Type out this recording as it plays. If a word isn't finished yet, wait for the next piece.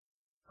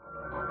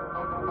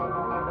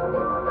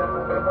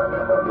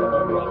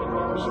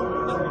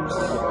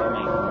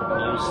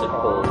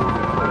musical,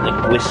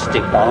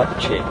 linguistic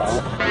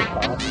objects,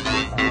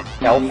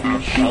 elf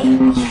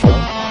machines.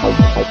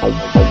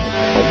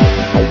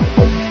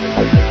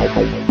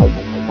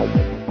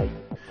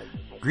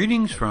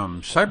 Greetings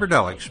from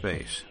Psychedelic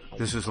Space.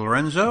 This is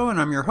Lorenzo,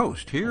 and I'm your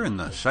host here in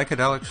the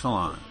Psychedelic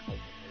Salon.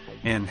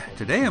 And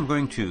today I'm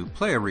going to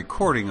play a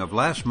recording of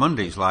last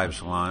Monday's live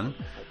salon,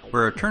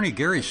 where attorney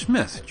Gary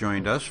Smith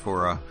joined us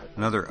for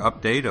another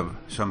update of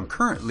some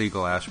current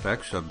legal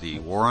aspects of the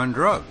war on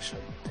drugs.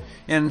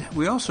 And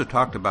we also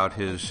talked about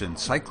his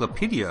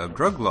encyclopedia of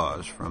drug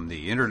laws from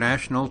the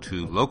international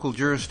to local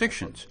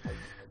jurisdictions.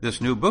 This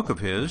new book of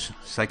his,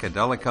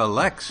 Psychedelia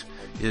Lex,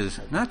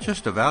 is not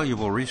just a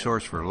valuable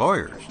resource for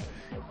lawyers.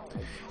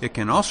 It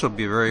can also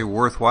be very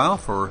worthwhile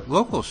for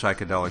local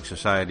psychedelic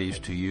societies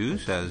to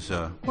use as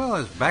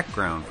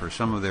background for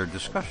some of their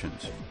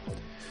discussions.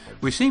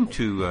 We seem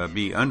to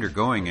be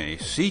undergoing a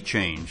sea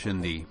change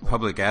in the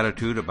public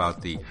attitude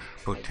about the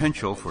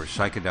potential for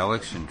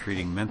psychedelics in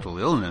treating mental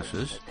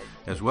illnesses,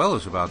 as well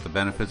as about the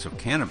benefits of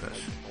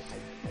cannabis.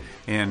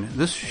 And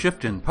this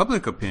shift in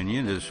public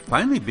opinion is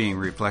finally being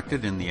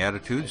reflected in the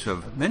attitudes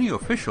of many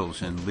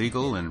officials in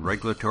legal and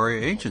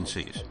regulatory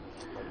agencies.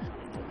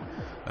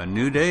 A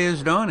new day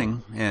is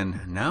dawning,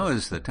 and now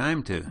is the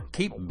time to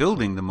keep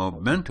building the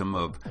momentum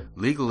of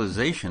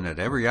legalization at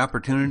every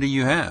opportunity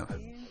you have.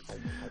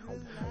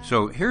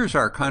 So here's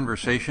our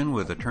conversation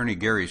with attorney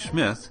Gary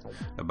Smith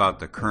about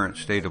the current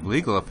state of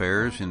legal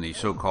affairs in the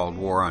so-called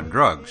war on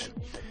drugs.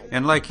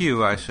 And like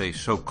you, I say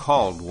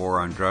so-called war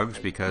on drugs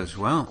because,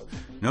 well,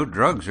 no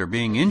drugs are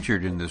being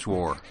injured in this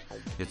war.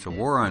 It's a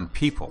war on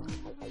people.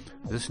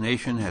 This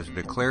nation has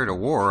declared a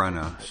war on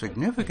a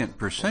significant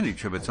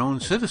percentage of its own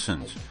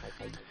citizens.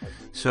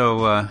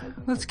 So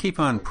let's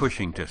keep on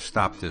pushing to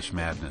stop this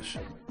madness.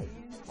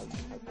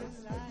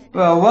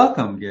 Well,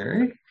 welcome,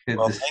 Gary. Thank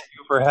you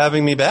for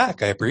having me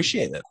back. I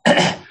appreciate it.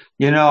 I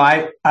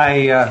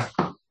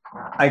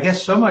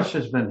guess so much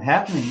has been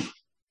happening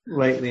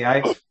lately.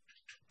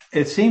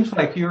 It seems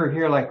like you were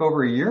here like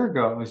over a year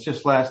ago. It was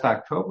just last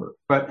October,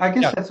 but I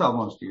guess that's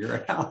almost a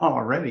year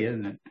already,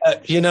 isn't it?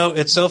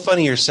 It's so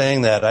funny you're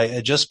saying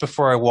that. Just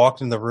before I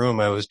walked in the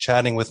room, I was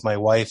chatting with my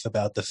wife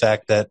about the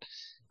fact that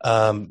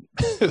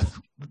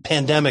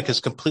pandemic has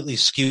completely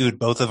skewed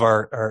both of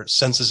our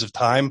senses of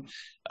time.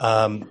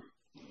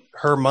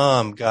 Her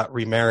mom got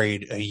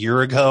remarried a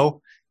year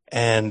ago,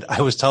 and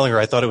I was telling her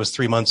I thought it was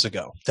 3 months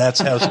ago.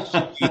 That's how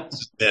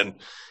it's been.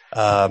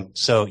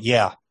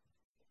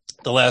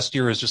 The last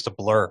year is just a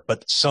blur,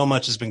 but so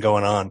much has been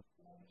going on.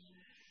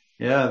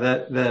 Yeah,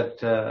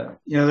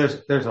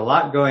 there's a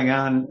lot going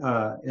on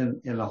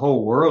in the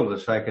whole world of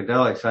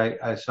psychedelics.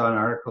 I saw an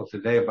article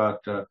today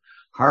about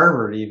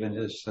Harvard even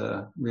is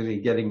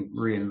really getting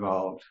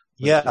re-involved.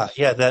 Yeah,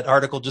 that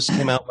article just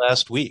came out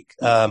last week.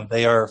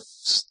 They are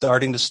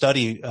starting to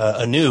study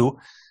anew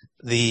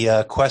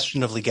the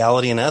question of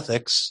legality and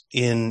ethics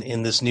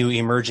in this new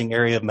emerging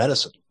area of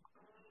medicine.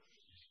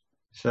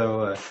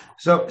 So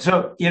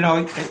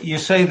you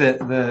say that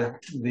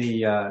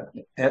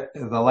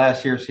the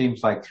last year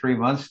seems like 3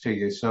 months to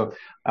you. So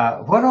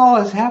what all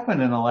has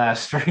happened in the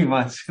last 3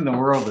 months in the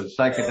world of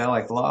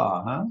psychedelic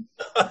law,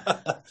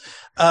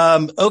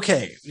 huh?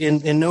 Okay,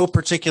 in no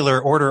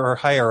particular order or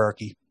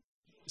hierarchy.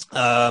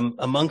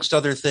 Amongst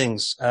other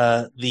things,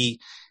 the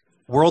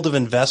world of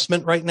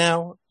investment right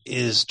now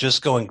is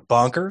just going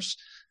bonkers.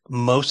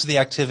 Most of the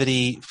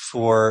activity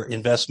for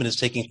investment is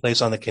taking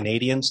place on the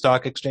Canadian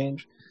Stock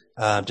Exchange.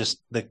 Just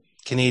the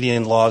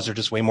Canadian laws are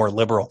just way more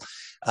liberal.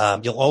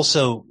 You'll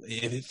also,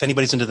 if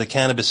anybody's into the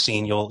cannabis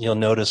scene, you'll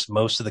notice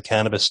most of the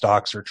cannabis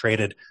stocks are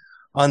traded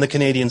on the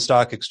Canadian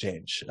Stock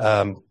Exchange.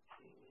 The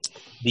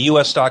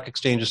U.S. Stock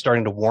Exchange is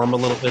starting to warm a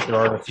little bit. There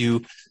are a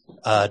few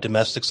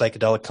domestic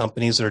psychedelic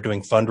companies that are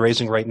doing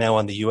fundraising right now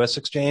on the U.S.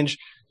 exchange.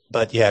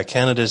 But yeah,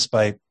 Canada's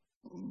by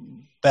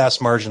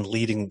vast margin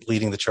leading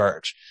the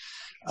charge.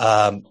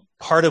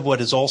 Part of what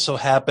is also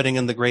happening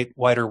in the great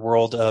wider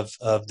world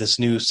of this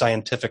new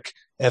scientific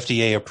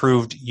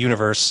FDA-approved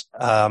universe,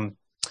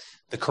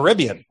 the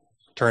Caribbean,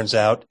 turns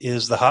out,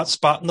 is the hot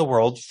spot in the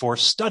world for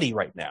study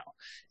right now.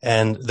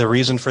 And the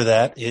reason for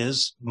that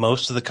is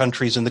most of the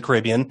countries in the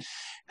Caribbean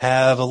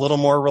have a little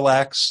more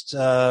relaxed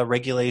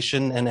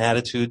regulation and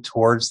attitude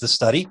towards the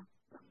study.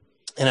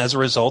 And as a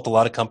result, a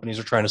lot of companies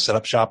are trying to set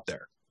up shop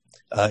there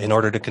in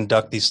order to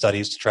conduct these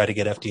studies to try to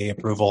get FDA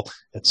approval,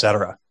 et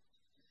cetera.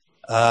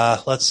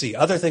 Let's see.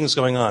 Other things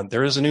going on.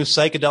 There is a new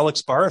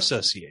Psychedelics Bar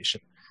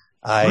Association.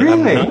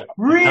 Really?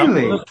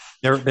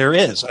 There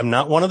is. I'm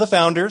not one of the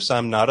founders.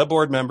 I'm not a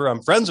board member.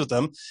 I'm friends with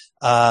them.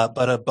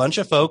 But a bunch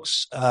of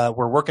folks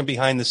were working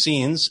behind the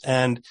scenes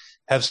and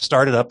have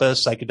started up a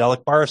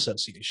Psychedelic Bar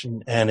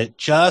Association. And it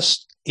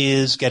just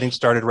is getting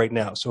started right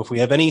now. So if we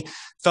have any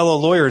fellow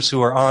lawyers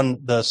who are on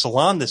the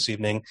salon this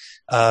evening,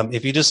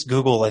 if you just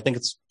Google, I think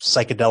it's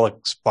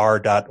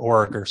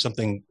psychedelicsbar.org or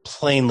something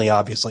plainly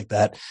obvious like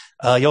that,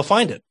 you'll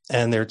find it.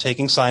 And they're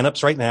taking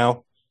signups right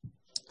now.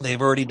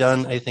 They've already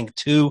done, I think,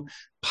 2,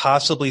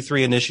 possibly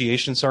 3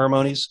 initiation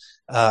ceremonies.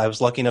 I was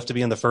lucky enough to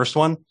be in the first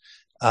one.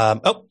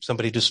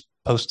 Somebody just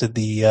posted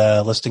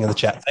the listing in the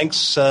chat.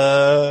 Thanks,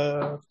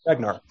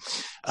 Ragnar.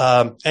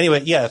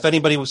 Anyway, yeah, if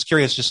anybody was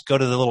curious, just go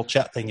to the little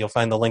chat thing. You'll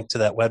find the link to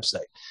that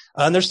website.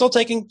 And they're still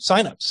taking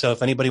signups. So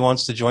if anybody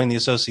wants to join the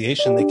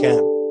association, they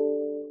can.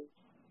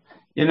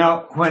 You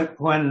know,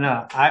 when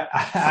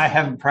I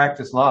haven't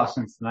practiced law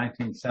since the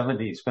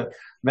 1970s, but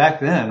back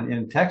then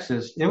in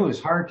Texas, it was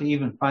hard to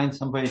even find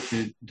somebody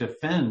to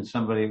defend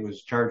somebody who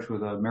was charged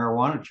with a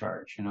marijuana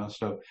charge. You know,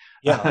 so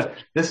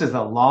this is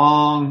a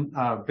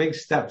long, big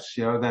steps.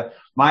 You know, that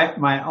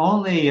my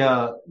only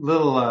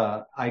little,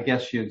 I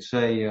guess you'd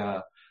say,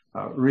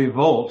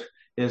 revolt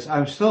is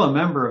I'm still a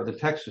member of the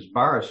Texas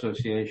Bar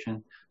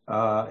Association.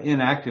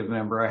 Inactive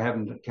member. I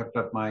haven't kept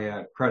up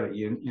my credit,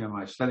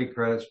 my study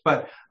credits.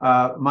 But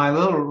my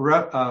little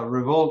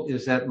revolt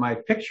is that my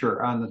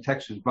picture on the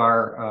Texas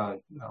Bar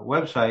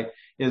website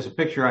is a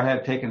picture I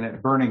had taken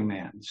at Burning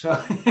Man.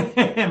 So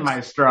in my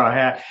straw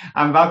hat,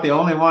 I'm about the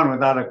only one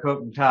without a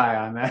coat and tie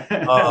on that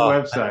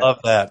website. I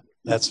love that.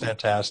 That's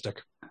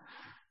fantastic.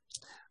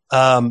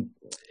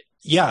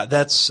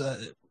 That's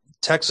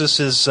Texas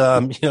is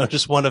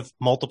just one of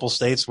multiple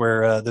states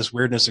where this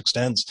weirdness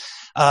extends.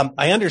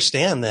 I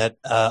understand that,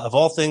 of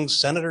all things,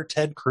 Senator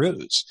Ted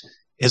Cruz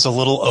is a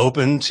little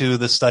open to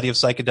the study of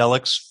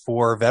psychedelics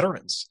for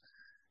veterans.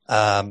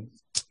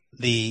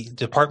 The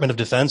Department of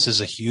Defense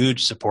is a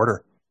huge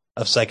supporter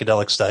of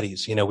psychedelic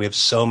studies. You know, we have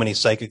so many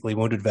psychically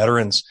wounded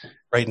veterans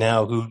right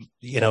now who,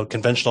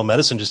 conventional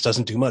medicine just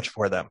doesn't do much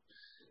for them.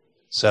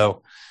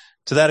 So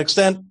to that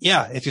extent,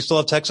 if you still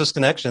have Texas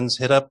connections,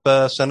 hit up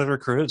Senator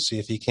Cruz, see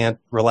if he can't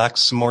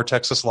relax some more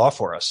Texas law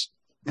for us.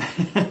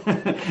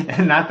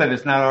 And not that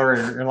it's not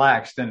already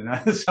relaxed in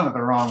some of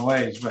the wrong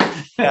ways, but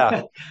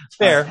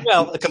fair.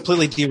 Well, a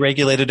completely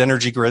deregulated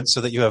energy grid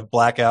so that you have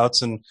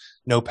blackouts and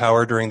no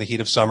power during the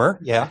heat of summer.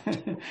 Yeah.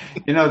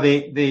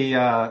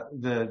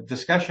 The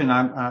discussion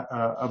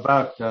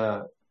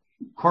about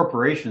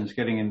corporations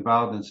getting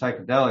involved in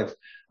psychedelics.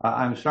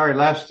 I'm sorry,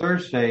 last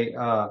Thursday,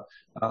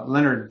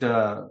 Leonard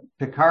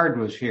Picard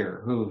was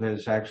here, who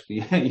has actually,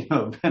 been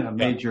a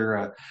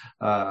major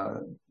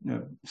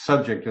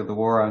subject of the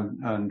war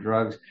on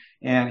drugs.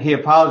 And he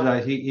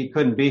apologized. He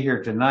couldn't be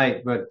here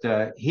tonight, but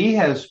he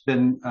has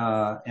been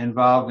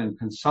involved in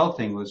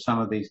consulting with some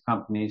of these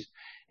companies.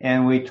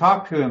 And we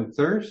talked to him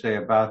Thursday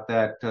about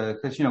that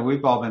because,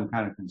 we've all been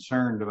kind of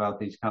concerned about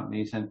these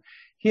companies. And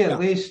he at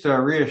least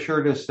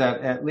reassured us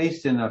that at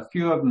least in a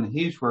few of them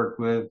he's worked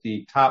with,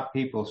 the top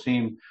people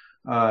seem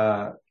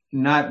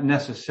not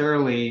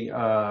necessarily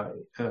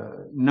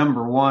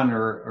number one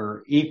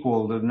or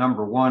equal to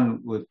number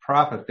one with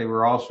profit. They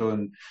were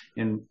also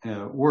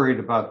worried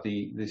about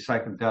the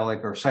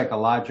psychedelic or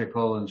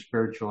psychological and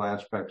spiritual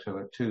aspects of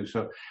it too.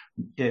 So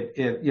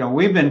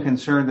we've been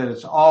concerned that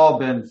it's all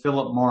been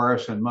Philip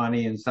Morris and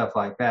money and stuff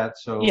like that.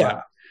 So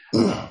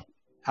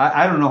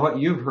I don't know what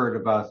you've heard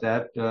about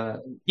that.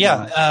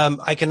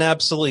 I can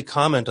absolutely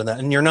comment on that.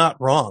 And you're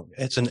not wrong.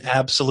 It's an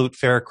absolute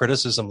fair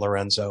criticism,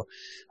 Lorenzo.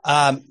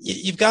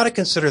 You've got to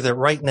consider that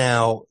right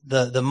now,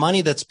 the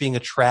money that's being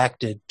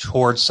attracted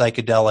towards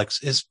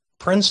psychedelics is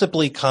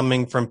principally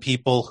coming from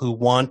people who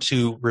want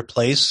to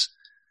replace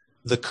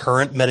the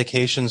current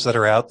medications that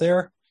are out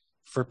there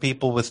for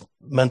people with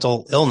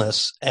mental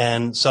illness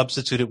and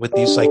substitute it with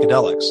these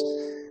psychedelics.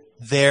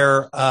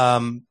 Their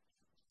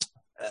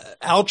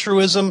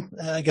altruism,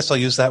 I guess I'll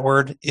use that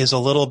word, is a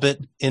little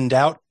bit in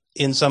doubt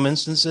in some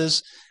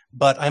instances,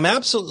 but I'm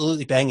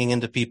absolutely banging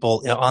into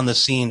people on the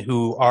scene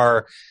who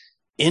are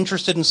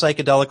interested in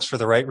psychedelics for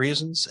the right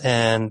reasons,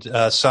 and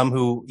some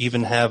who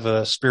even have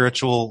a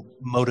spiritual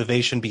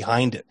motivation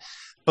behind it.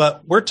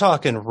 But we're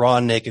talking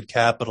raw, naked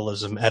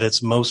capitalism at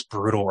its most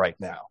brutal right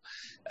now.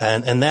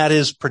 And that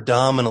is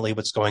predominantly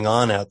what's going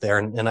on out there.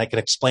 And I can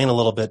explain a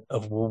little bit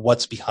of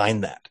what's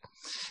behind that.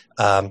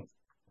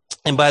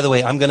 And by the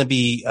way, I'm going to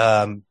be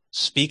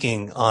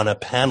speaking on a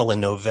panel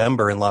in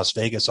November in Las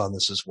Vegas on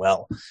this as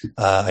well.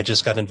 I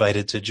just got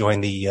invited to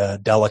join the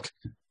Delic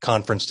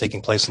conference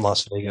taking place in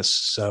Las Vegas.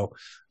 So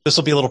this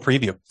will be a little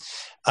preview.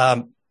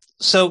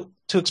 So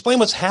to explain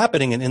what's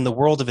happening in the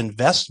world of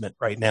investment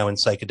right now in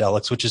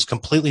psychedelics, which is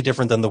completely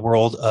different than the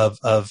world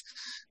of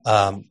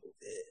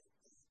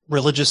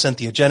religious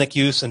entheogenic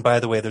use. And by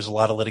the way, there's a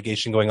lot of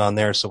litigation going on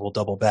there. So we'll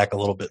double back a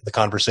little bit in the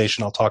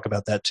conversation. I'll talk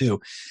about that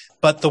too.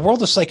 But the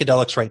world of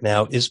psychedelics right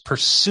now is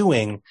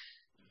pursuing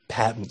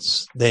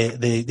patents.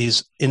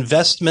 These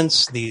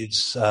investments,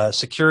 these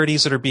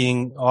securities that are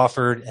being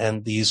offered,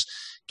 and these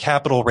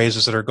capital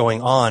raises that are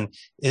going on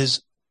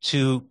is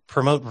to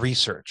promote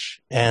research.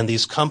 And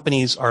these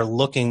companies are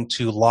looking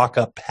to lock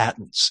up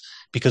patents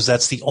because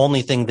that's the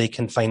only thing they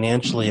can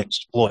financially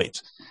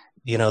exploit.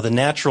 The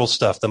natural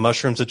stuff, the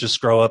mushrooms that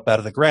just grow up out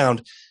of the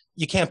ground,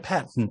 you can't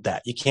patent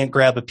that. You can't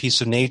grab a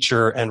piece of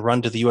nature and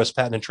run to the U.S.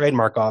 Patent and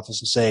Trademark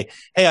Office and say,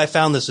 hey, I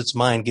found this, it's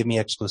mine, give me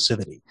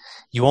exclusivity.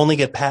 You only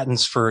get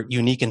patents for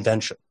unique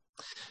invention.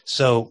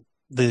 So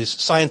these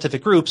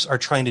scientific groups are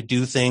trying to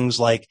do things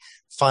like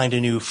find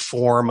a new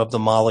form of the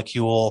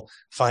molecule,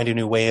 find a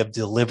new way of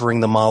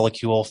delivering the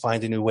molecule,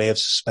 find a new way of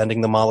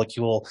suspending the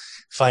molecule,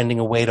 finding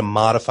a way to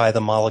modify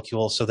the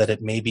molecule so that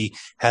it maybe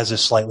has a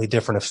slightly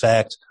different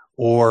effect,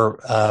 or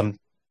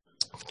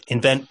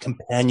invent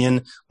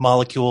companion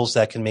molecules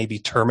that can maybe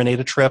terminate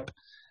a trip,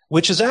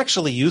 which is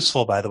actually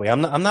useful, by the way.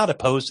 I'm not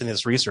opposed to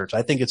this research.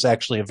 I think it's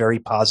actually a very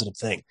positive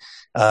thing,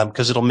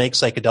 because it'll make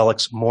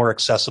psychedelics more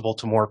accessible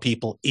to more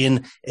people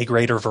in a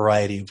greater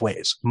variety of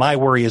ways. My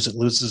worry is it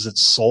loses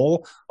its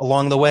soul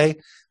along the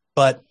way,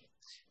 but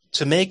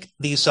to make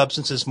these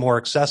substances more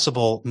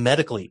accessible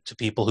medically to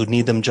people who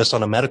need them just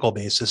on a medical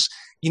basis,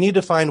 you need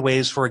to find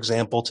ways, for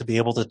example, to be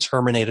able to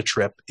terminate a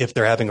trip if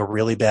they're having a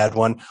really bad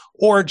one,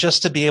 or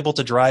just to be able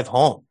to drive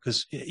home.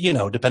 Because,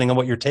 depending on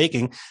what you're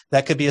taking,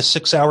 that could be a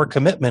 6-hour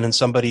commitment in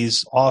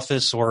somebody's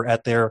office or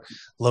at their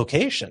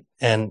location.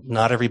 And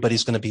not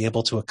everybody's going to be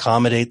able to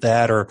accommodate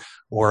that or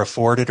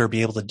afford it or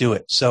be able to do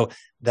it. So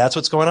that's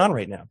what's going on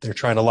right now. They're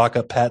trying to lock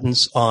up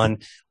patents on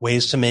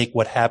ways to make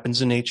what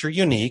happens in nature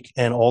unique,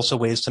 and also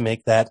ways to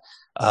make that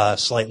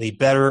slightly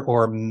better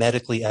or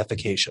medically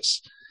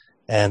efficacious.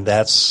 And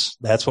that's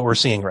what we're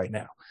seeing right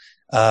now.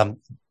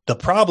 The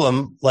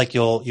problem, like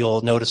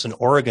you'll notice in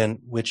Oregon,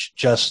 which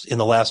just in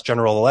the last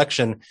general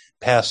election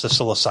passed the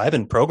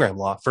psilocybin program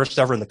law, first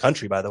ever in the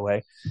country, by the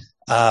way.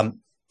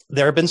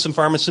 There have been some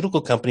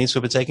pharmaceutical companies who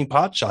have been taking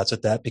pot shots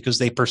at that because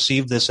they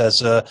perceive this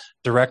as a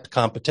direct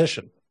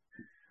competition.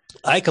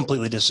 I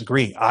completely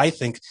disagree. I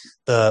think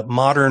the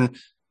modern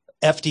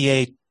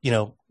FDA,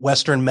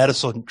 Western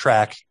medicine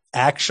track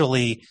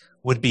actually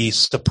would be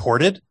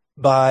supported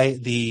by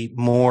the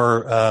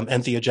more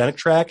entheogenic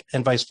track,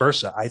 and vice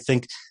versa. I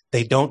think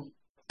they don't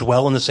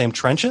dwell in the same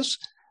trenches,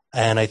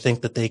 and I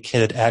think that they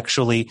could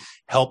actually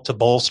help to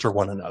bolster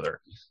one another.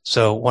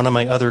 So one of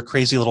my other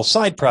crazy little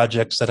side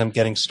projects that I'm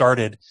getting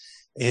started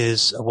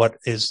is what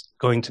is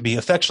going to be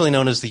affectionately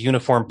known as the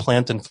Uniform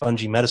Plant and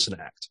Fungi Medicine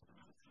Act.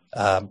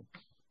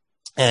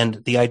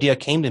 And the idea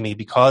came to me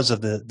because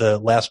of the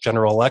last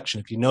general election.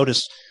 If you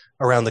notice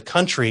around the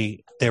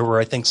country, there were,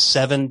 I think,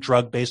 7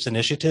 drug-based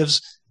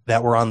initiatives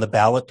that were on the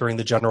ballot during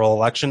the general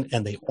election,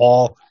 and they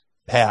all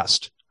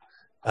passed.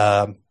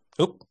 There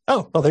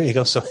you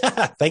go. So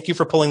thank you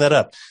for pulling that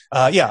up.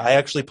 I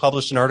actually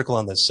published an article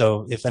on this.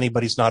 So if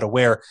anybody's not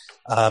aware,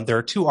 there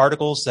are 2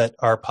 articles that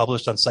are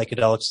published on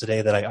Psychedelics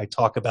today that I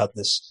talk about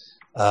this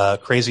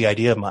crazy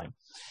idea of mine.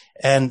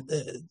 And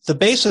the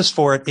basis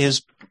for it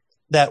is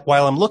that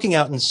while I'm looking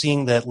out and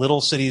seeing that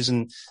little cities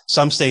in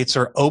some states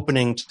are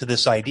opening to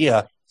this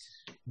idea,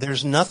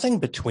 there's nothing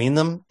between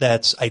them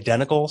that's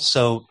identical.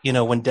 So,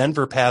 when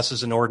Denver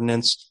passes an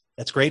ordinance,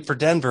 that's great for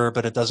Denver,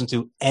 but it doesn't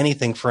do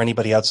anything for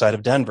anybody outside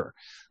of Denver.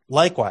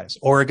 Likewise,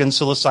 Oregon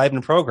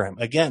psilocybin program,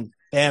 again,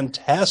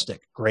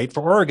 fantastic, great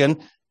for Oregon,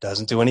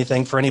 doesn't do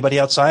anything for anybody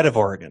outside of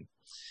Oregon.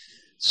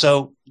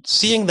 So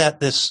seeing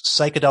that this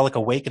psychedelic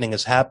awakening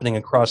is happening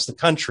across the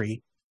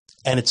country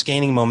and it's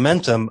gaining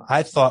momentum,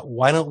 I thought,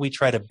 why don't we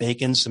try to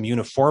bake in some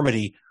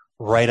uniformity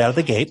right out of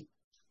the gate,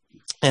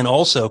 and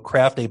also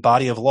craft a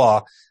body of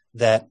law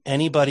that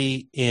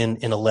anybody in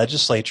a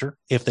legislature,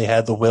 if they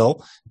had the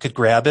will, could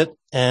grab it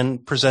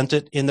and present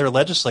it in their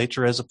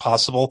legislature as a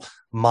possible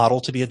model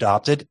to be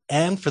adopted.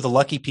 And for the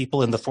lucky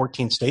people in the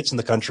 14 states in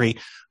the country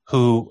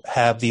who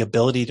have the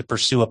ability to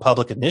pursue a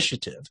public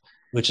initiative,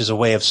 which is a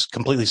way of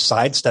completely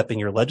sidestepping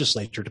your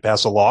legislature to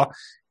pass a law,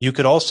 you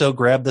could also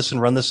grab this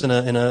and run this in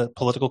a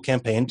political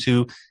campaign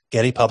to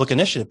get a public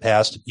initiative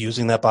passed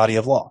using that body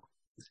of law.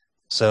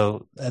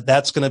 So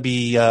that's going to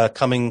be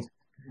coming.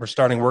 We're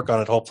starting work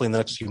on it hopefully in the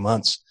next few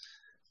months.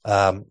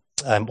 I'm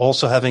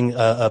also having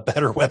a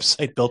better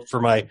website built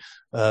for my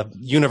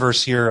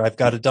universe here. I've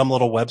got a dumb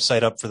little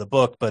website up for the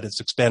book, but it's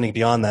expanding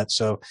beyond that.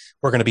 So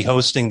we're going to be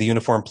hosting the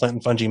Uniform Plant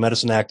and Fungi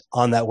Medicine Act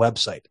on that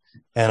website.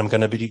 And I'm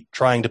going to be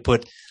trying to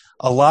put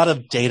a lot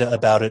of data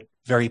about it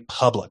very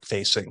public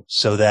facing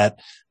so that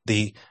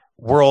the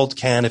world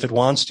can, if it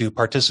wants to,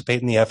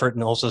 participate in the effort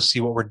and also see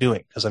what we're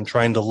doing, because I'm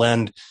trying to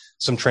lend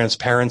some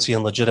transparency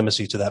and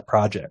legitimacy to that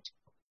project.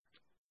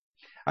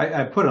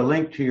 I put a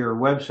link to your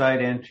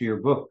website and to your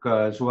book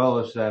as well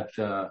as that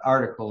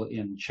article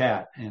in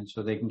chat, and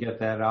so they can get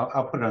that.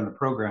 I'll put it on the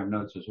program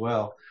notes as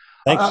well.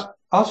 Thanks.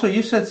 Also,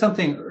 you said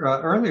something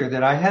earlier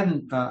that I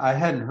hadn't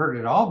heard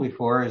at all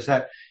before. Is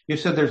that you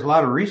said there's a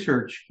lot of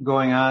research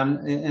going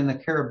on in the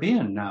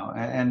Caribbean now,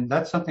 and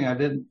that's something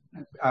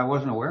I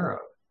wasn't aware of.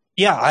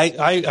 Yeah,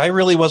 I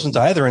really wasn't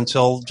either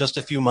until just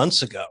a few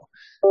months ago.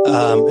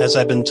 As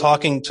I've been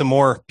talking to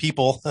more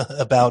people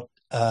about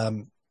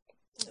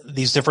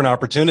these different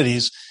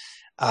opportunities,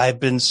 I've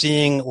been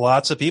seeing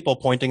lots of people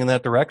pointing in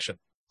that direction.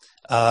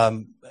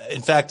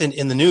 In fact,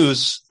 in the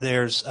news,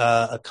 there's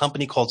a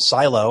company called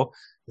Salon.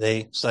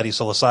 They study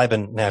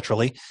psilocybin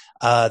naturally.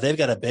 They've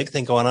got a big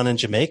thing going on in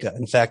Jamaica.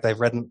 In fact, I've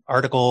read an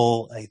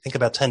article, I think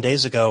about 10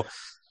 days ago.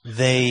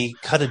 They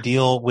cut a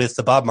deal with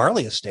the Bob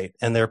Marley estate,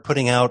 and they're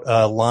putting out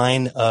a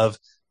line of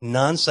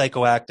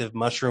non-psychoactive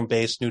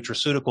mushroom-based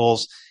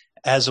nutraceuticals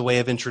as a way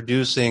of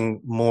introducing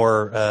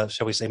more,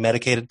 shall we say,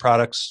 medicated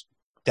products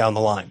down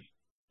the line.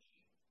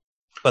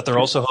 but they're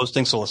also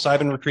hosting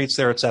psilocybin retreats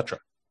there, etc.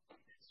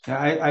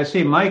 I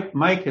see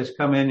Mike has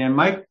come in, and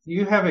Mike,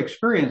 you have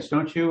experience,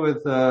 don't you,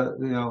 with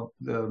the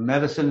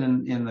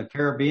medicine in the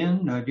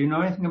Caribbean? Do you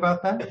know anything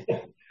about that?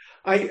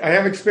 I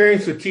have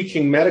experience with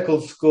teaching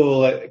medical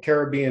school at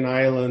Caribbean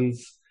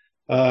islands.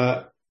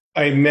 I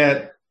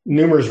met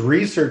numerous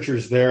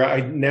researchers there.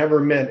 I never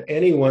met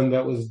anyone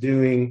that was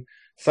doing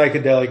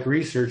psychedelic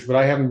research, but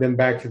I haven't been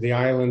back to the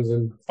islands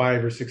in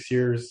 5 or 6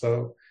 years,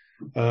 so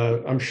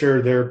I'm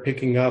sure they're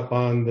picking up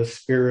on the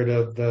spirit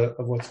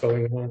of what's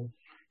going on.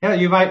 Yeah,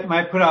 you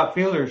might put out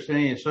feelers to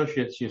any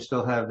associates you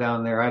still have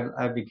down there.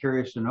 I'd be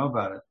curious to know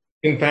about it.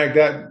 In fact,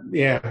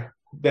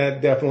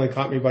 that definitely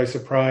caught me by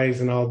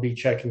surprise, and I'll be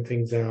checking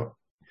things out.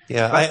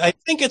 Yeah, I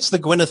think it's the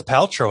Gwyneth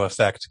Paltrow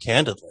effect,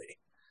 candidly.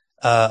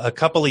 A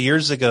couple of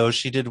years ago,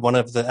 she did one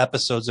of the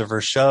episodes of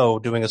her show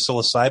doing a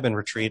psilocybin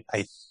retreat,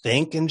 I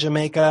think in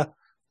Jamaica.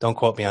 Don't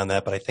quote me on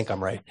that, but I think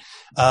I'm right.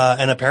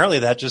 And apparently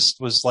that just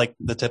was like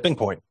the tipping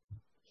point.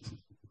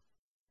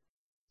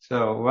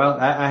 So, well,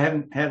 I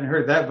hadn't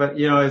heard that, but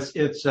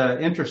it's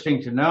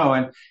interesting to know,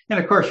 and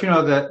of course,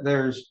 that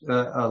there's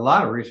a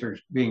lot of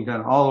research being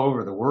done all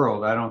over the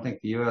world. I don't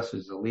think the U.S.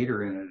 is the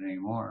leader in it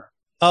anymore.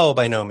 Oh,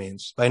 by no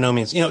means.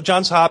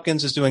 Johns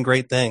Hopkins is doing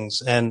great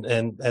things,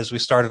 and as we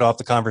started off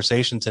the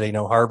conversation today,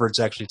 Harvard's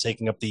actually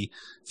taking up the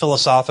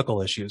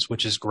philosophical issues,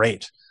 which is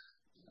great.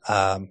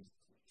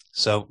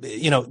 So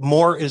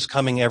more is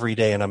coming every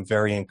day, and I'm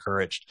very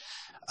encouraged.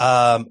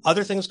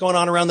 Other things going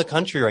on around the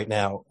country right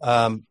now.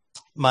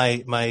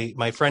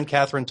 My friend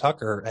Catherine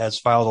Tucker has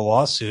filed a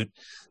lawsuit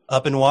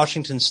up in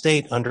Washington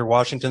State under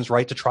Washington's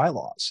right to try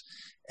laws.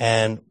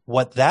 And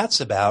what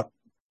that's about,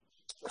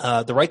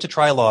 the right to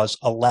try laws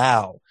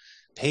allow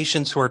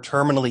patients who are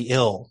terminally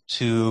ill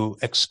to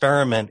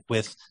experiment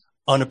with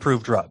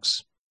unapproved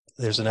drugs.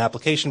 There's an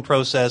application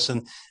process,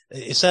 and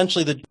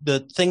essentially the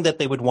thing that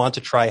they would want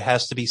to try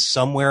has to be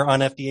somewhere on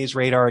FDA's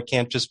radar. It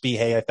can't just be,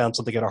 hey, I found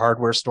something at a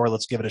hardware store,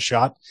 let's give it a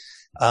shot.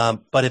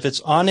 But if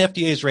it's on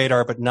FDA's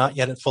radar but not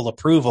yet at full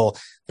approval,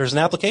 there's an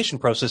application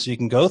process you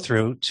can go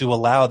through to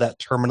allow that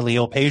terminally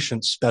ill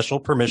patient special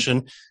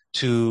permission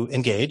to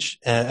engage,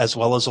 as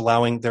well as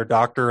allowing their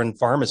doctor and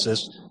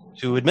pharmacist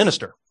to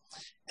administer.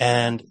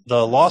 And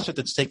the lawsuit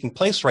that's taking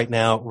place right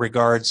now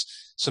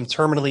regards some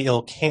terminally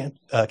ill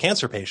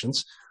cancer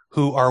patients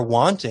who are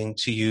wanting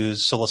to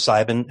use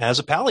psilocybin as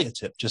a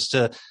palliative, just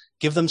to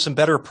give them some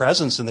better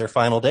presence in their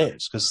final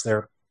days, because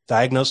they're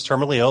diagnosed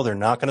terminally ill. They're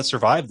not going to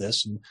survive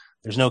this, and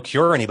there's no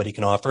cure anybody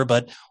can offer,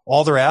 but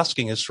all they're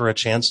asking is for a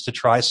chance to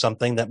try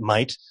something that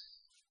might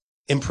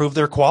improve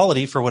their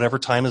quality for whatever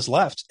time is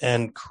left.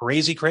 And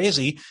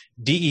crazy,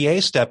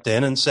 DEA stepped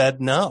in and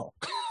said no.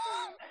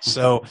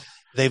 So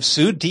they've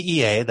sued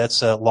DEA.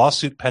 That's a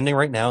lawsuit pending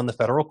right now in the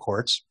federal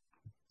courts,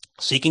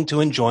 seeking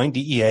to enjoin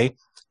DEA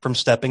from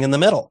stepping in the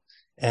middle.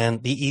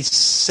 And the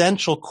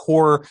essential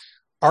core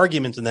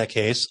argument in that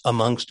case,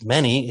 amongst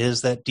many,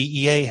 is that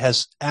DEA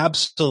has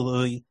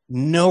absolutely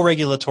no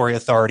regulatory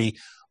authority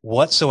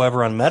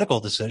whatsoever on medical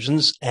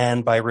decisions,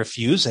 and by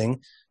refusing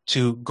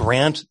to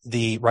grant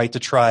the right to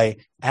try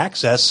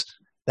access,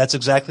 that's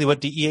exactly what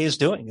DEA is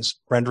doing, is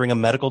rendering a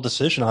medical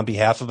decision on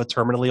behalf of a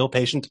terminally ill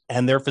patient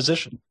and their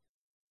physician.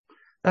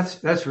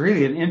 That's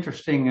really an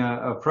interesting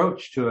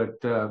approach to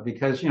it,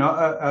 because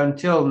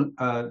until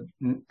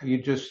you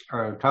just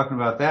are talking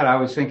about that, I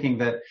was thinking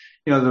that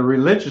the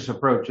religious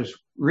approach is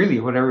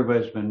really what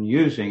everybody's been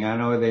using. I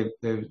know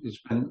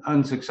it's been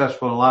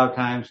unsuccessful a lot of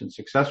times and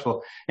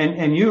successful,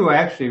 and you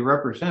actually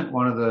represent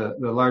one of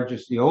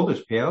the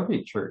oldest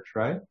peyote church,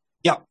 right?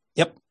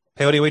 Yep,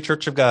 Peyote Way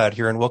Church of God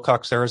here in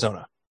Wilcox,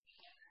 Arizona.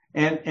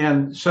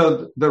 And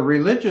so the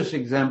religious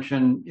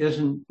exemption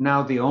isn't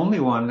now the only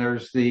one.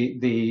 There's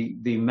the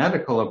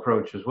medical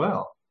approach as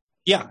well.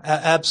 Yeah,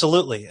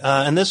 absolutely.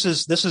 And this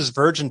is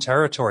virgin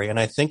territory, and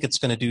I think it's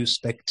going to do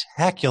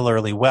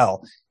spectacularly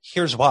well.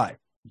 Here's why.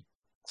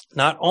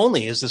 Not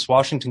only is this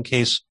Washington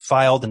case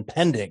filed and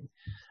pending,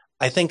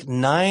 I think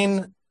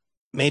 9,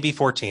 maybe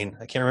 14,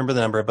 I can't remember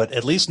the number, but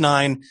at least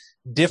 9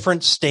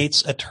 different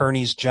states'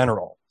 attorneys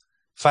general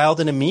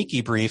filed an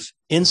amici brief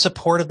in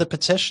support of the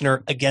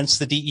petitioner against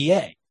the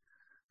DEA,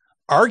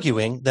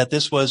 arguing that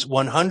this was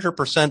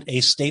 100% a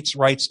states'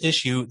 rights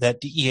issue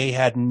that DEA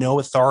had no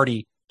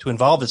authority to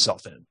involve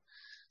itself in.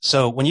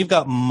 So when you've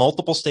got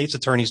multiple states'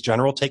 attorneys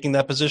general taking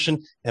that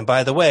position, and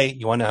by the way,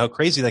 you want to know how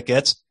crazy that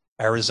gets?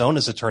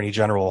 Arizona's attorney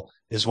general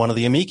is one of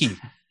the amici.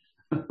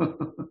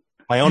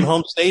 My own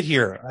home state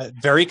here, a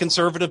very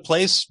conservative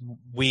place.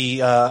 We,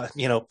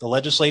 the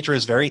legislature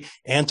is very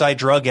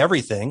anti-drug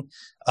everything.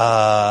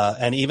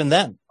 And even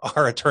then,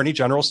 our attorney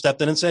general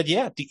stepped in and said,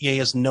 yeah, DEA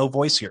has no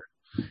voice here.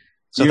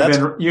 So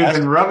you've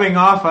been rubbing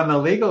off on the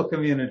legal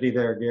community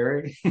there,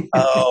 Gary.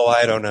 Oh,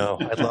 I don't know.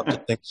 I'd love to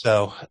think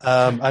so.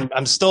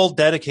 I'm still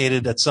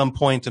dedicated at some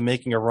point to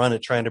making a run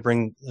at trying to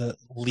bring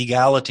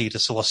legality to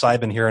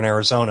psilocybin here in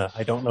Arizona.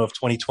 I don't know if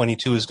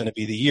 2022 is going to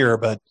be the year,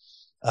 but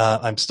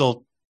I'm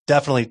still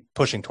definitely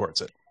pushing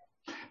towards it.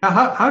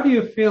 Now, how do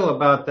you feel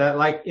about that?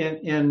 Like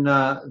in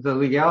the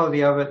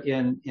legality of it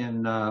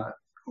in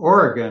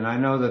Oregon, I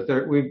know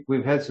that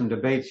we've had some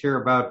debates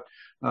here about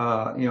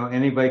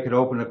anybody could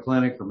open a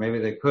clinic, or maybe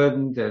they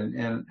couldn't.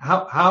 And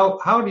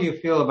how do you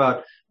feel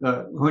about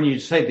when you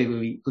say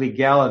the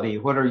legality?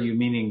 What are you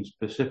meaning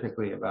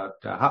specifically about?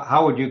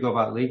 How would you go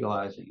about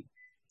legalizing?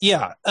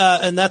 Yeah,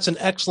 and that's an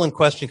excellent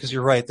question, because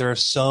you're right. There are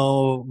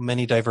so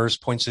many diverse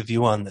points of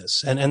view on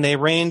this, and they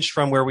range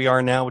from where we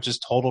are now, which is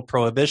total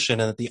prohibition,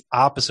 and at the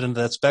opposite end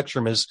of that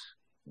spectrum is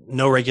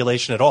no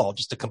regulation at all,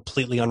 just a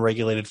completely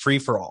unregulated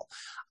free-for-all.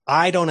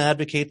 I don't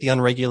advocate the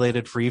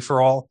unregulated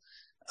free-for-all.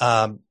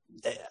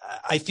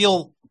 I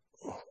feel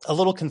a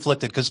little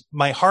conflicted, because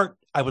my heart,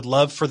 I would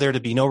love for there to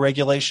be no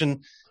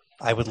regulation.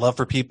 I would love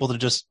for people to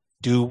just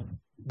do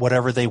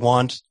whatever they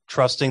want,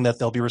 trusting that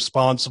they'll be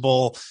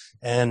responsible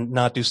and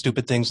not do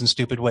stupid things in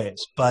stupid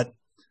ways. But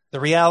the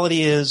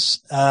reality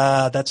is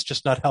that's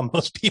just not how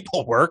most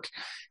people work.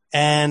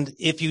 And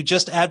if you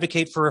just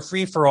advocate for a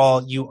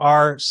free-for-all, you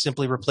are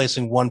simply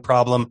replacing one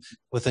problem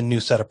with a new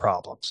set of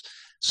problems.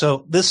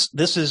 So this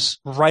is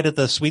right at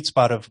the sweet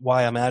spot of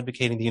why I'm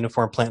advocating the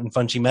Uniform Plant and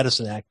Fungi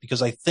Medicine Act,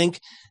 because I think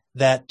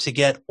that to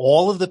get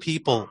all of the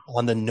people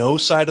on the no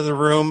side of the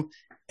room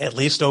at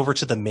least over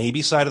to the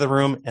maybe side of the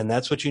room, and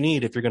that's what you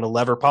need if you're going to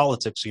lever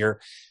politics here,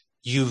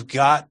 you've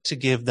got to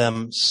give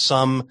them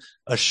some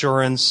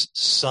assurance,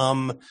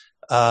 some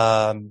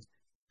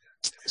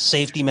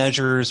safety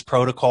measures,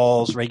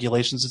 protocols,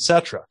 regulations,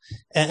 etc.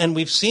 And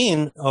we've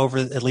seen over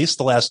at least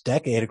the last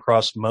decade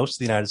across most of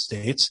the United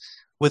States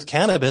with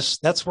cannabis,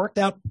 that's worked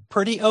out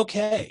pretty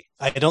okay.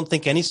 I don't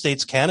think any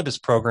state's cannabis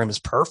program is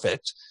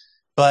perfect,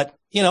 but,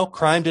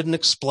 crime didn't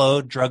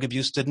explode, drug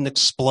abuse didn't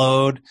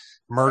explode,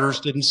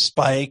 murders didn't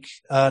spike.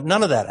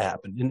 None of that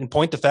happened. In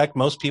point of fact,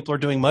 most people are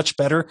doing much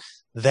better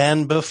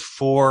than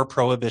before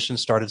prohibition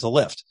started to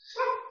lift.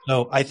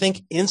 So I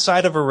think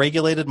inside of a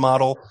regulated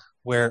model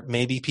where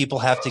maybe people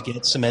have to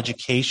get some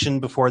education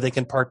before they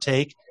can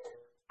partake,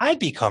 I'd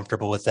be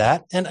comfortable with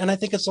that. And I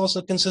think it's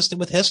also consistent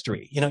with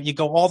history. You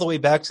go all the way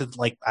back to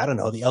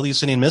the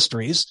Eleusinian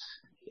Mysteries.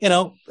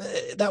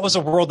 That was a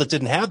world that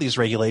didn't have these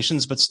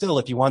regulations, but still,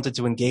 if you wanted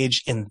to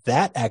engage in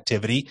that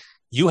activity,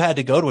 you had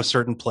to go to a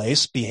certain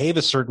place, behave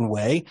a certain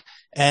way,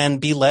 and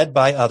be led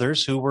by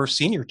others who were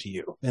senior to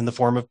you in the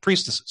form of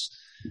priestesses.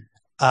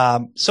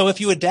 So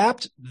if you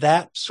adapt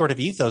that sort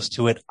of ethos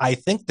to it, I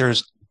think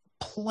there's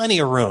plenty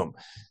of room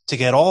to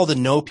get all the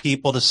no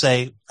people to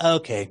say,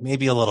 okay,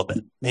 maybe a little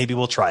bit, maybe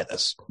we'll try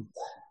this.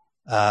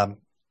 So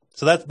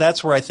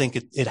that's where I think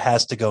it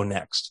has to go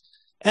next.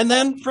 And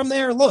then from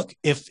there, look,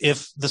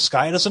 if the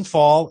sky doesn't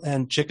fall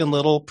and Chicken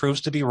Little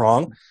proves to be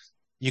wrong,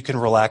 you can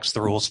relax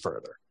the rules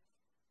further.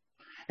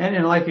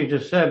 And like you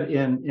just said,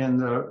 in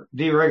the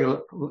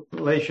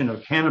deregulation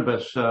of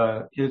cannabis,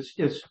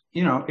 it's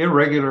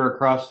irregular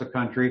across the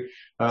country,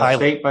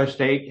 state by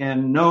state,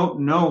 and no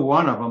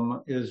one of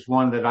them is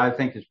one that I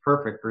think is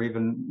perfect or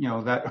even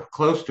that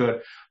close to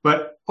it.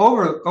 But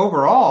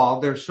overall,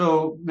 there's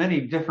so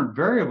many different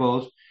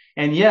variables,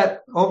 and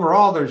yet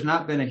overall there's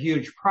not been a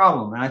huge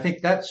problem. And I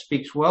think that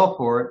speaks well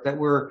for it that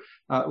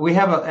we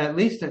have at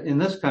least in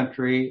this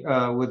country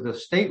with the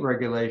state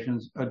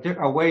regulations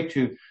a way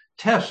to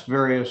test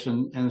various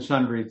and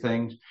sundry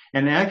things.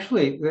 And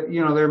actually,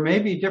 there may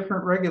be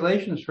different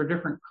regulations for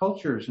different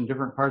cultures in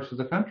different parts of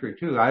the country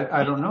too.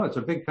 I don't know. It's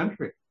a big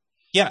country.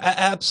 Yeah,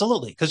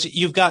 absolutely. Because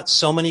you've got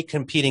so many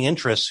competing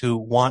interests who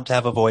want to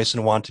have a voice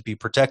and want to be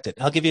protected.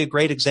 I'll give you a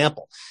great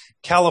example.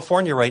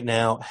 California right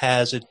now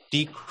has a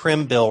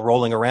decrim bill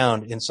rolling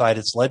around inside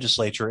its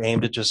legislature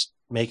aimed at just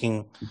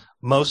making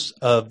most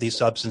of these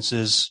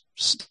substances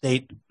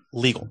state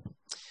legal.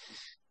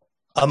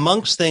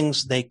 Amongst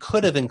things they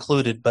could have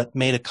included but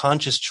made a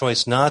conscious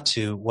choice not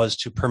to was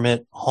to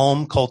permit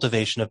home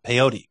cultivation of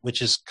peyote,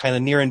 which is kind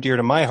of near and dear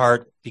to my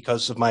heart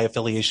because of my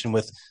affiliation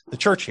with the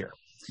church here.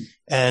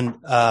 And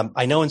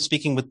I know in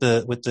speaking with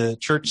the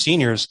church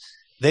seniors,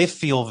 they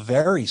feel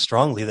very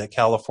strongly that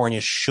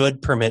California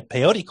should permit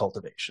peyote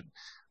cultivation.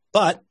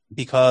 But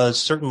because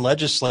certain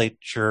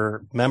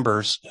legislature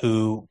members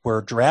who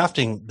were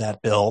drafting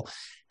that bill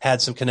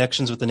had some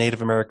connections with the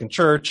Native American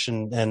church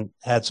and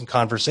had some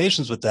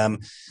conversations with them,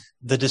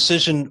 the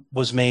decision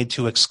was made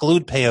to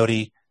exclude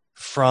peyote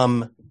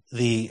from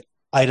the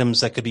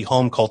items that could be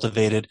home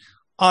cultivated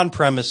on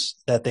premise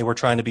that they were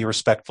trying to be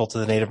respectful to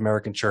the Native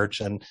American church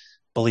and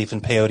belief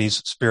in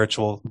peyote's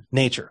spiritual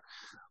nature,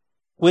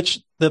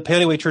 which the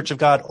Peyote Way Church of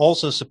God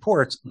also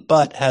supports,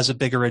 but has a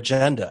bigger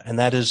agenda, and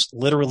that is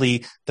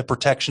literally the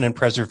protection and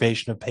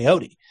preservation of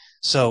peyote.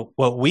 So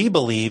what we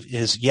believe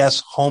is, yes,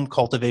 home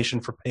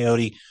cultivation for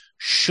peyote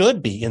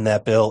should be in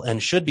that bill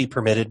and should be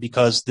permitted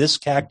because this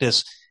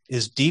cactus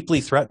is deeply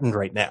threatened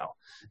right now.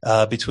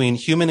 Between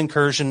human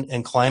incursion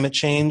and climate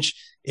change,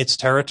 its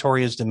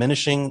territory is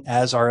diminishing,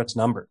 as are its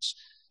numbers.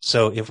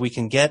 So if we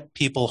can get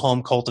people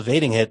home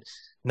cultivating it,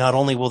 not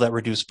only will that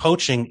reduce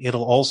poaching,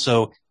 it'll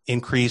also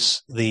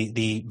increase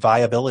the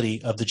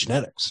viability of the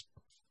genetics.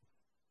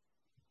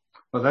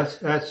 Well,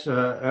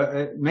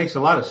 it makes a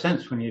lot of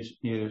sense when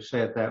you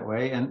say it that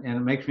way, and it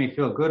makes me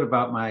feel good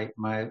about my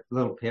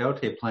little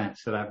peyote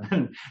plants that I've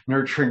been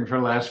nurturing for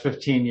the last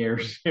 15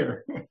 years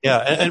here. Yeah,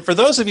 and for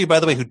those of you,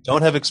 by the way, who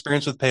don't have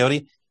experience with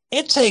peyote,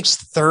 it takes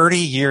 30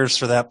 years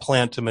for that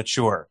plant to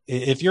mature.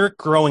 If you're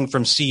growing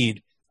from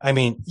seed, I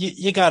mean,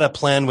 you got to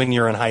plan when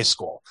you're in high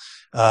school,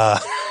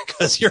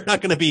 because you're not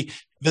going to be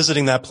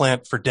visiting that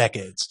plant for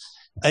decades.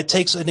 It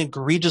takes an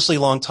egregiously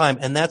long time,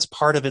 and that's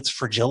part of its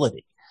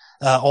fragility.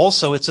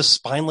 Also, it's a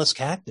spineless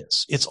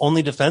cactus. Its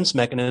only defense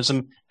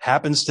mechanism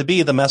happens to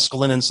be the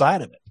mescaline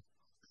inside of it.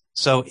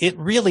 So it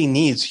really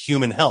needs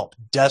human help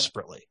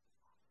desperately.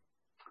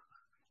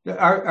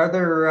 Are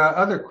there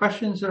other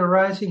questions that are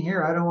rising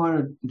here? I don't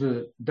want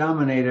to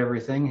dominate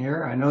everything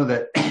here. I know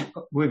that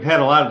we've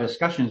had a lot of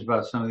discussions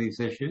about some of these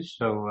issues.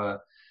 So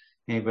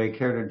anybody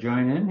care to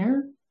join in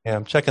here? Yeah,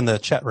 I'm checking the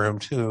chat room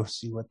too,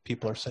 see what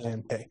people are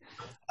saying. Okay.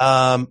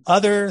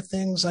 Other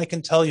things I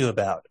can tell you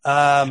about.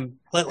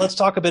 Let's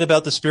talk a bit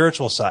about the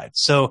spiritual side.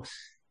 So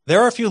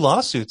there are a few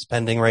lawsuits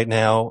pending right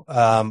now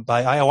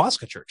by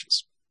ayahuasca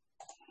churches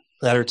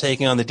that are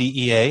taking on the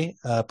DEA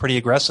pretty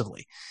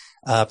aggressively.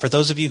 For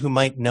those of you who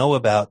might know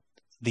about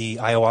the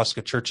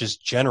ayahuasca churches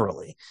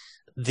generally,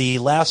 the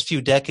last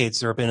few decades,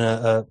 there have been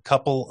a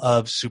couple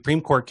of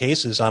Supreme Court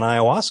cases on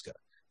ayahuasca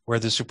where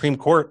the Supreme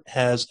Court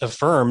has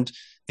affirmed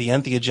the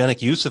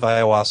entheogenic use of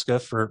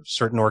ayahuasca for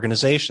certain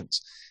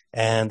organizations.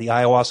 And the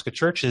ayahuasca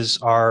churches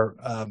are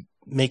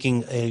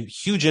making a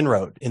huge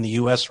inroad in the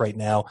U.S. right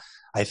now,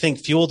 I think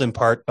fueled in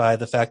part by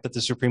the fact that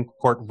the Supreme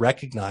Court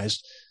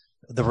recognized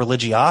the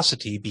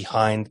religiosity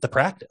behind the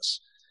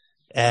practice.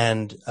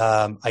 And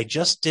I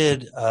just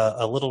did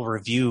a little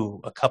review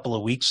a couple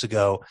of weeks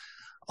ago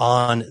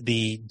on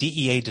the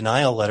DEA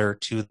denial letter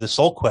to the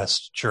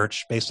SoulQuest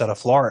Church based out of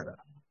Florida.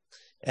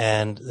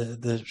 And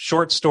the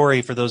short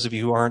story for those of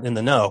you who aren't in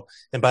the know,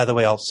 and by the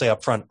way, I'll say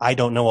up front, I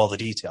don't know all the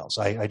details.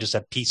 I just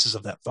have pieces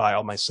of that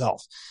file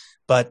myself.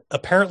 But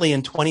apparently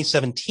in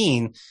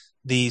 2017,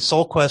 the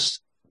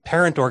SoulQuest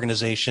parent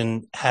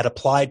organization had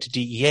applied to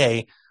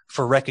DEA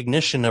for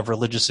recognition of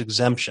religious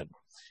exemption.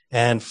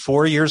 And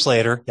 4 years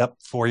later,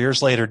 4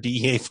 years later,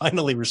 DEA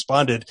finally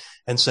responded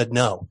and said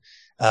no.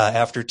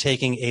 After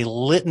taking a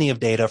litany of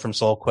data from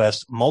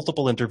SoulQuest,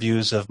 multiple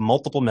interviews of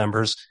multiple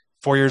members,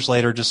 4 years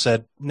later just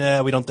said,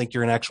 nah, we don't think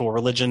you're an actual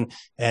religion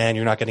and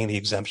you're not getting the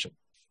exemption.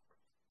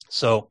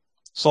 So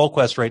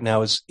SoulQuest right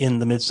now is in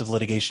the midst of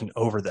litigation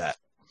over that.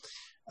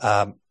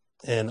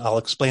 And I'll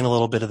explain a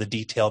little bit of the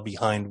detail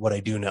behind what I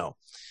do know.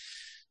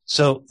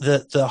 So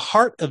the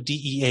heart of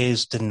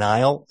DEA's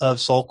denial of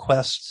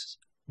SoulQuest's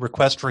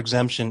request for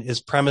exemption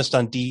is premised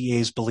on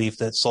DEA's belief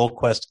that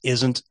SoulQuest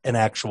isn't an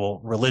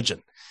actual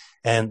religion.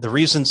 And the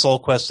reason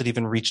SoulQuest had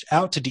even reached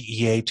out to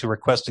DEA to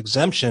request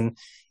exemption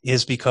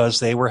is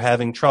because they were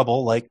having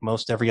trouble, like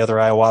most every other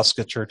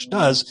ayahuasca church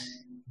does,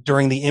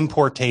 during the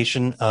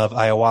importation of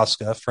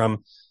ayahuasca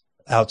from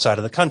outside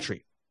of the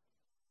country.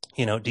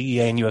 You know,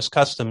 DEA and U.S.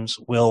 Customs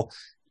will,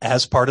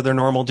 as part of their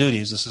normal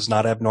duties, this is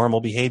not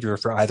abnormal behavior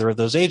for either of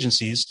those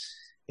agencies,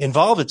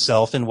 involve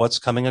itself in what's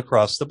coming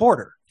across the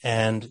border.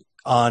 And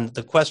on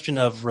the question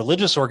of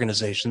religious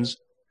organizations,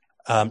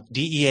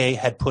 DEA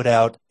had put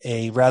out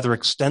a rather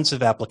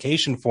extensive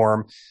application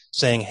form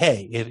saying,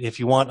 hey, if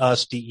you want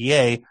us,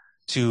 DEA,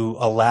 to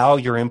allow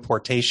your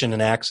importation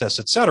and access,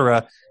 et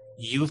cetera,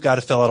 you've got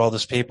to fill out all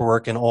this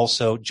paperwork and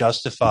also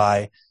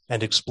justify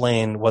and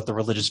explain what the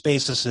religious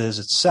basis is,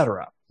 et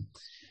cetera.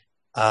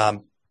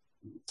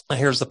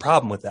 Here's the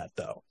problem with that,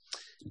 though.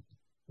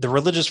 The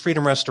Religious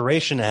Freedom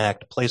Restoration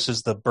Act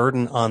places the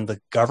burden on the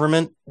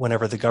government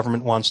whenever the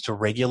government wants to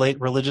regulate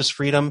religious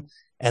freedom.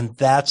 And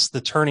that's the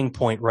turning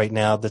point right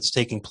now that's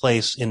taking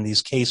place in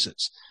these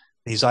cases.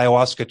 These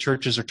ayahuasca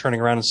churches are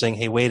turning around and saying,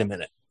 hey, wait a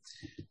minute.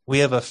 We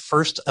have a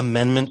First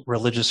Amendment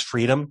religious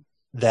freedom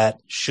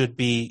that should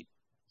be,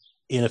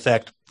 in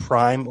effect,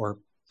 prime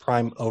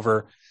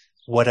over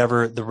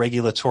whatever the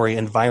regulatory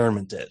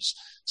environment is.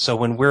 So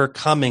when we're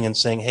coming and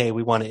saying, hey,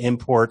 we want to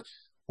import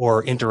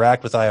or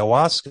interact with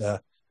ayahuasca,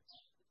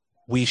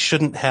 we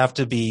shouldn't have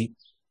to be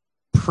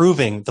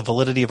proving the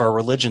validity of our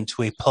religion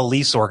to a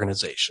police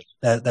organization.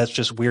 That's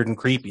just weird and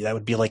creepy. That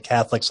would be like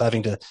Catholics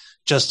having to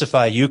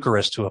justify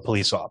Eucharist to a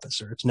police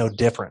officer. It's no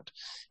different.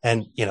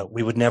 And, you know,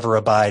 we would never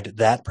abide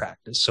that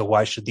practice. So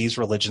why should these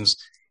religions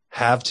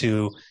have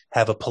to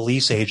have a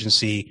police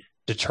agency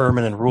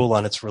determine and rule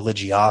on its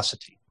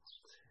religiosity?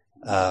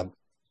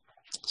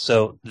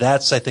 So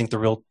that's, I think, the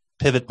real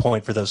pivot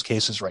point for those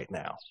cases right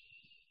now.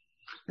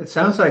 It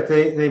sounds like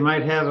they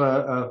might have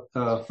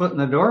a foot in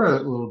the door a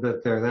little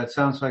bit there. That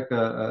sounds like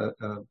a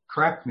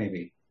crack,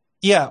 maybe.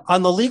 Yeah,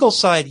 on the legal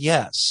side,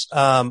 yes.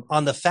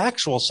 On the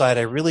factual side,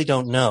 I really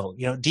don't know.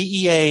 You know,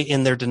 DEA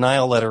in their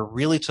denial letter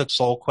really took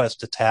SoulQuest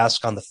to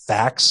task on the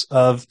facts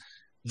of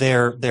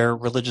their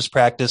religious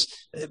practice,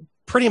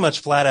 pretty much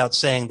flat out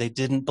saying they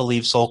didn't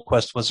believe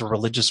SoulQuest was a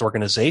religious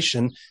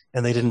organization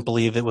and they didn't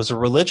believe it was a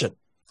religion.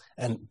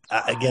 And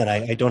again,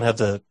 I don't have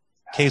the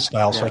case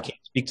file, so I can't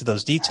speak to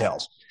those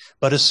details.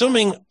 But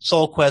assuming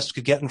SoulQuest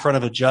could get in front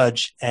of a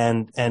judge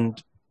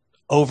and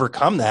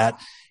overcome that,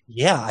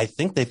 yeah, I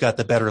think they've got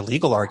the better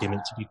legal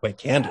argument, to be quite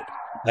candid.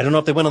 I don't know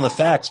if they win on the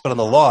facts, but on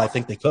the law, I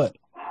think they could.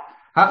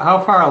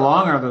 How far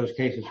along are those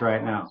cases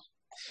right now?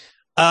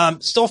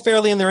 Still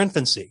fairly in their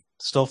infancy,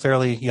 still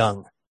fairly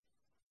young.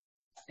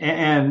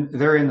 And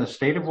they're in the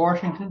state of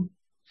Washington?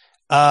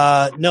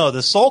 No, the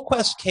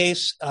SoulQuest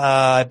case,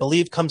 I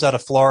believe, comes out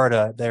of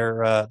Florida,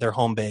 their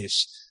home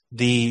base.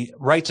 The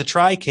Right to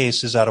Try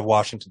case is out of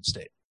Washington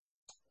State.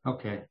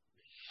 Okay.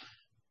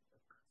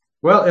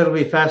 Well, it'll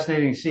be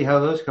fascinating to see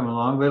how those come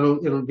along,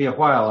 but it'll be a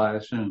while, I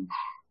assume.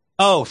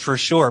 Oh, for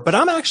sure. But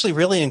I'm actually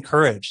really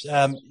encouraged.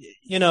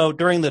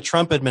 During the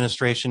Trump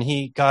administration,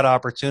 he got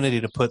opportunity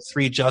to put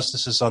 3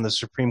 justices on the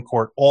Supreme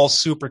Court, all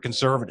super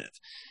conservative.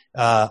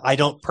 I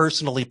don't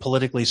personally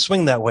politically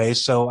swing that way,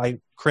 so I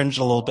cringed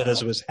a little bit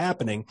as it was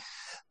happening.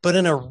 But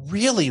in a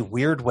really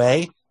weird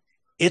way,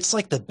 it's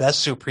like the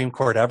best Supreme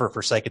Court ever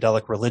for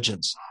psychedelic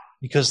religions,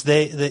 because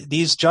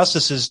these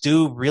justices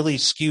do really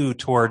skew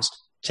towards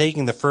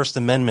taking the First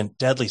Amendment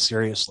deadly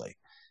seriously.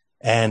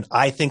 And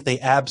I think they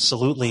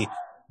absolutely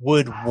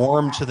would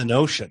warm to the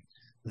notion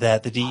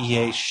that the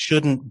DEA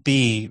shouldn't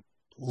be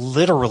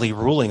literally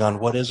ruling on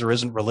what is or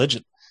isn't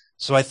religion.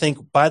 So I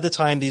think by the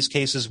time these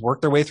cases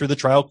work their way through the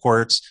trial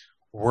courts,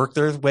 work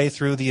their way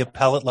through the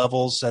appellate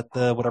levels at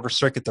the whatever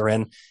circuit they're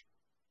in,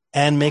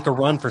 and make a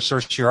run for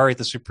certiorari at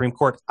the Supreme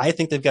Court, I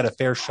think they've got a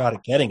fair shot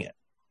at getting it.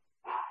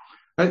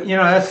 But,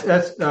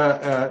 that's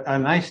a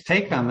nice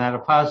take on that, a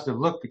positive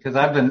look, because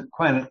I've been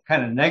kind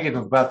of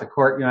negative about the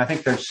court. I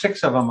think there's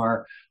 6 of them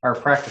are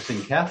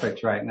practicing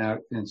Catholics right now.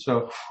 And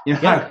so,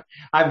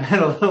 I've been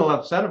a little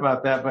upset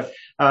about that, but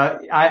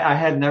I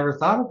had never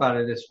thought about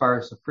it as far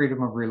as the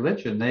freedom of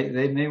religion.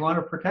 They may want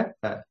to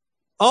protect that.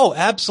 Oh,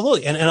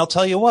 absolutely. And I'll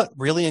tell you what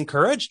really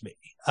encouraged me.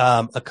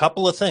 A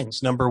couple of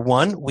things. Number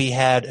one, we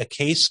had a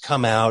case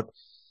come out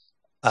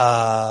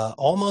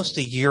almost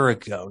a year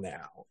ago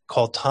now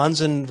called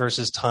Tanzan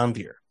versus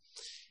Tanvir,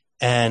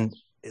 and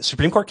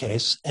Supreme Court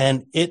case,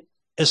 and it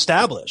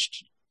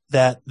established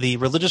that the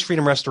Religious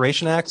Freedom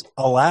Restoration Act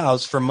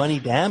allows for money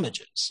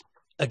damages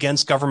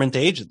against government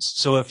agents.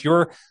 So if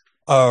you're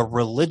a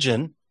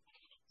religion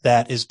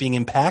that is being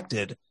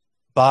impacted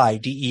by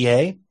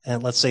DEA,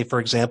 and let's say, for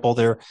example,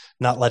 they're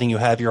not letting you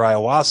have your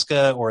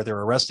ayahuasca, or they're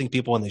arresting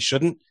people when they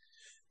shouldn't,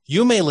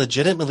 you may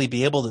legitimately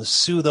be able to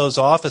sue those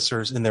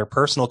officers in their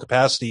personal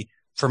capacity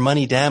for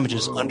money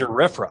damages under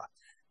RFRA.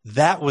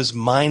 That was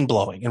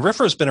mind-blowing. And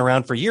RFRA has been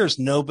around for years.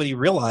 Nobody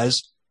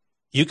realized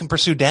you can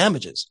pursue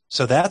damages.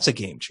 So that's a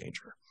game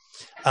changer.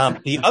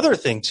 The other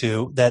thing,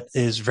 too, that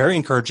is very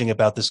encouraging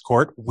about this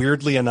court,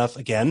 weirdly enough,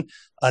 again,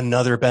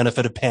 another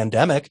benefit of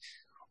pandemic,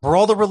 were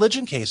all the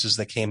religion cases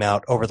that came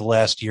out over the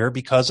last year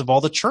because of all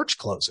the church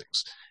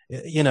closings.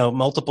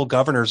 Multiple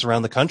governors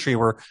around the country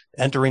were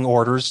entering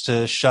orders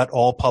to shut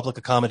all public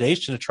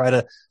accommodation to try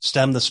to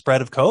stem the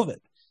spread of COVID.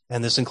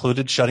 And this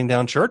included shutting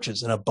down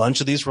churches, and a bunch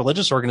of these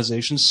religious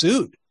organizations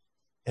sued.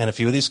 And a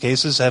few of these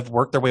cases have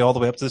worked their way all the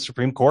way up to the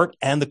Supreme Court,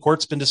 and the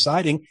court's been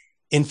deciding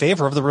in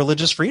favor of the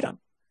religious freedom.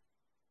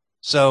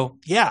 So,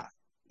 yeah,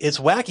 it's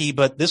wacky,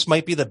 but this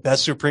might be the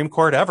best Supreme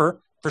Court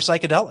ever for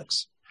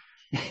psychedelics.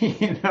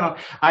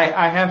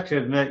 I have to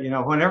admit,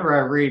 whenever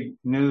I read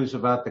news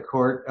about the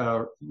court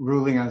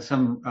ruling on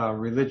some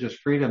religious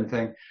freedom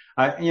thing,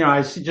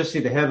 I just see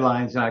the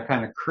headlines and I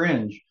kind of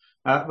cringe.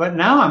 But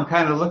now I'm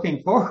kind of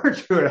looking forward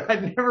to it.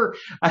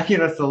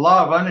 It's the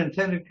law of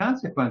unintended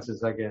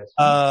consequences, I guess.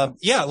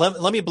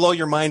 Let me blow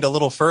your mind a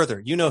little further.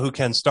 You know who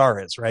Ken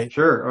Starr is, right?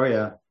 Sure. Oh,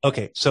 yeah.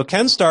 Okay. So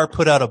Ken Starr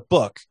put out a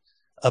book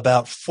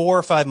about 4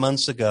 or 5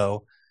 months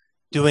ago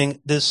doing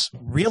this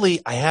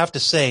really, I have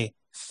to say,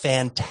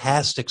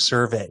 fantastic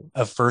survey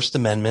of First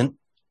Amendment,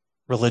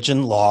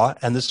 religion, law,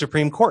 and the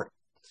Supreme Court.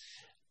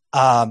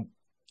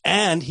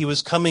 And he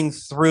was coming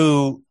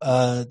through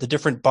the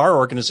different bar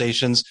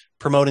organizations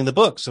promoting the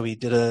book. So he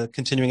did a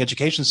continuing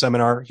education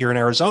seminar here in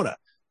Arizona,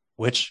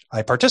 which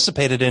I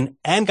participated in,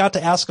 and got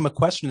to ask him a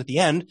question at the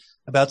end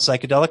about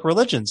psychedelic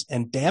religions.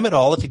 And damn it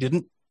all, if he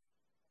didn't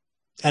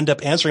end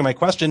up answering my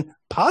question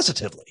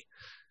positively.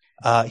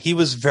 He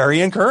was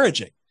very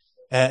encouraging.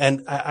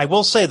 And I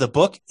will say the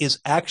book is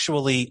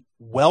actually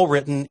well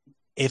written.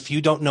 If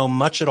you don't know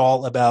much at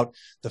all about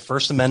the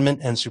First Amendment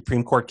and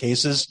Supreme Court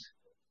cases,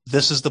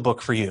 this is the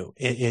book for you.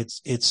 It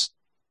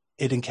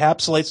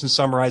encapsulates and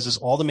summarizes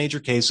all the major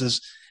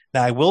cases.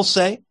 Now, I will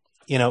say,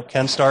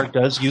 Ken Starr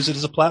does use it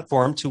as a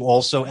platform to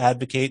also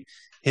advocate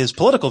his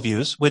political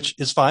views, which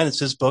is fine. It's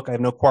his book. I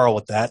have no quarrel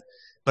with that.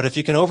 But if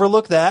you can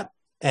overlook that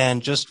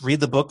and just read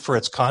the book for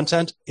its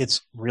content,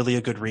 it's really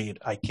a good read.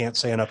 I can't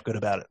say enough good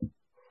about it.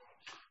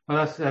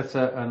 Well, that's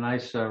a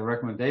nice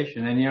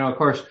recommendation. And, of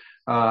course,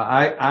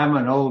 I'm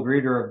an old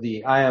reader of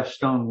the I.F.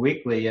 Stone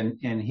Weekly,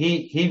 and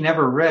he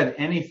never read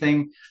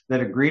anything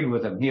that agreed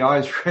with him. He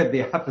always read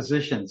the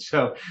opposition.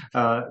 So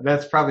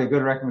that's probably a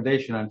good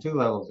recommendation on 2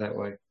 levels that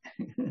way.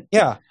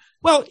 Yeah.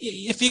 Well,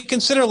 if you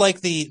consider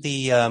like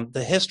the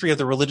history of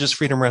the Religious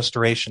Freedom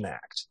Restoration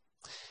Act,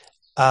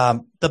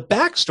 The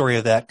backstory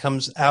of that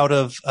comes out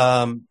of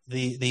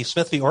the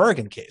Smith v.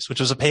 Oregon case, which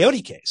was a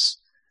peyote case.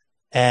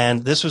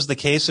 And this was the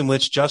case in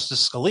which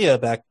Justice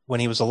Scalia, back when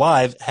he was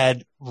alive,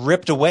 had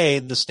ripped away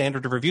the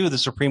standard of review the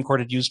Supreme Court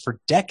had used for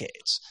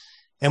decades.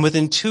 And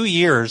within 2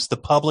 years, the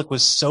public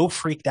was so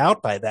freaked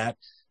out by that,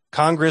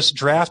 Congress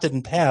drafted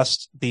and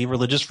passed the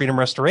Religious Freedom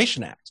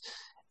Restoration Act.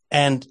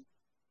 And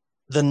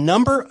the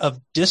number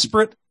of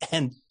disparate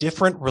and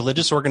different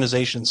religious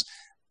organizations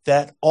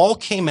that all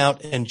came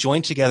out and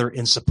joined together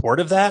in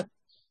support of that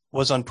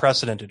was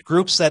unprecedented.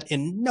 Groups that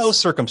in no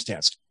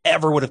circumstance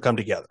ever would have come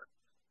together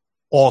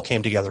all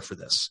came together for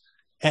this.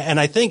 And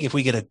I think if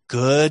we get a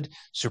good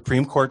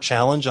Supreme Court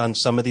challenge on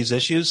some of these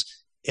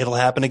issues, it'll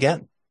happen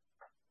again.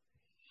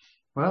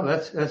 Well,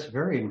 that's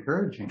very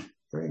encouraging.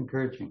 Very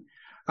encouraging.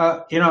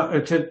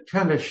 To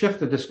kind of shift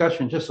the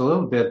discussion just a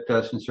little bit,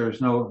 since there's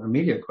no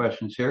immediate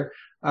questions here.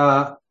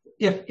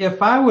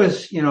 If I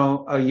was,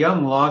 a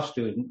young law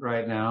student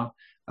right now,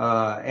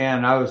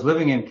 and I was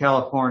living in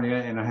California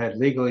and I had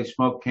legally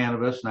smoked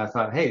cannabis, and I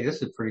thought, hey, this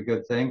is a pretty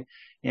good thing.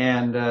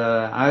 And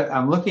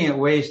I'm looking at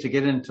ways to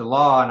get into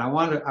law, and I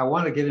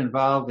want to get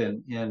involved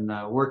in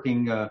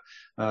working to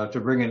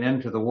bring an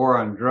end to the war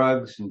on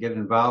drugs and get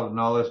involved in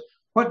all this.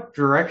 What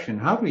direction?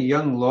 How do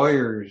young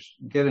lawyers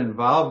get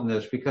involved in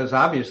this? Because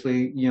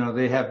obviously,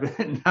 they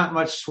have not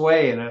much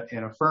sway in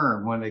a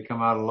firm when they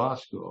come out of law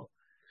school.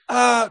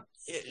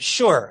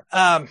 Sure.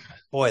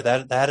 Boy,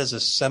 that is a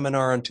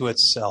seminar unto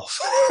itself.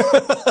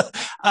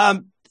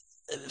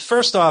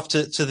 First off,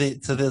 to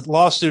the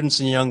law students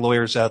and young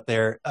lawyers out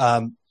there,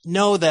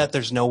 know that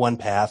there's no one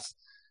path.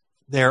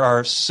 There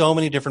are so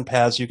many different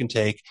paths you can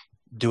take.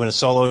 Doing a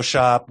solo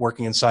shop,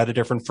 working inside a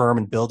different firm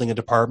and building a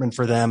department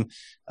for them,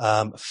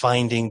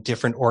 finding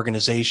different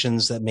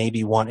organizations that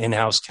maybe want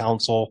in-house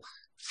counsel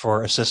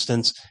for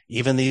assistance.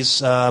 Even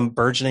these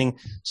burgeoning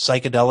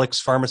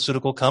psychedelics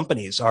pharmaceutical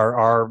companies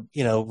are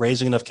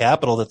raising enough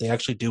capital that they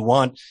actually do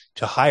want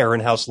to hire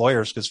in-house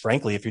lawyers. Because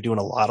frankly, if you're doing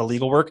a lot of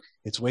legal work,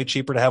 it's way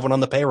cheaper to have one on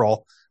the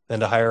payroll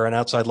than to hire an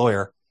outside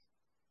lawyer.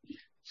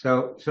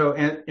 So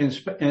in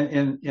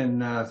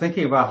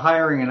thinking about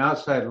hiring an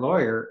outside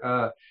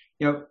lawyer,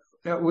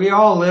 we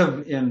all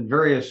live in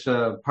various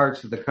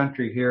parts of the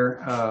country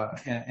here,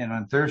 and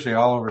on Thursday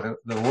all over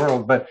the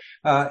world. But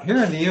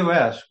here in the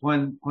U.S.,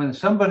 when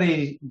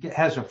somebody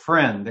has a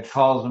friend that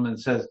calls them and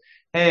says,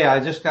 hey, I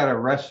just got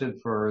arrested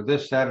for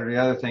this, that, or the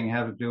other thing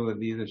having to do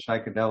with either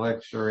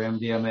psychedelics or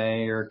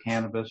MDMA or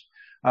cannabis,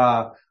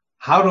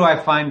 how do I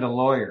find a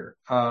lawyer?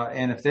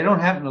 And if they don't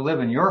happen to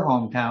live in your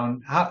hometown,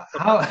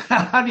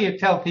 how do you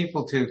tell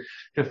people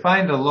to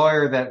find a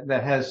lawyer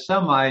that has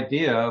some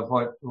idea of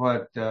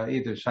what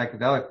either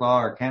psychedelic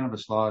law or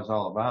cannabis law is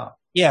all about?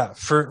 Yeah,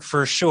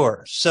 for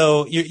sure.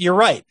 So you're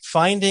right.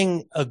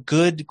 Finding a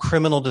good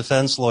criminal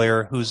defense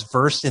lawyer who's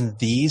versed in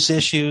these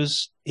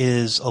issues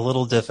is a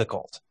little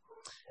difficult.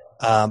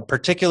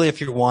 Particularly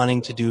if you're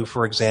wanting to do,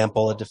 for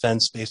example, a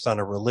defense based on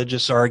a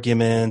religious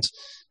argument,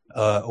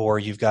 or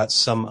you've got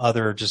some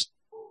other just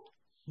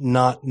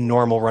not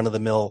normal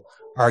run-of-the-mill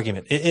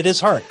argument. It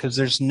is hard because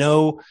I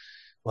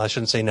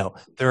shouldn't say no.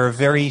 There are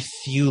very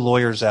few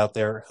lawyers out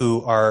there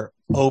who are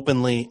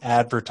openly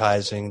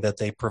advertising that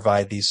they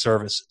provide these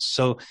services.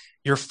 So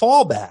your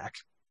fallback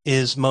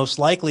is most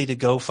likely to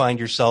go find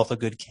yourself a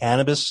good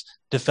cannabis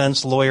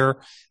defense lawyer.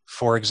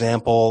 For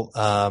example,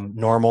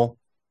 Normal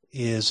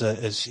is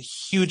a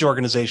huge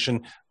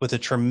organization with a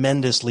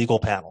tremendous legal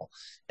panel,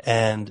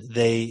 and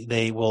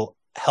they will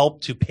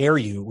help to pair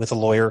you with a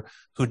lawyer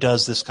who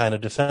does this kind of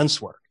defense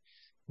work.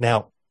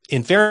 Now,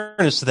 in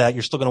fairness to that,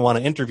 you're still going to want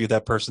to interview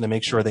that person to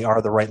make sure they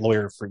are the right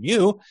lawyer for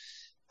you.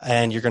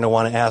 And you're going to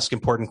want to ask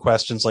important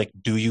questions like,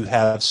 do you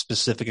have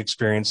specific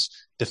experience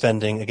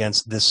defending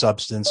against this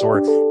substance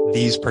or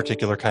these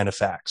particular kind of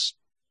facts?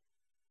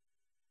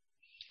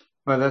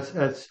 Well,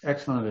 that's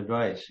excellent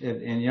advice.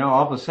 And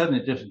all of a sudden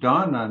it just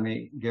dawned on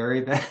me, Gary,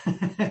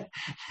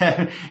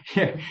 that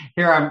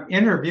here I'm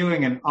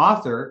interviewing an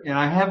author and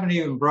I haven't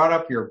even brought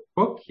up your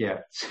book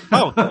yet.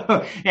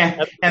 Oh,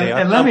 and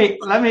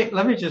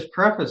let me just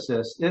preface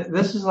this.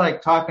 This is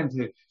like talking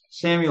to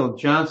Samuel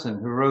Johnson,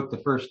 who wrote the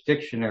first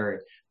dictionary.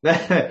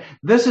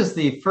 This is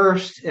the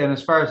first, and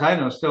as far as I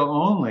know, still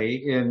only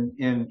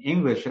in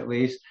English at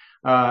least,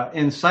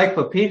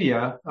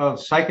 encyclopedia of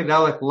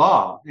psychedelic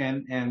law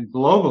and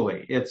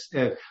globally. It's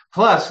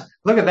plus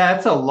look at that.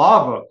 It's a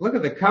law book. Look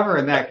at the cover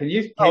in that. Can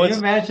you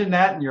imagine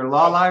that in your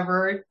law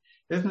library?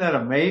 Isn't that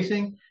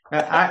amazing?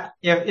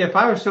 If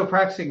I was still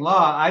practicing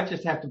law, I'd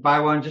just have to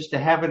buy one just to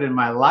have it in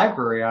my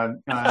library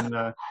on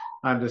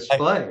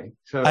display.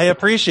 So I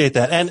appreciate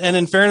that. And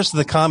in fairness to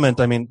the comment,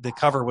 I mean, the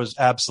cover was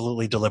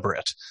absolutely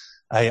deliberate.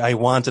 I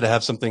wanted to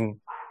have something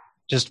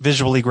just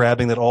visually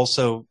grabbing that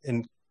also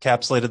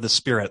encapsulated the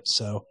spirit.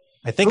 So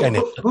I think I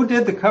nailed it. Who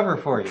did the cover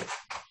for you?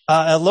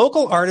 A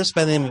local artist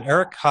by the name of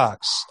Eric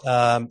Cox.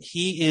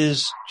 He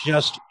is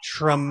just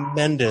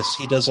tremendous.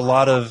 He does a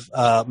lot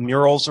of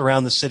murals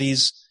around the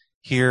cities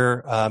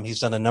here. He's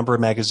done a number of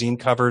magazine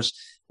covers.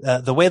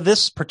 The way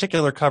this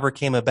particular cover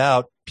came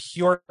about,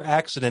 pure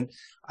accident.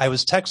 I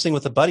was texting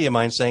with a buddy of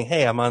mine saying,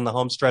 hey, I'm on the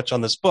home stretch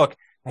on this book.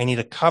 I need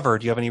a cover.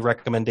 Do you have any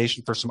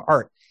recommendation for some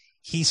art?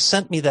 He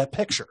sent me that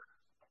picture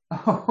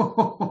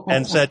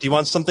and said, do you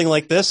want something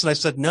like this? And I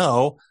said,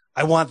 no,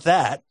 I want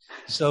that.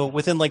 So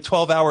within like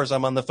 12 hours,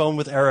 I'm on the phone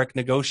with Eric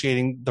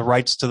negotiating the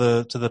rights to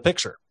the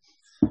picture.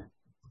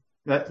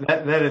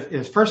 That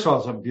is first of all,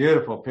 it's a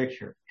beautiful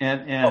picture,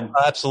 and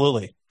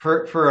absolutely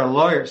for a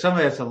lawyer,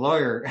 somebody that's a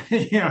lawyer,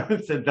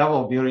 it's a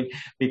double beauty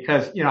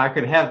because I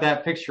could have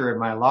that picture in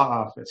my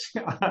law office,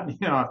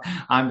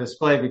 on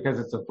display because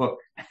it's a book.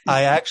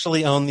 I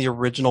actually own the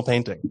original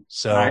painting,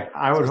 so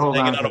I would hold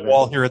on to a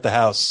wall here at the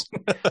house.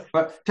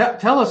 But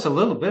tell us a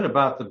little bit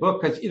about the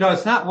book because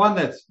it's not one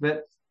that's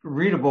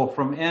readable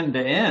from end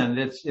to end.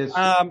 It's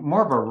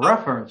more of a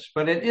reference,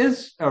 but it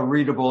is a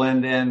readable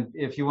end to end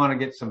if you want to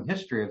get some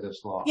history of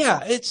this law.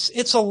 Yeah,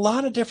 it's a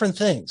lot of different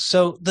things.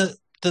 So the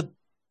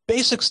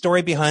basic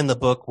story behind the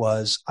book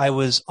was I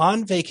was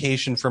on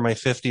vacation for my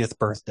 50th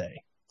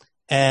birthday,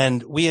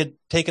 and we had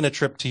taken a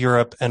trip to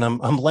Europe, and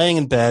I'm laying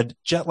in bed,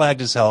 jet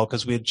lagged as hell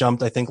because we had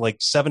jumped, I think, like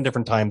 7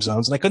 different time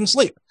zones, and I couldn't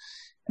sleep.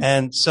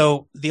 And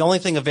so the only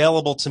thing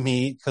available to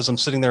me, because I'm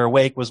sitting there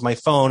awake, was my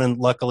phone, and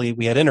luckily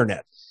we had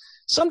internet.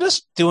 So I'm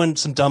just doing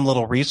some dumb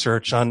little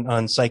research on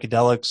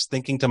psychedelics,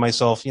 thinking to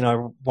myself, I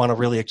want to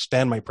really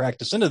expand my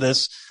practice into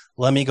this.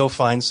 Let me go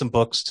find some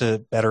books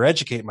to better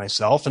educate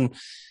myself. And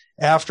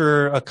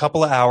after a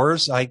couple of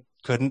hours, I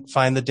couldn't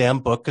find the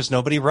damn book because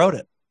nobody wrote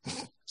it.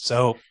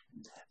 So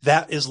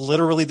that is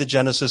literally the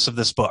genesis of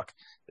this book.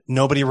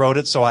 Nobody wrote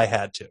it, so I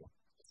had to.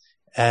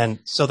 And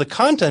so the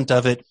content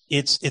of it,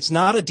 it's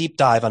not a deep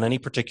dive on any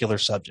particular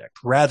subject.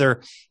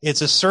 Rather,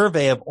 it's a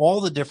survey of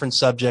all the different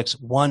subjects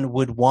one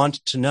would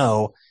want to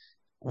know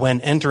when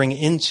entering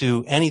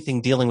into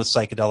anything dealing with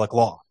psychedelic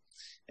law.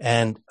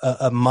 And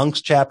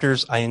amongst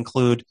chapters, I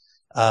include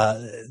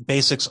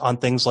basics on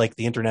things like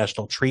the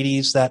international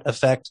treaties that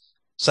affect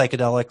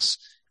psychedelics,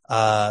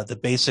 the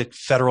basic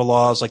federal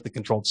laws like the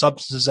Controlled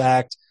Substances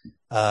Act.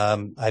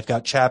 I've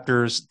got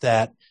chapters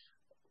that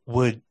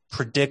would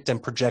predict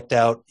and project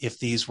out if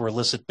these were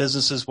illicit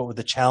businesses, what would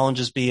the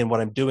challenges be? And what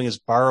I'm doing is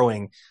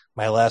borrowing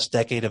my last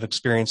decade of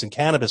experience in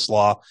cannabis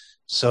law.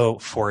 So,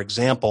 for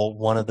example,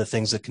 one of the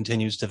things that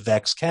continues to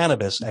vex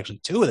cannabis, actually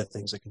 2 of the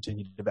things that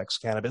continue to vex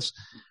cannabis,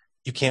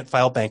 you can't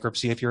file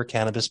bankruptcy if you're a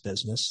cannabis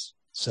business.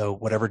 So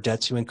whatever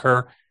debts you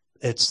incur,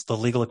 it's the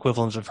legal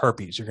equivalent of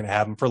herpes. You're going to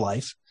have them for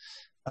life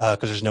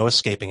because there's no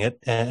escaping it.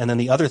 And then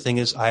the other thing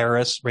is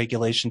IRS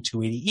Regulation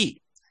 280E,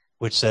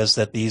 which says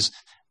that these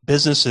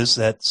businesses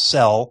that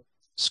sell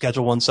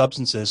Schedule I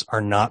substances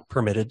are not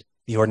permitted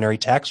the ordinary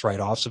tax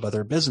write-offs of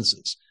other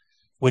businesses,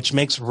 which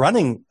makes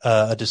running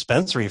a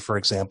dispensary, for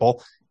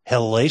example,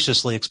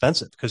 hellaciously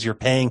expensive because you're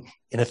paying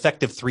an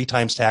effective 3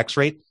 times tax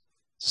rate.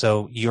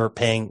 So you're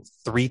paying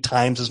 3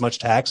 times as much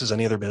tax as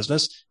any other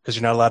business because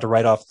you're not allowed to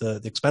write off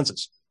the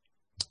expenses.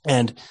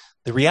 And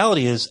the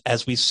reality is,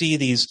 as we see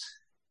these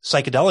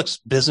psychedelics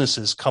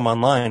businesses come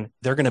online,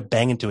 they're going to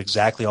bang into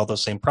exactly all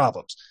those same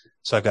problems.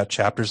 So I've got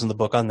chapters in the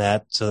book on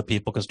that so that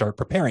people can start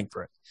preparing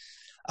for it.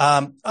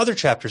 Other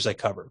chapters I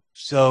cover.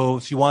 So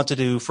if you want to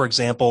do, for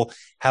example,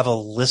 have a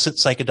illicit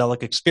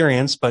psychedelic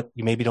experience, but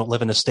you maybe don't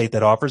live in a state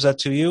that offers that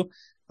to you,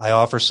 I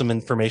offer some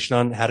information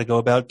on how to go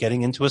about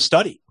getting into a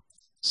study.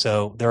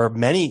 So there are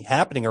many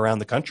happening around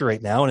the country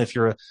right now. And if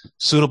you're a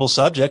suitable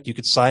subject, you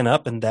could sign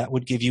up and that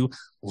would give you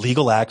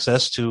legal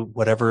access to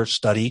whatever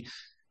study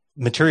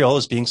material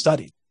is being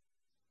studied.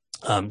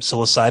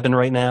 Psilocybin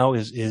right now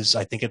is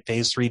I think at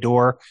phase 3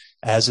 door,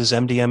 as is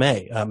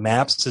MDMA.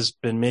 MAPS has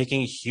been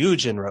making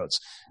huge inroads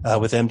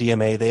with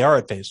MDMA. They are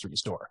at phase 3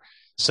 door.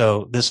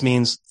 So this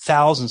means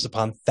thousands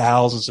upon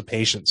thousands of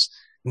patients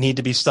need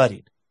to be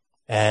studied.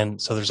 And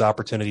so there's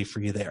opportunity for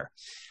you there.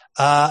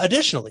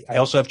 Additionally, I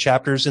also have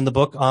chapters in the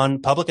book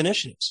on public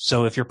initiatives.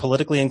 So if you're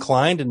politically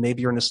inclined and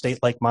maybe you're in a state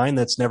like mine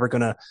that's never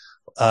going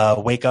to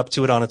wake up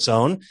to it on its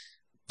own,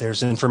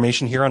 there's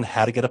information here on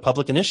how to get a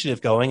public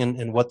initiative going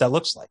and what that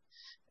looks like.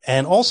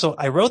 And also,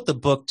 I wrote the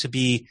book to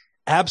be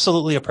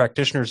absolutely a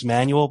practitioner's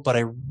manual, but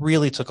I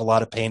really took a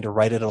lot of pain to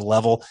write it at a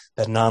level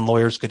that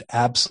non-lawyers could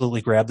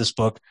absolutely grab this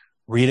book,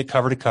 read it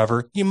cover to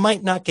cover. You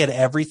might not get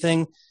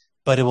everything,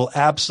 but it will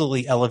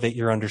absolutely elevate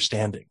your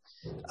understanding.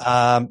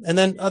 And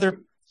then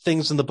other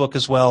things in the book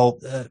as well.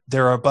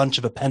 There are a bunch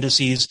of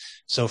appendices.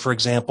 So, for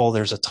example,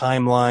 there's a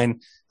timeline.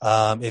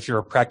 If you're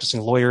a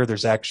practicing lawyer,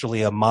 there's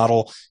actually a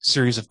model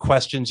series of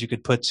questions you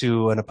could put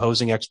to an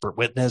opposing expert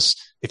witness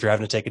if you're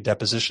having to take a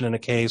deposition in a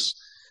case.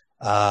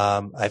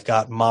 I've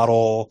got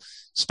model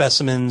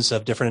specimens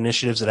of different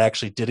initiatives that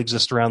actually did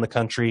exist around the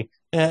country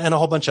and a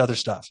whole bunch of other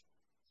stuff.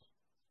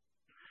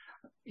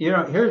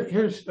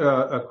 Here's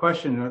a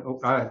question.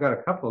 I've got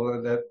a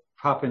couple that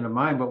pop into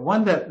mind, but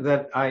one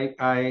that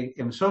I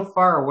am so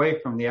far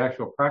away from the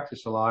actual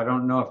practice of law, I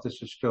don't know if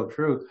this is still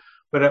true.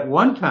 But at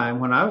one time,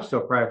 when I was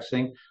still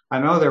practicing, I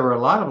know there were a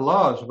lot of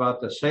laws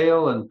about the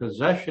sale and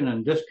possession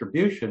and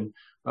distribution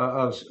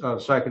of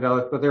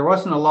psychedelics, but there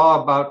wasn't a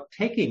law about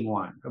taking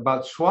one,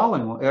 about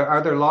swallowing one.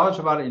 Are there laws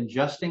about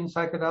ingesting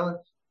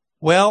psychedelics?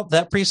 Well,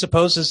 that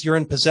presupposes you're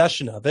in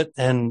possession of it.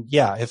 And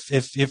yeah, if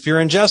you're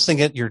ingesting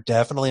it, you're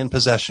definitely in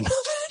possession of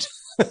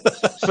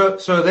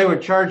it. So they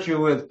would charge you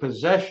with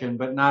possession,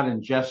 but not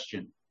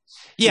ingestion.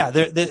 Yeah,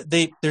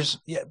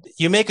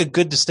 you make a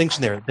good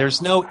distinction there.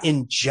 There's no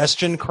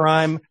ingestion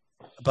crime,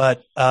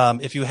 but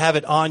if you have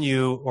it on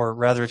you, or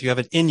rather, if you have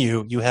it in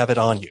you, you have it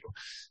on you.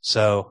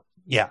 So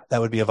yeah, that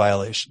would be a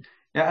violation.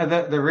 Yeah,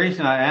 the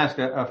reason I ask,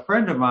 a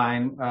friend of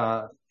mine,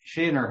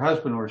 she and her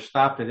husband were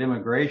stopped at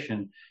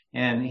immigration,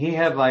 and he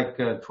had like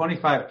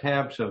 25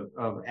 tabs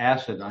of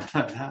acid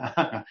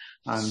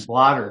on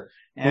blotter.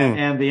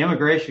 And the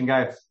immigration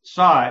guy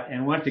saw it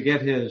and went to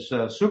get his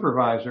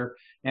supervisor,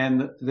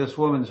 and this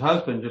woman's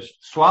husband just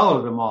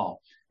swallowed them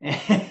all.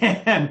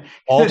 And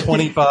all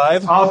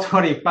 25? All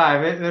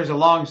 25. There's a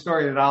long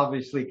story that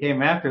obviously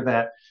came after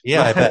that.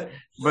 Yeah, I bet.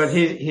 But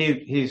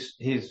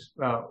he's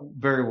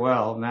very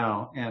well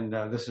now, and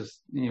this is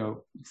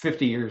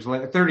 50 years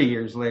later, 30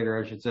 years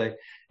later, I should say,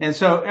 and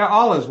so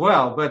all is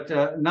well.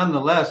 But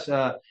nonetheless,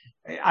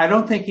 I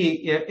don't think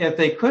if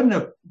they couldn't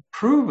have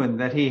proven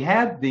that he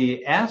had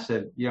the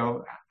acid,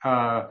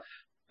 I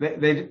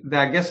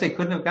guess they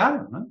couldn't have got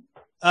him.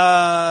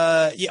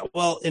 Huh? Yeah,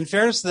 well, in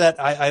fairness to that,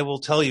 I will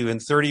tell you, in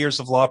 30 years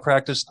of law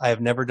practice, I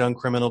have never done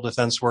criminal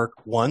defense work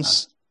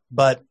once,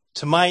 but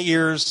to my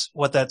ears,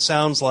 what that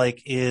sounds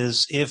like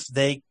is if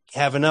they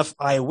have enough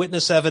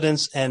eyewitness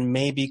evidence and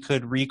maybe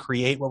could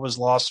recreate what was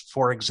lost.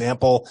 For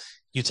example,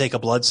 you take a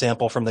blood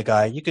sample from the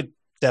guy, you could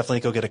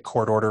definitely go get a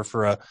court order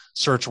for a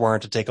search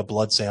warrant to take a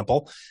blood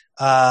sample.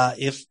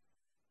 If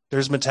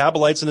there's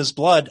metabolites in his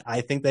blood,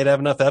 I think they'd have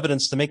enough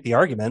evidence to make the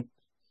argument.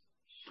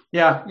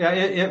 Yeah,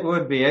 it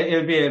would be. It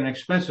would be an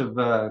expensive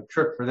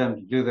trip for them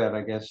to do that,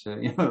 I guess.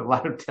 A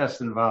lot of tests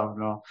involved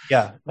and all.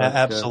 Yeah, but,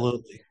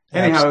 absolutely.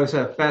 Anyhow, it was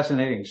a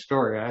fascinating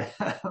story. I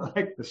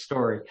like the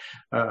story.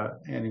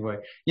 Anyway,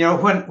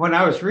 when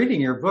I was reading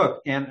your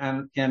book,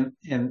 and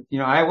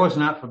I was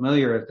not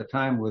familiar at the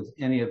time with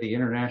any of the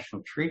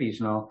international treaties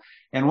and all.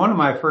 And one of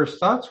my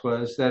first thoughts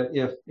was that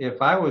if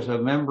I was a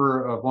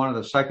member of one of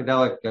the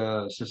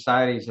psychedelic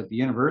societies at the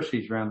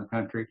universities around the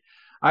country,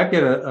 I'd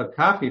get a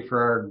copy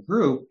for our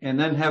group and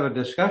then have a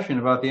discussion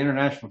about the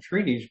international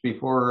treaties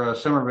before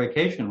summer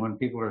vacation when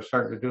people are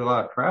starting to do a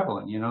lot of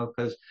traveling,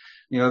 because,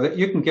 that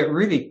you can get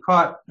really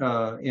caught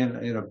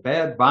in a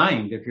bad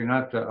bind if you're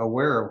not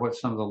aware of what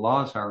some of the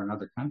laws are in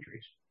other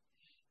countries.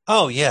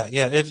 Oh, yeah.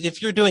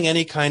 If you're doing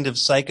any kind of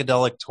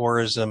psychedelic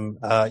tourism,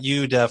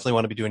 you definitely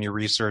want to be doing your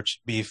research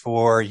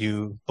before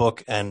you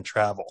book and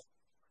travel.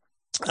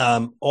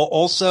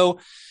 Also,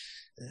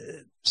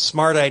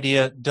 smart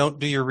idea, don't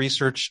do your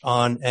research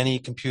on any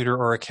computer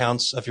or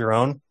accounts of your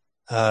own.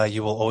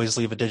 You will always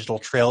leave a digital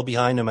trail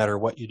behind no matter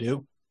what you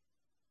do.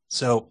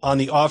 So on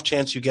the off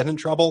chance you get in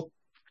trouble,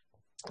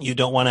 you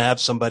don't want to have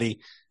somebody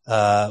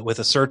with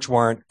a search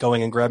warrant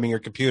going and grabbing your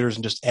computers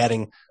and just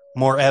adding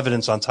more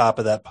evidence on top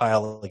of that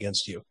pile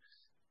against you.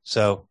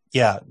 So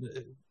yeah,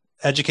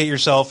 educate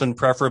yourself and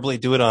preferably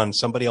do it on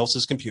somebody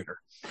else's computer.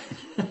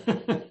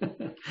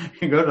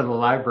 You go to the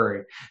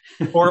library.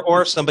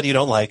 or somebody you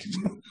don't like.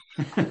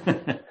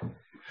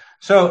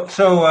 So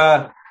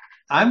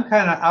I'm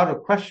kind of out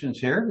of questions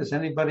here. Does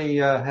anybody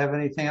have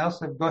anything else?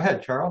 Go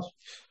ahead, Charles.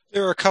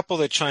 There were a couple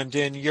that chimed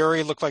in.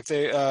 Yuri looked like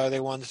they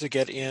wanted to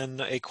get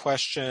in a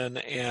question,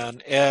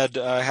 and Ed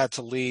had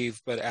to leave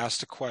but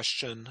asked a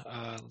question.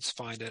 Let's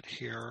find it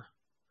here.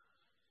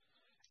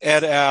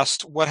 Ed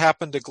asked, what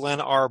happened to Glenn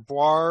R.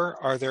 Boir?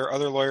 Are there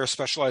other lawyers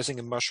specializing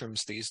in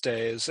mushrooms these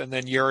days? And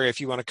then Yuri, if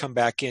you want to come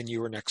back in, you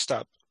were next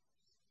up.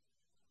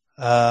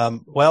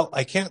 Well,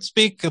 I can't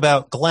speak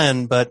about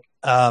Glenn, but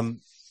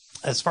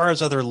as far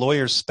as other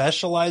lawyers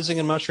specializing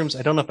in mushrooms,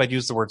 I don't know if I'd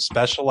use the word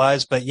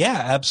specialize, but yeah,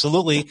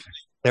 absolutely.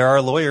 There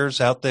are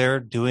lawyers out there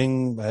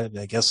doing,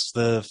 I guess,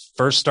 the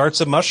first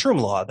starts of mushroom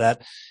law.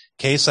 That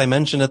case I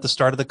mentioned at the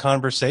start of the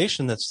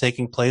conversation that's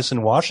taking place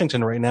in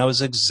Washington right now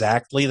is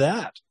exactly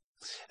that.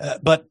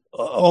 But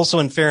also,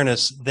 in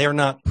fairness, they're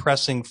not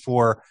pressing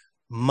for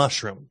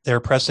mushroom. They're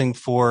pressing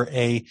for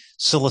a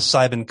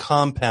psilocybin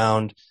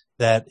compound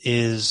that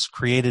is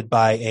created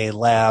by a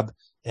lab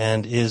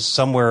and is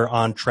somewhere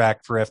on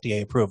track for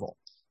FDA approval.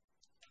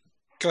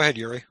 Go ahead,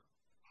 Yuri.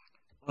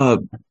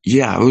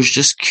 Yeah, I was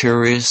just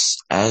curious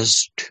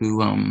as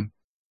to,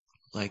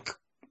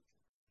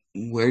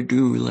 where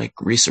do,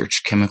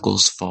 research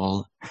chemicals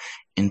fall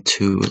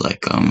into,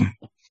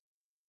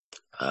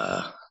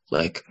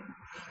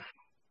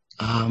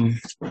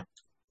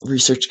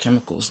 research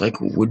chemicals?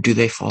 Do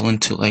they fall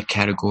into,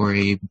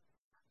 category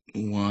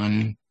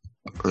 1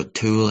 or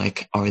 2?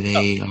 Are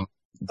they...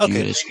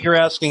 Okay, you're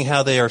asking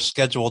how they are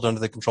scheduled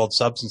under the Controlled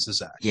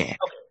Substances Act. Yeah.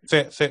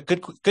 Fair,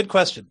 good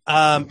question.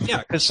 Yeah,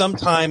 because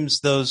sometimes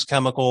those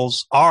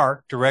chemicals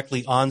are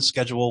directly on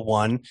Schedule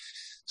 1.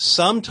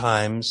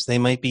 Sometimes they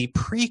might be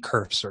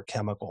precursor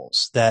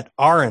chemicals that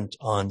aren't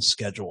on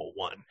Schedule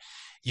 1.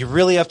 You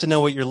really have to know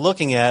what you're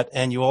looking at,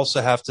 and you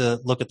also have to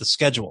look at the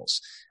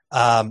schedules.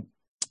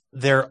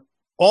 They're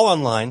all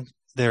online.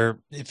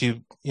 If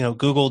you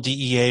Google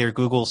DEA or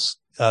Google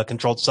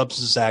Controlled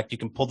Substances Act, you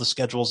can pull the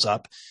schedules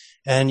up.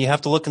 And you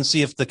have to look and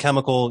see if the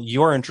chemical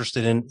you're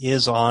interested in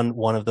is on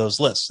one of those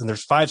lists. And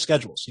there's 5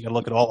 schedules. You got to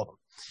look at all of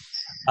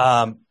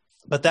them.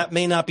 But that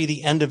may not be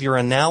the end of your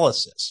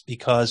analysis,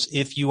 because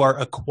if you are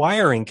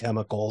acquiring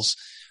chemicals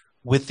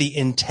with the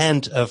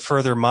intent of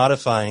further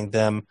modifying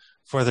them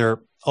for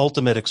their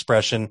ultimate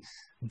expression,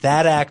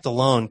 that act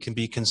alone can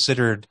be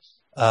considered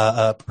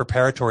a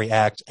preparatory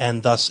act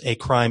and thus a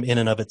crime in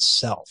and of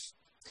itself.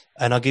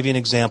 And I'll give you an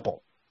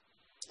example.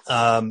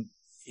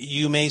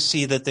 You may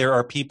see that there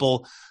are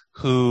people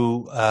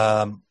who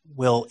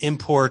will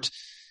import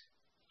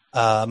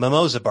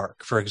mimosa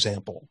bark, for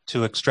example,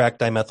 to extract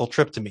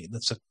dimethyltryptamine.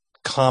 That's a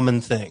common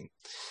thing.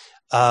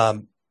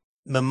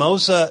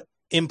 Mimosa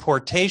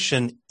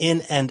importation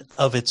in and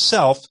of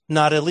itself,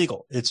 not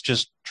illegal. It's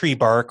just tree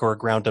bark or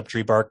ground up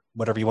tree bark,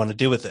 whatever you want to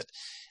do with it.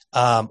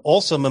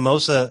 Also,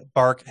 mimosa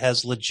bark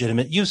has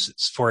legitimate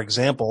uses. For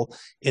example,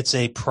 it's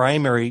a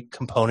primary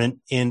component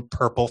in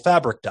purple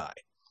fabric dye.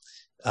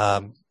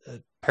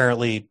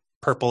 Apparently,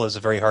 purple is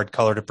a very hard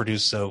color to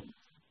produce, so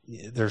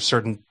there are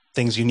certain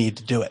things you need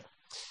to do it.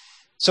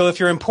 So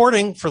if you're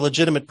importing for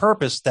legitimate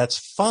purpose, that's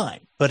fine.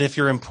 But if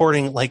you're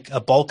importing like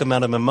a bulk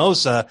amount of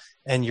mimosa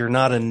and you're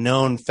not a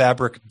known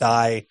fabric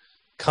dye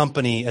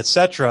company,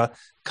 etc.,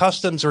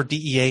 Customs or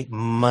DEA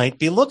might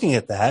be looking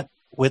at that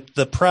with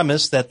the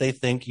premise that they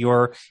think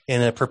you're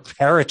in a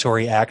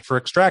preparatory act for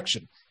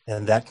extraction,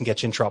 and that can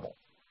get you in trouble.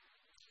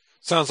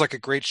 Sounds like a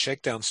great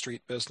shakedown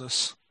street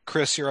business.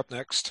 Chris, you're up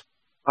next.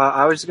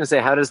 I was just going to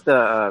say, how does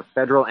the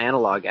Federal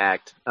Analog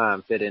Act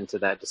fit into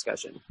that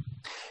discussion?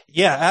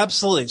 Yeah,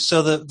 absolutely.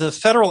 So the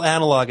Federal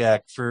Analog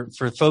Act, for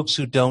folks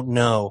who don't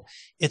know,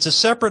 it's a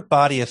separate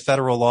body of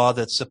federal law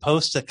that's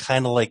supposed to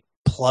kind of like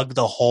plug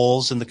the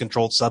holes in the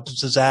Controlled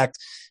Substances Act.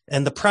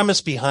 And the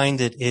premise behind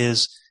it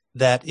is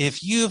that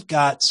if you've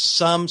got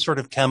some sort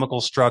of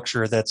chemical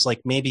structure that's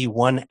like maybe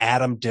one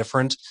atom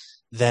different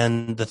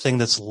than the thing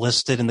that's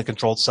listed in the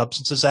Controlled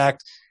Substances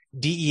Act,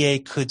 DEA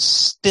could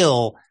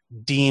still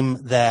deem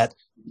that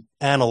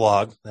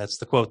analog, that's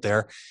the quote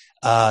there,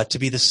 to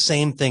be the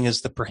same thing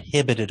as the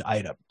prohibited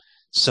item.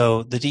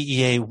 So the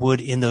DEA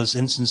would, in those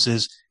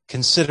instances,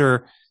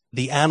 consider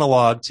the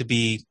analog to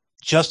be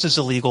just as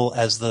illegal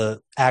as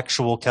the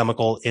actual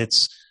chemical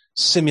it's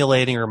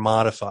simulating or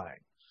modifying.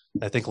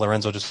 I think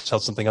Lorenzo just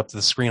held something up to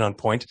the screen on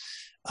point.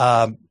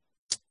 But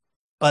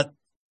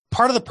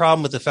part of the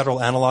problem with the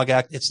Federal Analog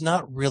Act, it's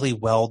not really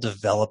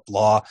well-developed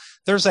law.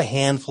 There's a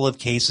handful of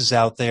cases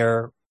out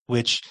there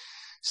which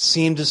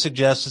seem to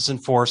suggest it's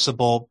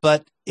enforceable,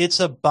 but it's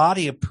a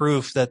body of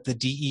proof that the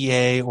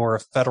DEA or a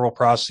federal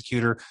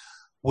prosecutor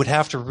would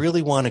have to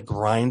really want to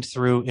grind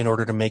through in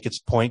order to make its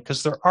point,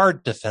 because there are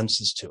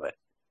defenses to it.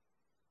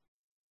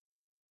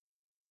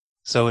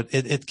 So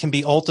it can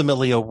be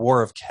ultimately a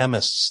war of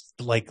chemists,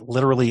 like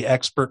literally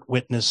expert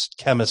witness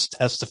chemists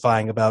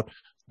testifying about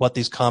what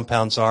these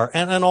compounds are,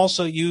 and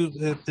also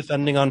you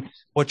depending on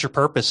what your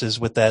purpose is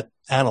with that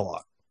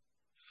analog.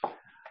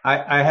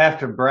 I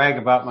have to brag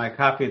about my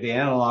copy of the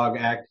Analog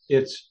Act.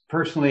 It's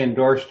personally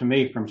endorsed to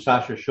me from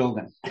Sasha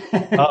Shulgin.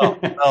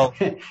 Oh.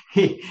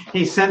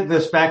 He sent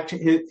this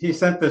he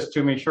sent this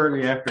to me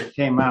shortly after it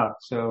came out.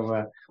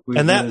 So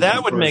and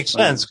that would make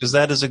sense, because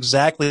that is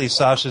exactly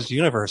Sasha's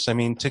universe. I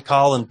mean,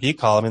 Tikal and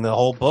Pikal, I mean, the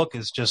whole book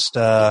is just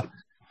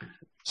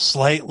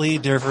slightly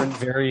different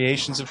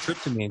variations of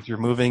tryptamines. You're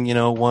moving,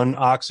 one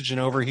oxygen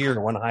over here,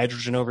 one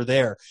hydrogen over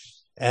there.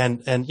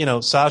 And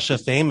Sasha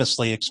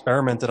famously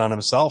experimented on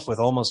himself with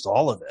almost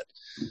all of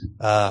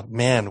it.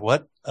 Man,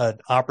 what an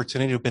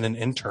opportunity to have been an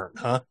intern,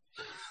 huh?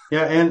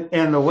 Yeah,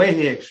 and the way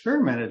he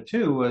experimented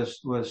too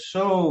was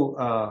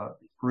so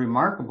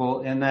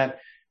remarkable in that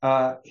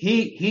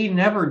he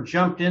never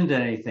jumped into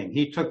anything.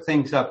 He took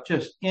things up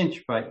just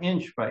inch by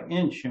inch by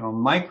inch,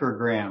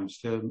 micrograms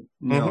to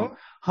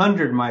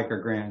 100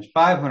 micrograms,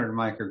 500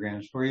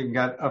 micrograms, or even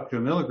got up to a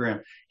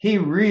milligram. He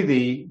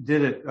really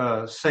did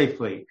it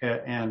safely,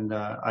 and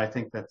I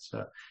think that's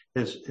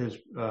his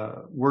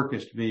work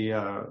is to be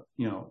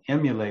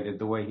emulated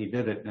the way he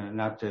did it, and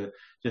not to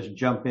just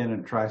jump in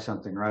and try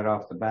something right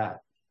off the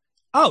bat.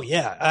 Oh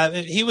yeah,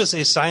 he was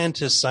a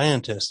scientist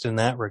in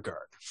that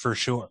regard, for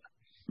sure.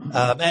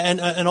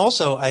 And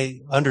also I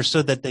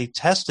understood that they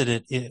tested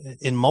it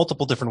in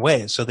multiple different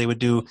ways. So they would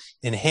do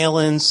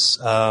inhalants,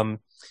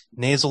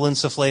 nasal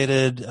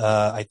insufflated,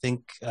 I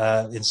think,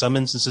 in some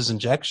instances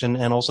injection,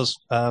 and also,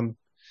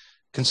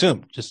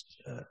 consumed, just,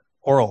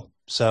 oral.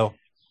 So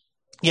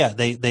yeah,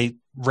 they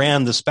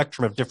ran the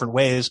spectrum of different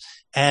ways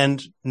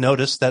and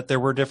noticed that there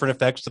were different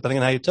effects depending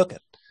on how you took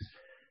it.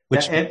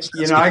 Which,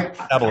 I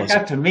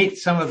got to meet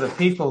some of the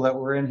people that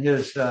were in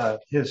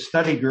his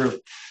study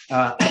group.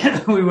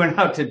 We went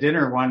out to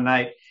dinner one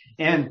night,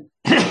 and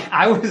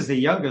I was the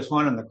youngest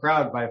one in the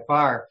crowd by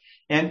far.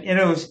 And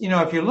it was,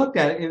 if you looked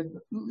at it,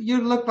 you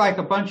looked like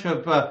a bunch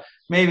of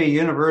maybe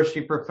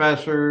university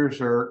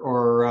professors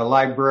or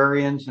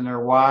librarians and their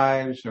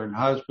wives or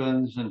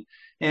husbands, and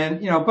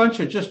and, a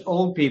bunch of just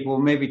old people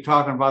maybe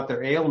talking about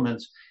their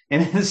ailments.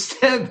 And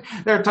instead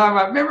they're talking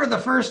about, remember the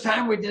first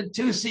time we did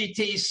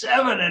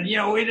 2CT7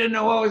 and, we didn't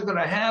know what was going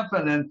to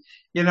happen. And,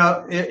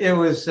 it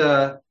was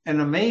an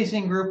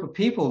amazing group of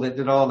people that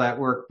did all that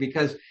work,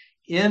 because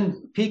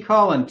in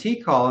P-call and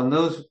T-call and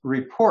those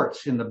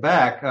reports in the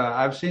back,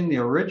 I've seen the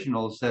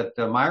originals that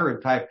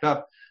Myra typed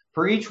up.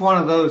 For each one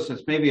of those,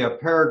 it's maybe a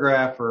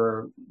paragraph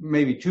or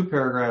maybe 2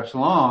 paragraphs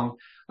long.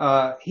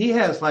 He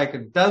has like a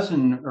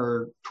dozen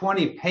or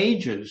 20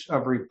 pages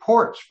of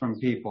reports from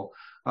people,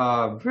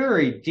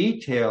 very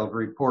detailed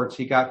reports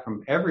he got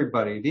from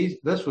everybody.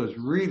 This was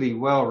really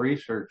well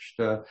researched.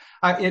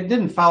 It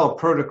didn't follow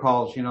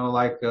protocols,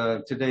 like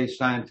today's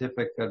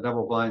scientific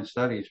double-blind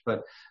studies,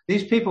 but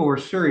these people were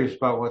serious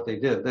about what they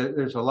did.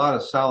 There's a lot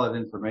of solid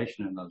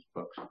information in those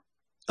books.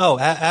 Oh,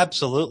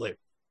 absolutely.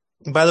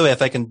 And by the way,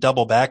 if I can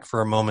double back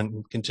for a moment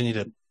and continue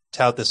to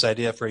tout this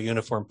idea for a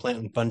Uniform Plant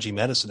and Fungi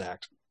Medicine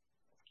Act,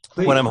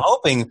 Please. What I'm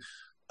hoping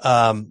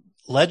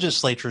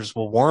legislatures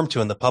will warm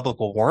to and the public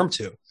will warm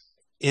to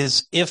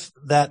is if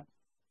that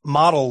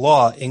model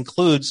law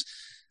includes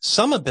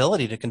some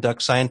ability to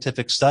conduct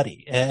scientific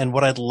study. And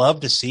what I'd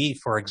love to see,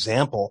 for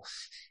example,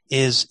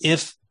 is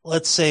if,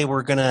 let's say,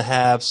 we're going to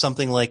have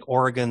something like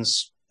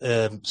Oregon's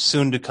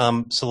soon to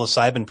come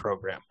psilocybin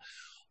program.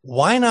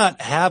 Why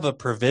not have a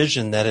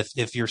provision that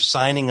if you're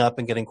signing up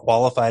and getting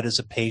qualified as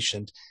a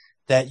patient,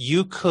 that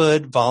you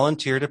could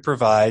volunteer to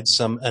provide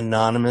some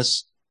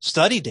anonymous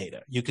study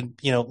data? You can,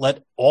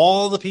 let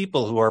all the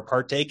people who are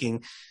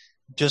partaking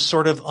just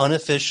sort of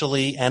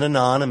unofficially and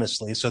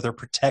anonymously, so they're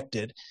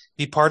protected,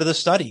 be part of the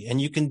study. And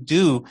you can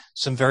do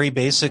some very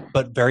basic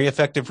but very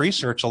effective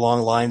research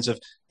along lines of,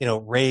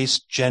 race,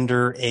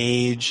 gender,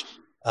 age,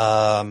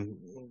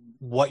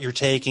 what you're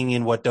taking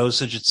in what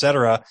dosage, et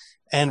cetera,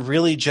 and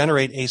really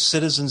generate a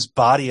citizen's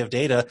body of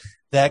data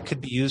that could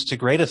be used to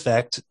great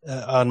effect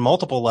on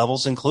multiple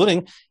levels,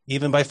 including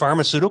even by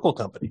pharmaceutical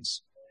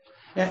companies.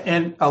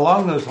 And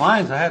along those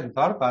lines, I hadn't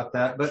thought about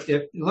that, but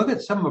if you look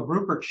at some of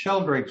Rupert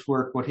Sheldrake's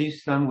work, what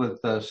he's done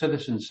with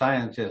citizen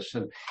scientists,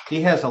 and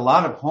he has a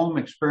lot of home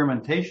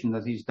experimentation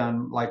that he's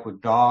done, like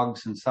with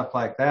dogs and stuff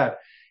like that.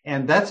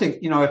 And that's,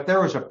 if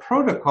there was a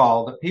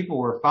protocol that people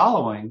were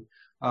following,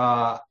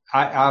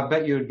 I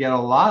bet you would get a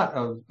lot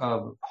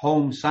of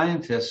home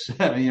scientists,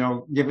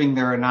 giving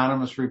their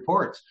anonymous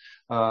reports.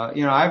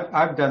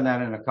 I've done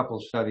that in a couple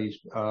of studies,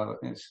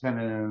 sent in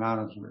an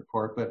anonymous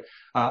report. But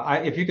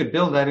if you could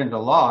build that into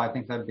law, I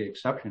think that'd be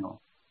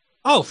exceptional.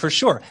 Oh, for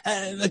sure.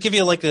 I'll give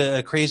you like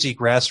a crazy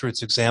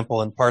grassroots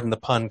example, and pardon the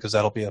pun, because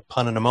that'll be a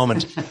pun in a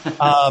moment.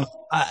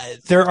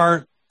 There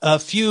are a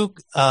few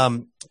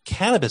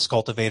cannabis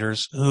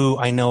cultivators who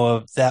I know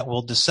of that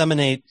will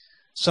disseminate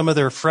some of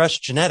their fresh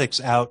genetics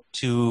out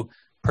to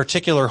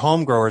particular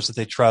home growers that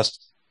they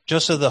trust,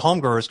 just so the home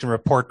growers can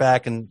report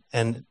back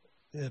and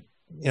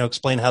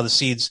explain how the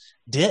seeds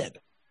did.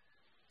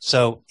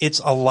 So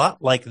it's a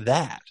lot like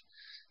that.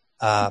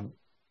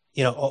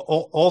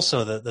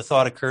 Also the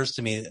thought occurs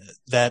to me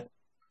that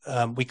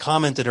we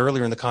commented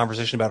earlier in the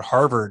conversation about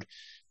Harvard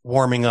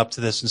warming up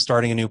to this and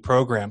starting a new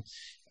program.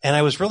 And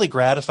I was really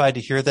gratified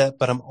to hear that,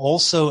 but I'm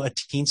also a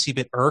teensy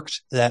bit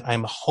irked that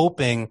I'm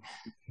hoping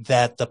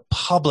that the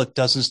public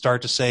doesn't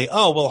start to say,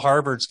 oh, well,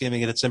 Harvard's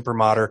giving it its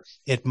imprimatur,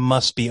 it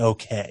must be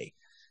okay.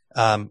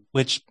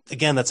 Which,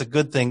 again, that's a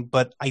good thing,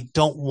 but I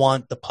don't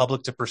want the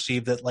public to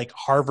perceive that like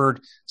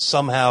Harvard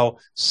somehow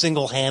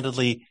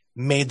single-handedly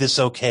made this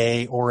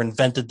okay or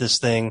invented this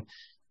thing.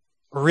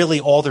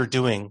 Really, all they're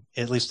doing,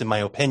 at least in my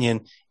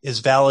opinion,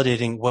 is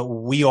validating what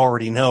we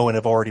already know and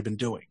have already been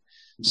doing.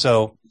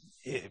 So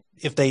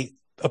if they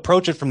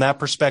approach it from that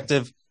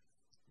perspective,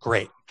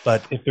 great.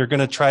 But if they're going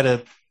to try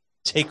to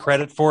take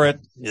credit for it,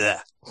 yeah.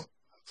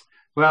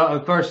 Well,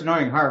 of course,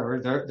 knowing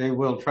Harvard, they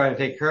will try to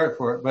take credit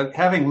for it. But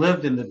having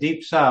lived in the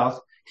Deep South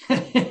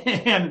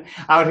and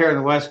out here on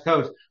the West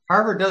Coast,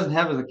 Harvard doesn't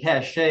have the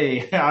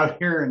cachet out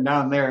here and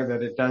down there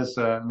that it does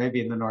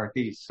maybe in the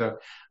Northeast. So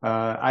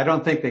I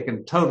don't think they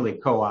can totally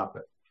co-op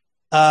it.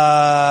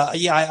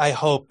 I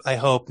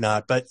hope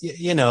not. But,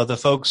 the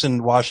folks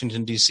in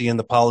Washington, D.C. and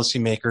the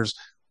policymakers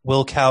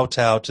will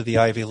kowtow to the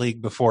Ivy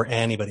League before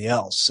anybody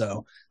else.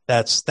 So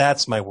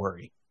that's my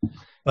worry.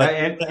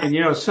 But,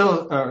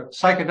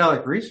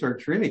 psychedelic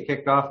research really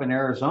kicked off in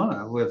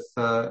Arizona with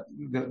the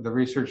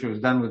research that was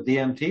done with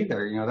DMT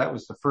there. That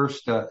was the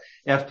first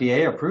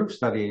FDA approved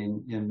study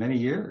in many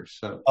years.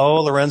 So.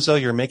 Oh, Lorenzo,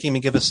 you're making me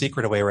give a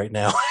secret away right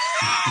now.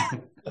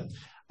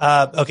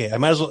 Okay, I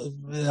might as well.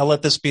 I'll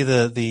let this be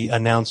the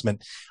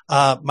announcement.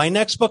 My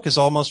next book is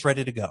almost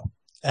ready to go,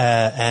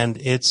 and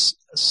it's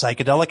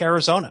Psychedelic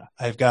Arizona.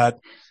 I've got,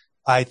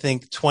 I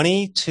think,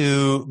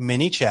 22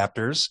 mini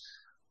chapters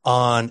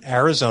on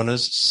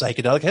Arizona's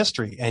psychedelic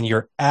history, and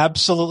you're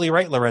absolutely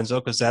right, Lorenzo,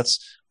 because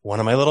that's one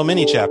of my little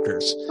mini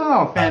chapters.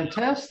 Oh,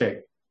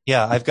 fantastic!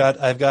 Yeah, I've got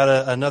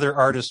another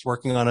artist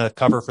working on a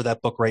cover for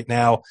that book right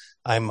now.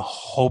 I'm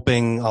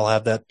hoping I'll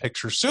have that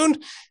picture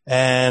soon,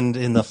 and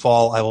in the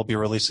fall I will be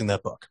releasing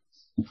that book.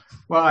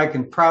 Well, I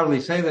can proudly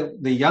say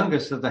that the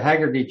youngest of the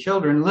Haggerty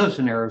children lives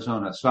in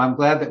Arizona, so I'm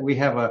glad that we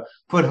have a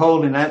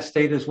foothold in that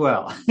state as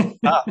well.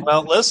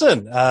 Well,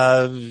 listen,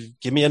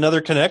 give me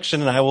another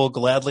connection, and I will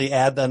gladly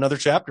add another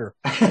chapter.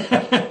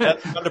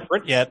 That's not to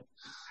print yet.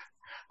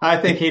 I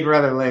think he'd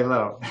rather lay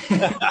low.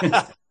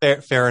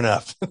 Fair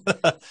enough.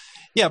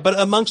 Yeah, but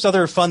amongst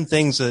other fun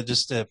things,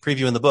 just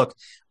previewing the book,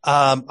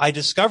 I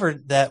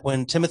discovered that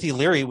when Timothy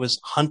Leary was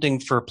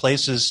hunting for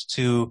places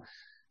to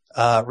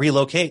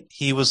relocate,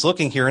 he was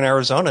looking here in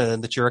Arizona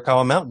in the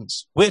Chiricahua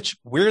Mountains, which,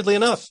 weirdly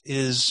enough,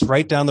 is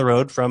right down the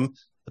road from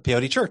the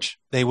Peyote Church.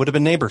 They would have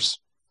been neighbors.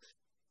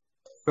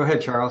 Go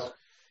ahead, Charles.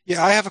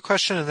 Yeah, I have a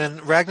question, and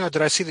then Ragnar,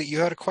 did I see that you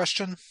had a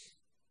question?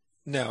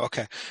 No,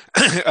 okay.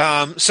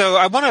 So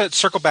I want to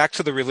circle back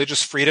to the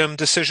religious freedom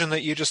decision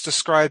that you just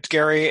described,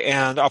 Gary,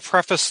 and I'll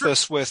preface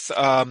this with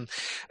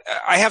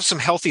I have some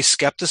healthy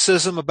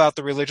skepticism about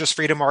the religious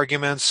freedom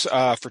arguments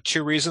for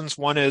two reasons.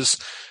 One is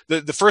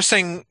the first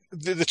thing,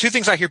 the two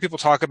things I hear people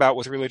talk about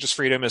with religious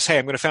freedom is, hey,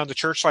 I'm going to found a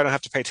church so I don't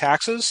have to pay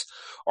taxes,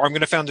 or I'm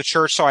going to found a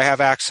church so I have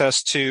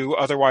access to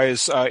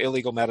otherwise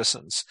illegal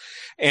medicines.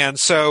 And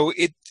so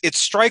it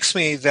strikes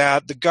me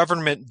that the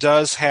government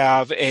does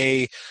have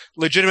a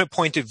legitimate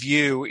point of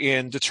view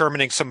in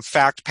determining some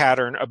fact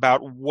pattern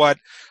about what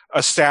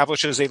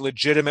establishes a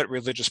legitimate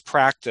religious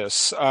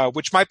practice,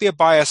 which might be a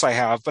bias I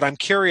have, but I'm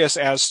curious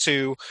as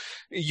to,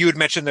 you had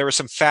mentioned there were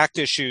some fact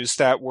issues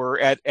that were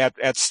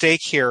at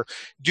stake here.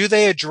 Do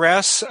they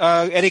address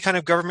any kind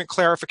of government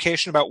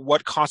clarification about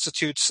what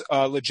constitutes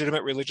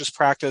legitimate religious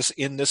practice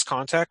in this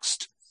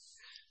context?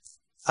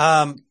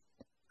 The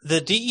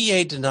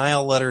DEA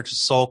denial letter to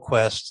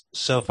SoulQuest,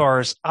 so far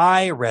as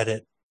I read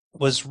it,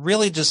 was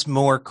really just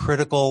more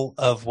critical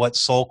of what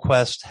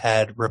SoulQuest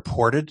had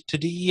reported to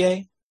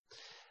DEA.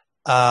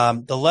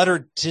 The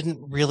letter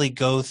didn't really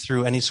go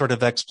through any sort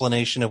of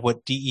explanation of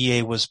what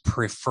DEA was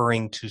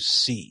preferring to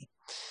see.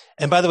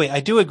 And by the way,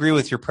 I do agree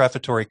with your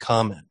prefatory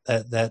comment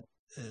that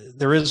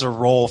there is a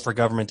role for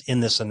government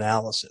in this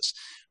analysis.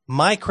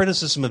 My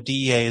criticism of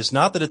DEA is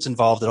not that it's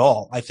involved at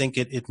all. I think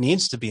it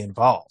needs to be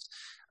involved.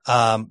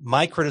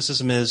 My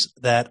criticism is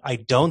that I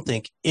don't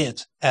think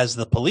it, as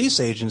the police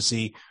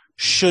agency,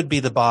 should be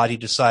the body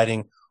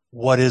deciding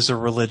what is a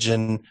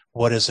religion,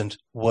 what isn't,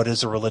 what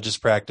is a religious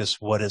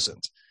practice, what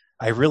isn't.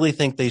 I really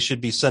think they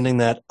should be sending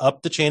that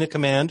up the chain of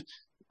command,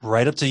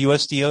 right up to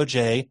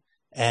USDOJ.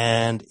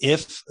 And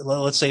if,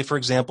 let's say, for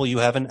example, you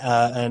have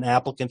an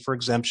applicant for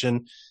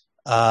exemption,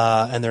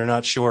 and they're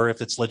not sure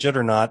if it's legit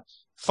or not,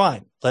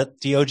 fine, let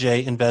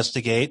DOJ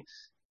investigate.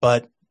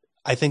 But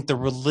I think the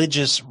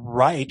religious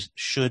right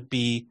should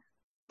be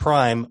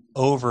prime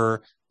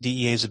over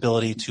DEA's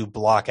ability to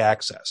block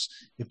access.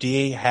 If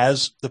DEA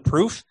has the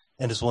proof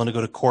and is willing to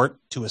go to court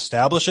to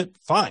establish it,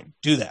 fine,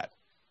 do that.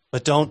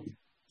 But don't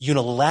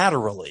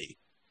unilaterally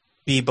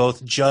be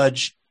both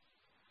judge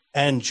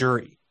and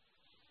jury.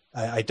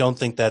 I don't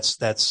think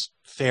that's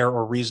fair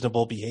or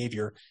reasonable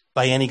behavior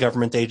by any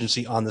government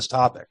agency on this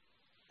topic,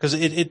 because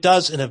it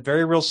does, in a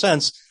very real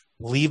sense,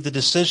 leave the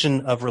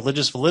decision of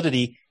religious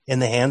validity in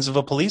the hands of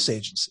a police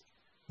agency.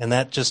 And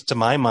that just, to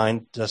my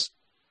mind, just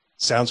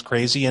sounds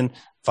crazy and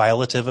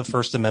violative of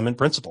First Amendment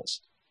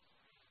principles.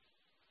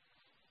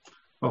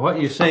 Well,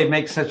 what you say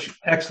makes such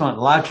excellent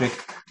logic.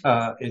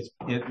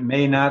 It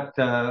may not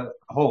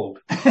hold.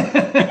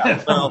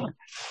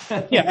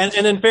 Yeah,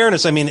 and in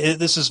fairness, I mean,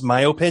 this is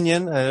my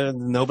opinion.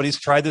 Nobody's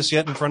tried this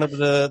yet in front of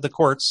the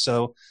courts,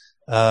 so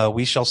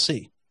we shall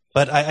see.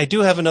 But I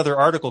do have another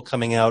article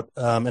coming out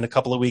in a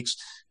couple of weeks,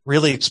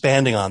 really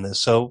expanding on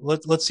this. So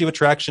let's see what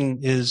traction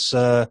is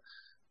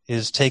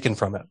taken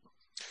from it.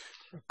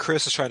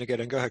 Chris is trying to get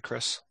in. Go ahead,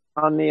 Chris.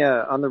 On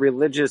the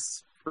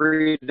religious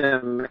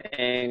freedom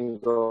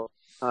angle,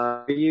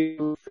 are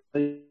you?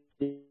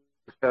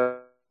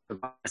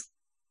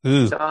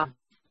 Ooh.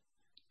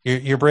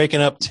 You're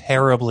breaking up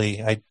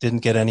terribly. I didn't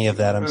get any of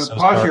that. I'm so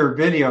pause sorry. your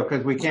video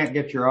because we can't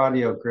get your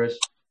audio, Chris.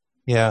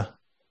 Yeah.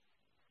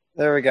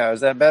 There we go.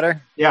 Is that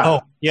better? Yeah.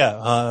 Oh,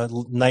 yeah.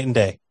 Night and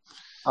day.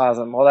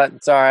 Awesome. Well,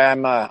 sorry.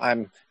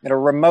 I'm in a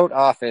remote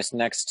office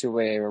next to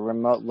a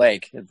remote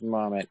lake at the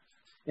moment.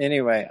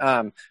 Anyway,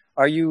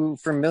 are you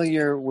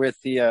familiar with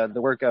the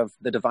work of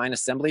the Divine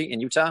Assembly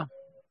in Utah?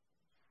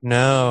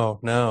 No.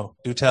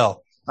 Do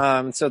tell.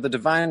 So the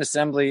Divine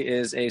Assembly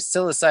is a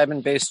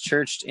psilocybin-based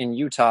church in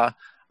Utah,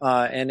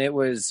 and it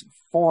was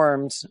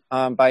formed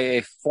by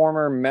a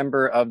former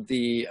member of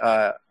the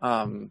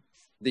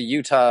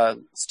Utah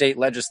state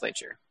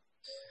legislature.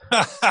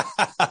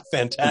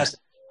 Fantastic.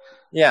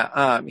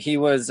 Yeah, he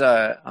was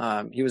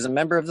a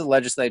member of the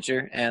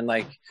legislature, and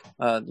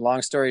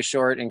long story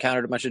short,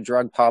 encountered a bunch of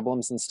drug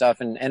problems and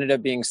stuff, and ended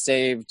up being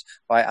saved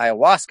by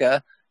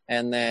ayahuasca,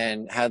 and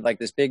then had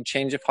this big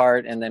change of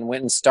heart, and then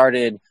went and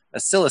started a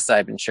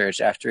psilocybin church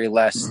after he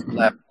left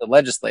the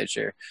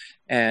legislature.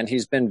 And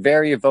he's been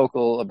very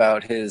vocal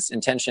about his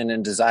intention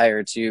and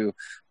desire to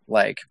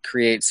like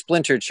create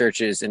splinter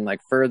churches and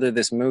like further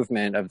this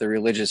movement of the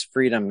religious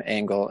freedom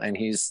angle. And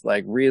he's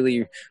like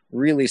really,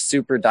 really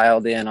super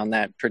dialed in on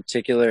that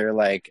particular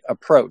like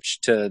approach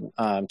to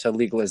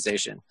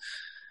legalization.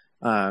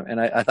 And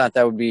I thought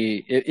that would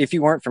be, if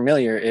you weren't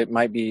familiar, it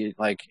might be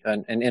like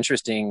an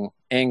interesting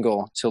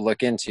angle to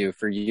look into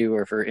for you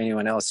or for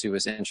anyone else who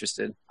was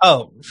interested.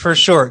 Oh, for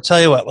sure.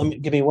 Tell you what,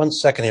 give me 1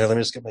 second here. Let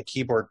me just get my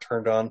keyboard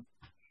turned on.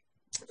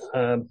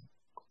 Oh,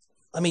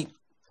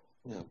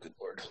 good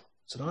Lord.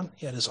 Is it on?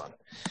 Yeah, it is on.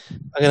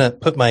 I'm going to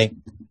put my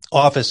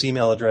office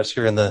email address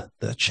here in the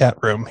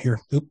chat room here.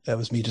 Oop, that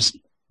was me just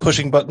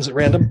pushing buttons at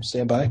random.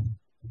 Stand by.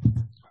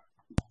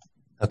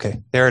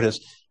 Okay, there it is.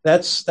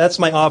 That's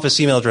my office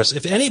email address.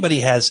 If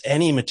anybody has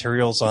any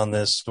materials on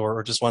this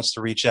or just wants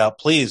to reach out,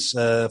 please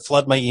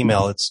flood my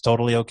email. It's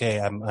totally okay.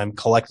 I'm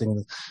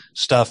collecting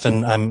stuff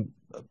and I'm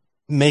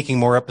making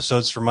more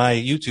episodes for my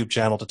YouTube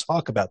channel to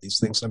talk about these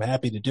things. I'm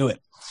happy to do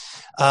it.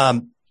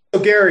 So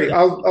Gary,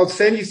 I'll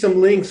send you some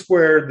links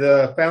where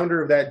the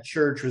founder of that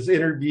church was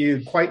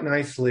interviewed quite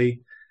nicely.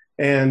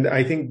 And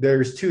I think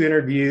there's 2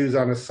 interviews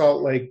on a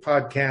Salt Lake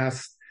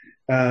podcast.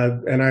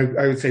 And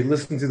I would say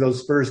listen to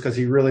those first because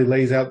he really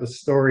lays out the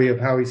story of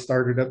how he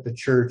started up the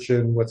church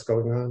and what's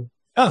going on.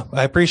 Oh,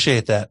 I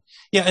appreciate that.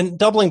 Yeah, and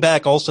doubling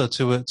back also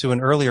to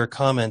an earlier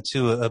comment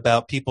too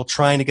about people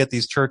trying to get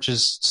these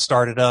churches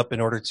started up in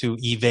order to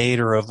evade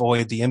or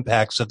avoid the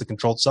impacts of the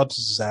Controlled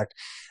Substances Act.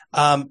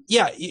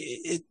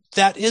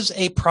 That is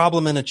a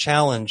problem and a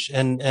challenge,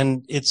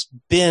 and it's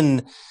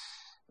been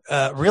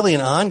really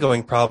an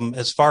ongoing problem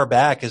as far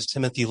back as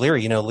Timothy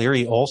Leary. You know,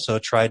 Leary also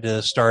tried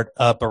to start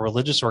up a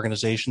religious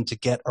organization to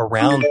get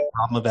around the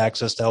problem of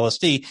access to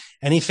LSD,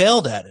 and he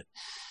failed at it.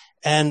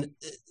 And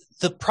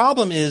the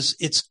problem is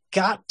it's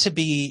got to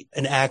be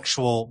an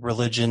actual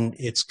religion.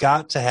 It's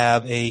got to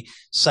have a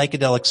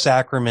psychedelic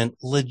sacrament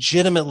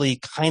legitimately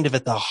kind of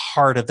at the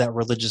heart of that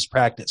religious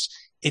practice.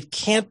 It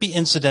can't be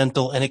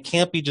incidental, and it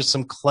can't be just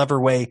some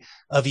clever way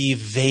of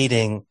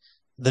evading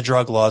the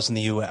drug laws in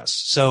the U.S.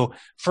 So,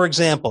 for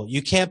example,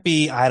 you can't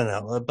be,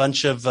 a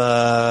bunch of,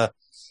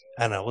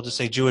 we'll just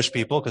say Jewish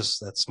people because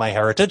that's my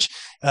heritage.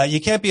 You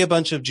can't be a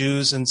bunch of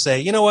Jews and say,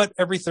 you know what,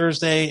 every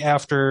Thursday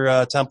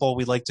after temple,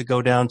 we'd like to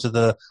go down to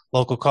the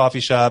local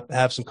coffee shop,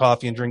 have some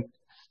coffee and drink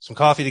some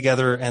coffee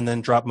together and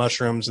then drop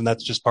mushrooms. And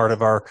that's just part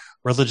of our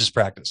religious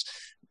practice.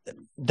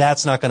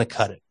 That's not going to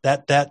cut it.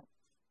 That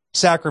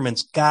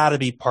sacrament's got to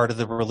be part of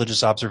the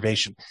religious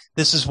observation.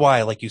 This is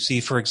why, like you see,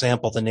 for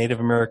example, the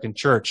Native American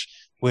Church,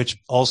 which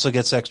also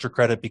gets extra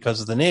credit because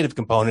of the Native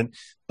component,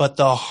 but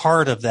the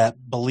heart of that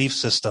belief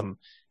system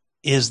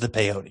is the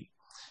peyote.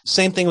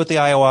 Same thing with the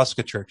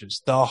ayahuasca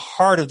churches. The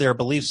heart of their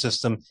belief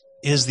system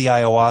is the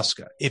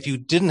ayahuasca. If you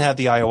didn't have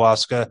the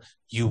ayahuasca,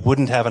 you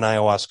wouldn't have an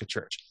ayahuasca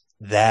church.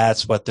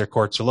 That's what their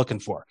courts are looking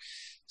for.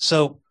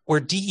 So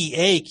where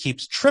DEA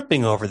keeps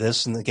tripping over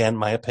this, and again,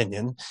 my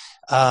opinion,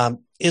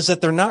 is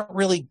that they're not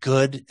really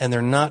good and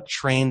they're not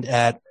trained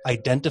at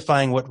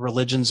identifying what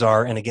religions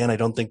are. And again, I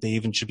don't think they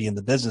even should be in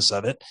the business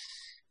of it.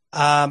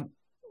 But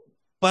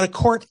a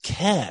court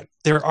can.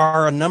 There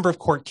are a number of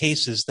court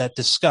cases that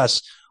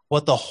discuss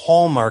what the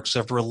hallmarks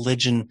of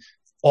religion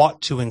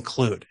ought to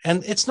include.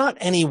 And it's not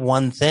any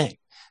one thing,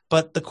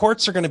 but the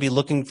courts are going to be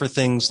looking for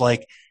things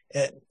like,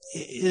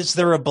 is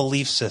there a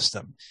belief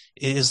system?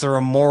 Is there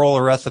a moral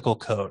or ethical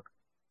code?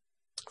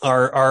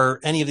 Are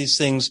any of these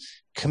things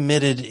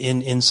committed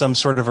in some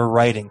sort of a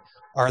writing?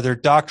 Are there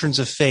doctrines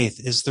of faith?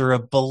 Is there a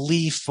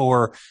belief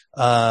or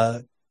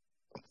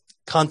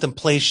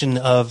contemplation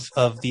of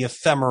the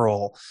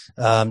ephemeral?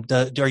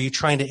 Are you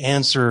trying to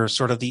answer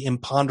sort of the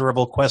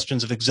imponderable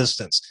questions of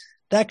existence?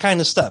 That kind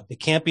of stuff. It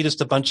can't be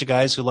just a bunch of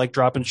guys who like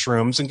dropping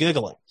shrooms and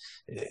giggling.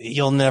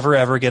 You'll never,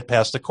 ever get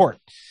past a court,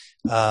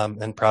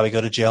 and probably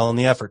go to jail in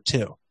the effort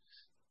too.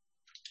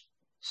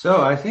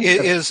 So I think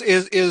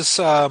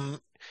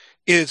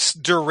is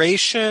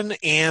duration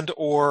and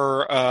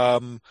or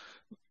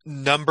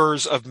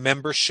numbers of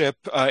membership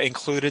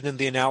included in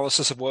the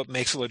analysis of what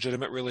makes a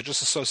legitimate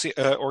religious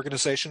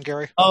organization,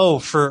 Gary? Oh,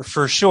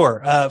 for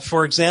sure.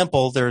 For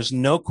example, there's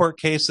no court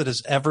case that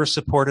has ever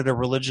supported a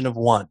religion of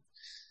one.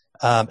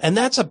 And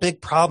that's a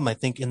big problem, I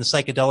think, in the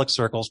psychedelic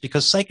circles,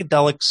 because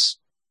psychedelics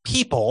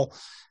people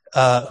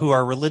who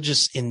are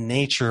religious in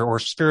nature or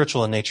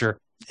spiritual in nature,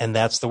 and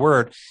that's the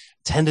word,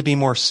 tend to be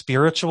more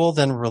spiritual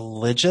than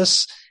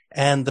religious.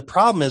 And the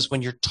problem is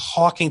when you're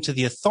talking to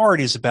the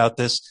authorities about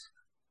this,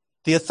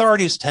 the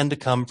authorities tend to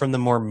come from the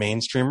more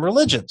mainstream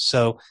religions.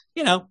 So,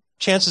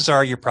 chances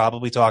are you're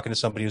probably talking to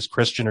somebody who's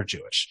Christian or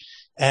Jewish.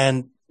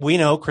 And we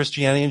know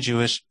Christianity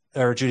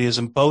and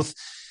Judaism both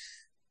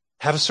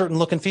have a certain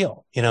look and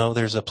feel.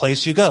 There's a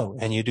place you go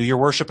and you do your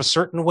worship a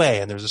certain way.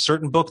 And there's a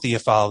certain book that you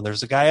follow. And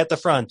there's a guy at the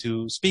front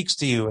who speaks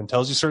to you and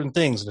tells you certain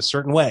things in a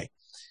certain way.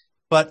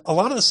 But a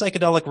lot of the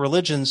psychedelic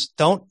religions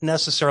don't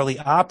necessarily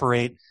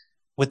operate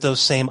with those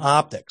same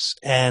optics.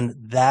 And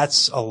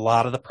that's a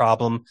lot of the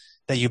problem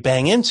that you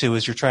bang into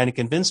is you're trying to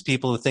convince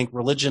people who think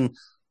religion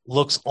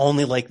looks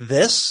only like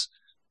this.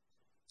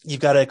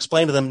 You've got to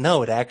explain to them,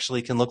 no, it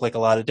actually can look like a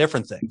lot of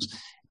different things.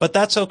 But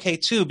that's okay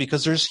too,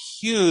 because there's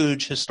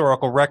huge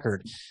historical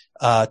record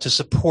to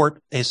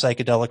support a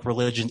psychedelic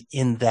religion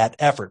in that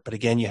effort. But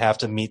again, you have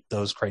to meet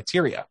those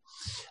criteria.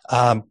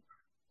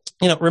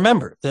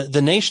 Remember,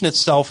 the nation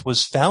itself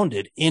was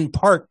founded in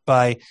part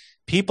by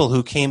people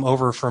who came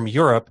over from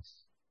Europe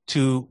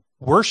to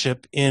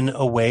worship in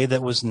a way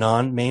that was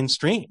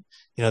non-mainstream.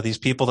 These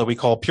people that we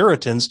call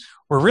Puritans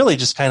were really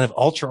just kind of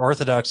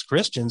ultra-Orthodox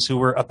Christians who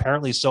were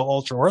apparently so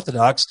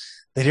ultra-Orthodox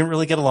they didn't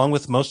really get along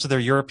with most of their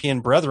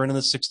European brethren in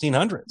the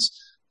 1600s.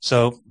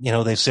 So,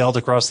 they sailed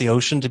across the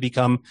ocean to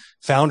become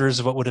founders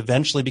of what would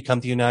eventually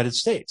become the United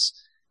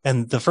States.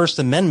 And the First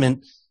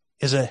Amendment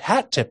is a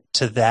hat tip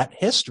to that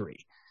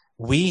history.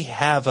 We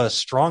have a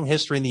strong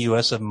history in the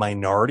U.S. of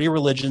minority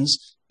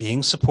religions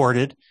being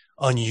supported,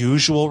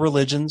 unusual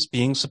religions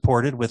being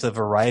supported with a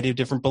variety of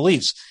different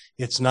beliefs.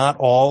 It's not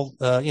all,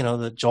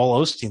 the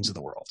Joel Osteens of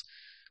the world.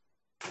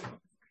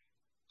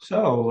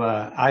 So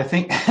I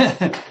think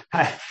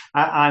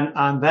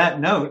on that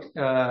note,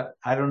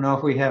 I don't know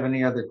if we have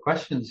any other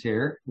questions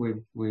here.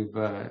 We've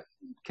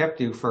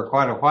kept you for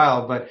quite a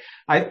while, but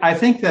I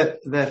think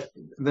that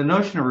the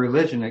notion of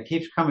religion, it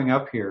keeps coming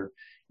up here,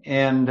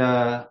 and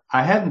I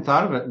hadn't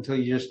thought of it until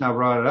you just now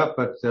brought it up.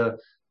 But the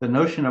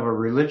notion of a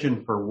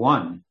religion for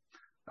one,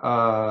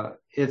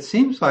 it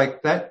seems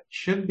like that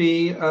should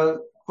be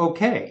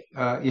okay,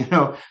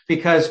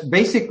 because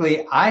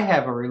basically I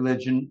have a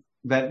religion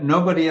that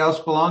nobody else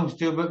belongs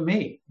to but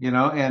me,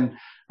 and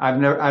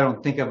I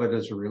don't think of it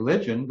as a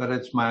religion, but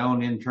it's my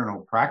own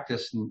internal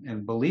practice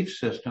and belief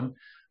system.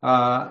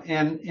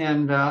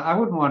 And I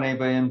wouldn't want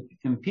anybody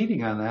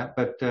impeding on that,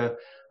 but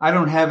I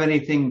don't have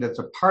anything that's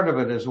a part of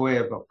it as a way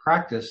of a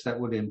practice that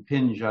would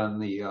impinge on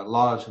the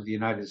laws of the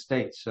United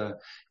States.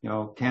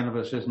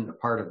 Cannabis isn't a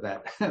part of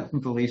that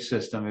belief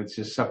system. It's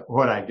just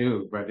what I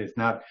do, but it's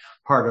not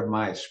part of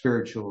my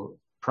spiritual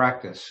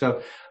practice.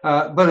 So,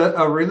 but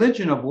a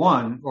religion of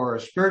one, or a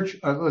spiritual,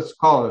 let's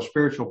call it a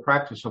spiritual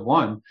practice of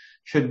one,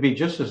 should be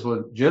just as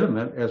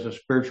legitimate as a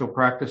spiritual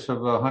practice of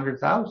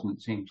 100,000.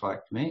 It seems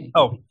like to me.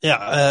 Oh,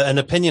 yeah, an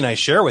opinion I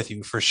share with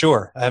you for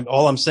sure.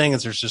 All I'm saying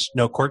is there's just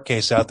no court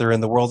case out there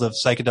in the world of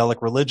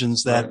psychedelic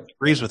religions that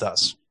agrees with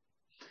us.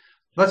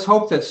 Let's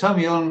hope that some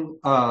young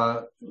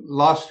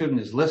law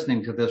student is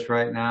listening to this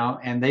right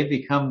now, and they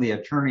become the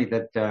attorney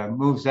that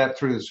moves that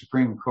through the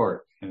Supreme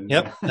Court.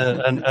 Yep.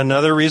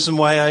 Another reason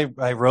why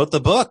I wrote the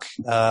book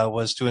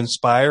was to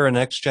inspire a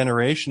next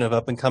generation of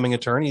up-and-coming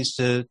attorneys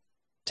to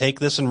take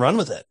this and run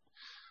with it.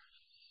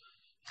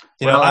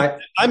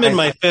 I'm in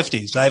my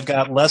 50s. I've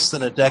got less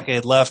than a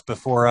decade left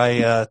before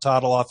I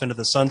toddle off into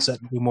the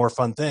sunset and do more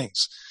fun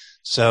things.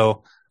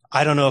 So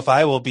I don't know if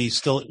I will be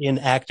still in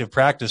active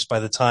practice by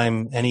the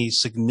time any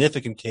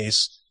significant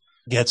case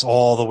gets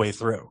all the way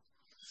through.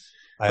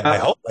 I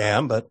hope I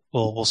am, but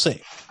we'll see.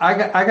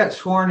 I got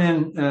sworn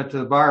in to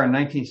the bar in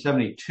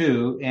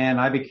 1972, and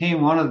I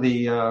became one of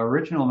the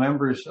original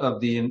members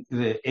of the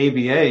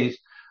ABA's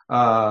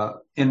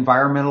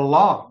environmental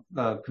law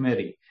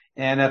committee.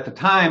 And at the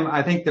time,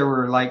 I think there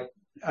were like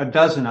a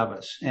dozen of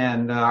us,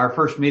 and our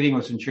first meeting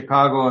was in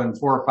Chicago, and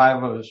 4 or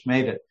 5 of us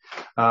made it.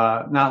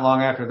 Not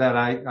long after that,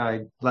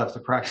 I left the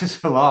practice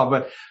of law,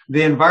 but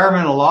the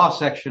environmental law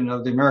section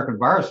of the American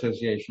Bar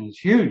Association is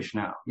huge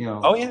now.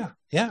 Oh yeah,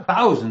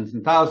 thousands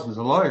and thousands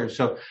of lawyers.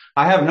 So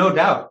I have no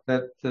doubt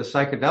that the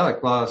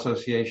Psychedelic Law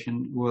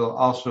Association will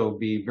also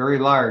be very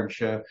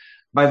large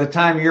by the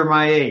time you're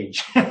my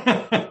age.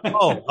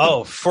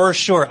 Oh, for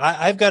sure.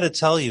 I've got to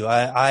tell you,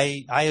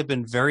 I have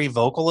been very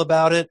vocal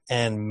about it,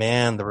 and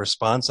man, the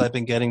response I've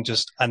been getting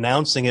just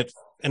announcing it,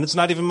 and it's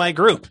not even my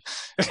group.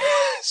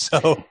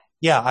 So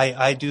yeah,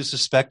 I do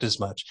suspect as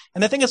much.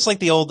 And I think it's like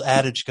the old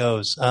adage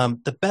goes,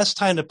 the best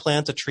time to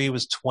plant a tree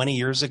was 20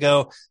 years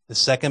ago. The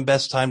second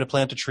best time to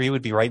plant a tree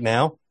would be right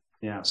now.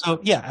 Yeah. So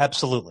yeah,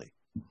 absolutely.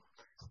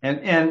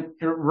 And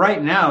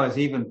right now is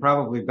even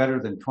probably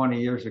better than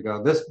 20 years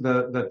ago.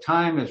 The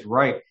time is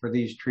right for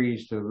these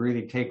trees to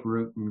really take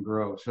root and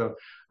grow. So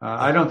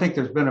I don't think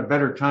there's been a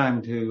better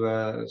time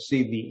to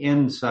see the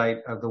insight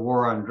of the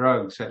war on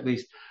drugs. At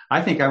least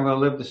I think I'm going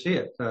to live to see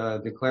it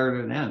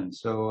declared an end.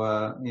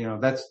 So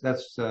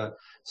that's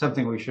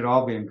something we should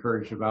all be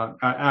encouraged about.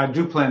 I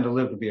do plan to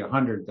live to be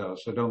 100 though,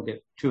 so don't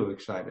get too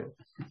excited.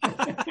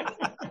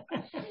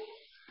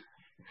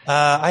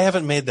 I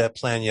haven't made that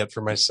plan yet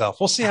for myself.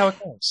 We'll see how it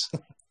goes.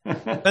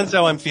 Depends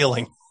how I'm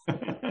feeling.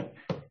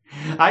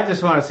 I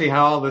just want to see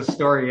how all this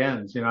story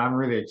ends. I'm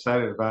really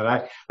excited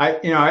about it.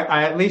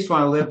 I at least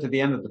want to live to the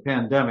end of the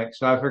pandemic.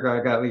 So I figure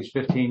I got at least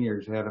 15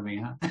 years ahead of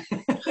me, huh?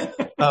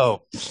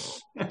 Oh,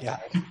 yeah.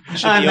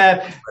 On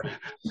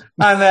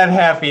that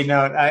happy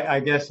note,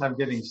 I guess I'm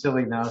getting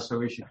silly now, so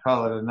we should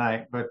call it a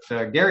night. But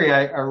Gary,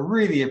 I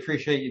really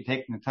appreciate you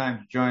taking the time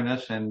to join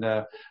us and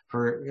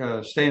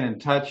for staying in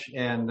touch.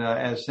 And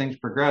as things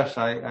progress,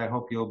 I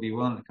hope you'll be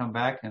willing to come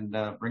back and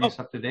bring us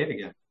up to date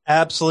again.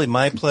 Absolutely.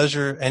 My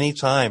pleasure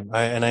anytime.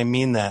 And I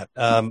mean that.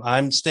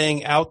 I'm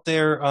staying out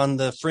there on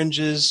the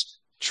fringes,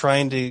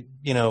 trying to,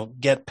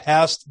 get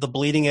past the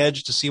bleeding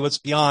edge to see what's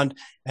beyond.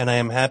 And I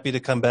am happy to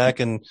come back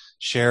and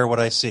share what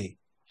I see.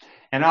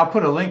 And I'll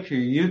put a link to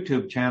your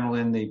YouTube channel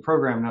in the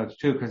program notes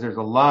too, because there's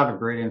a lot of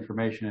great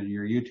information in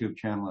your YouTube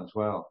channel as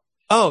well.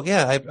 Oh,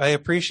 yeah, I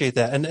appreciate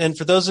that. And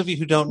for those of you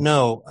who don't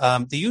know,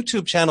 the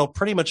YouTube channel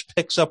pretty much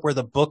picks up where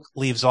the book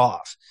leaves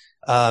off.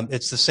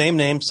 It's the same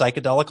name,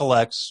 Psychedelia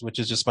Lex, which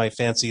is just my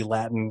fancy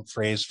Latin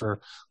phrase for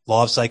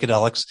law of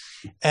psychedelics.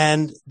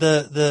 And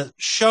the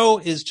show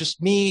is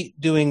just me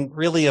doing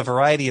really a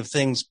variety of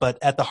things, but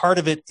at the heart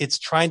of it, it's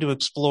trying to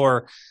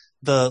explore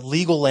the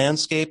legal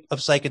landscape of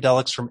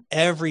psychedelics from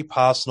every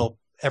possible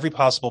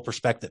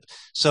perspective.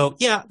 So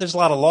yeah, there's a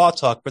lot of law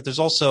talk, but there's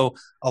also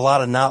a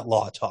lot of not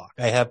law talk.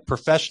 I have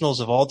professionals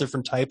of all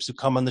different types who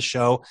come on the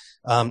show,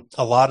 a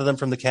lot of them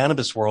from the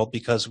cannabis world,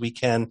 because we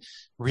can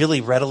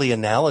really readily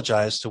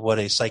analogize to what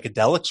a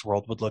psychedelics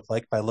world would look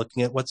like by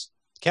looking at what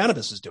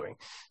cannabis is doing.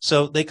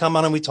 So they come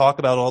on and we talk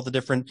about all the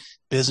different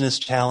business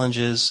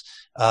challenges,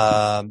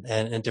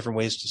 and different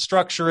ways to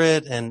structure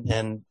it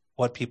and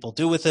what people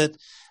do with it.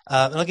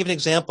 And I'll give you an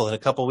example. In a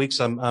couple of weeks,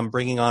 I'm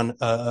bringing on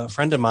a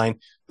friend of mine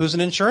who's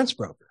an insurance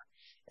broker.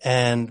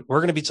 And we're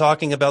going to be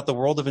talking about the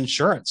world of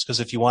insurance, because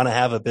if you want to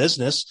have a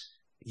business,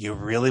 you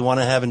really want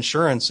to have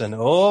insurance. And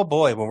oh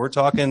boy, when we're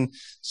talking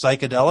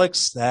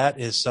psychedelics, that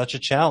is such a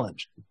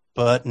challenge,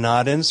 but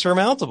not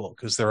insurmountable,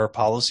 because there are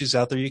policies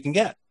out there you can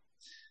get.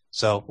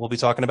 So we'll be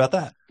talking about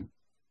that.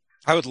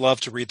 I would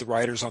love to read the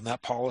writers on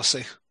that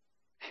policy.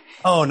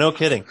 Oh, no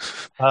kidding.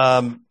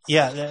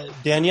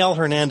 Danielle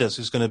Hernandez,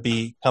 who's going to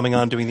be coming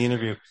on doing the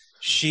interview,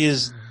 she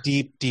is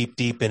deep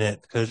in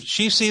it, because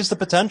she sees the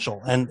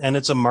potential, and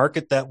it's a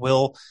market that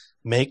will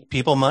make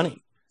people money.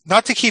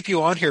 Not to keep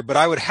you on here, but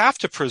I would have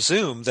to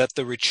presume that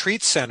the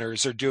retreat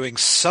centers are doing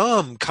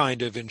some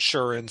kind of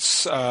insurance,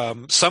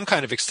 some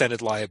kind of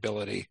extended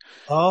liability.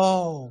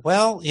 Oh,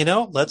 well,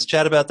 let's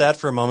chat about that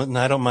for a moment, and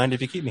I don't mind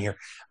if you keep me here.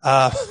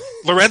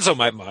 Lorenzo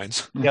might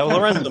mind. Yeah, well,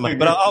 Lorenzo might,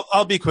 but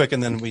I'll be quick,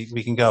 and then we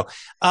can go.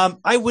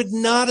 I would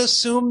not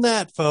assume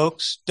that,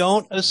 folks.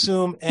 Don't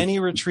assume any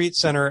retreat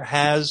center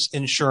has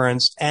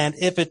insurance, and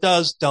if it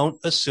does, don't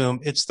assume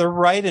it's the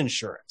right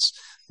insurance.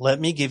 Let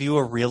me give you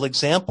a real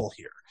example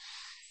here.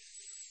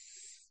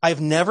 I've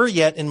never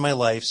yet in my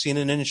life seen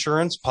an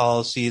insurance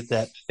policy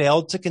that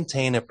failed to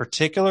contain a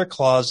particular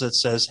clause that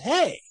says,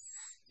 hey,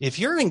 if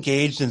you're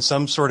engaged in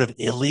some sort of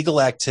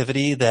illegal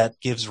activity that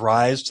gives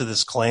rise to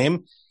this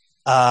claim,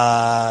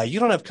 you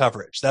don't have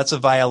coverage. That's a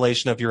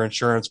violation of your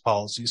insurance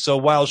policy. So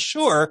while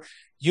sure,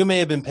 you may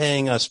have been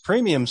paying us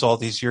premiums all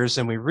these years,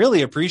 and we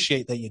really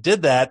appreciate that you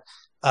did that,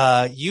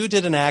 you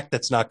did an act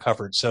that's not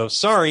covered. So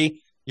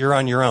sorry, you're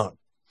on your own.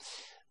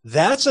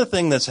 That's a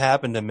thing that's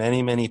happened to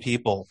many, many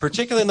people,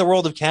 particularly in the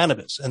world of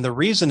cannabis. And the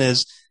reason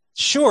is,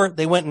 sure,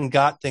 they went and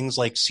got things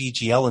like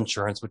CGL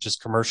insurance, which is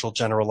commercial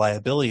general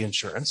liability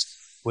insurance,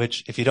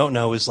 which, if you don't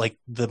know, is like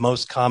the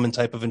most common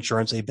type of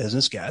insurance a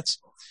business gets.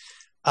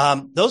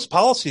 Those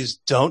policies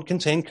don't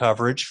contain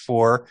coverage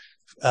for,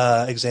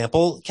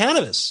 example,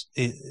 cannabis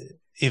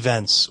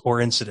events or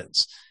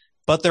incidents.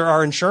 But there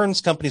are insurance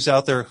companies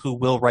out there who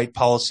will write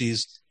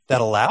policies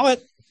that allow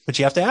it, but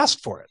you have to ask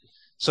for it.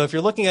 So if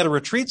you're looking at a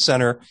retreat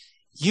center,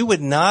 you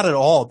would not at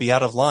all be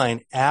out of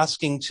line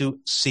asking to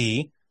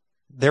see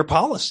their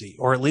policy,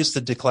 or at least the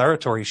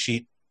declaratory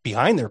sheet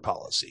behind their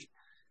policy.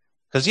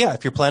 Because, yeah,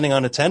 if you're planning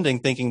on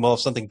attending thinking, well,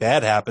 if something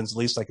bad happens, at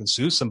least I can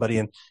sue somebody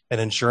and an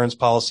insurance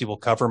policy will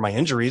cover my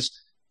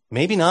injuries.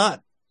 Maybe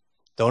not.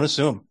 Don't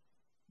assume.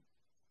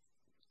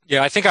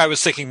 Yeah, I think I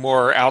was thinking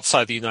more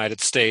outside the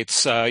United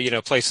States,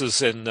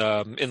 places in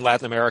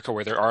Latin America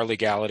where there are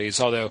legalities,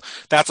 although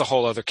that's a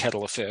whole other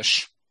kettle of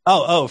fish.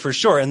 Oh, for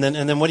sure. And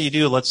then what do you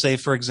do? Let's say,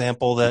 for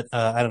example, that,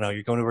 I don't know,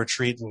 you're going to a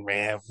retreat in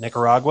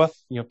Nicaragua,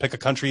 pick a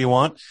country you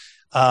want.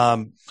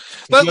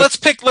 Let's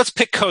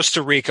pick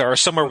Costa Rica or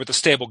somewhere with a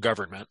stable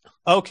government.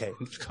 Okay.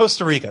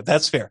 Costa Rica.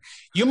 That's fair.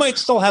 You might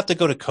still have to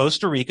go to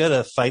Costa Rica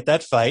to fight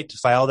that fight, to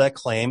file that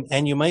claim.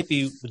 And you might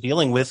be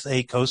dealing with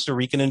a Costa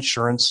Rican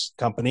insurance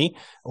company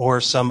or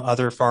some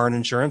other foreign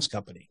insurance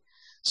company.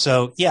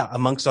 So yeah,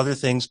 amongst other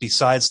things,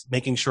 besides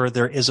making sure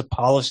there is a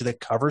policy that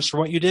covers for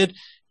what you did,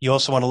 you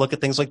also want to look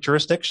at things like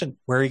jurisdiction.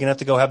 Where are you going to have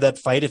to go have that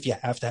fight if you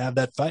have to have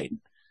that fight?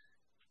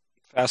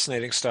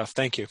 Fascinating stuff.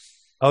 Thank you.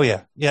 Oh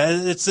yeah. Yeah.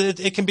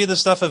 It can be the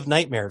stuff of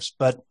nightmares,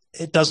 but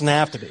it doesn't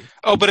have to be.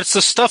 Oh, but it's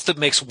the stuff that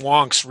makes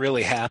wonks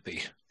really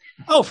happy.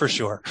 Oh, for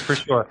sure. For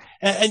sure.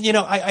 And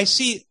I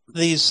see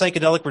these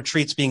psychedelic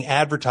retreats being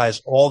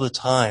advertised all the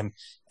time.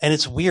 And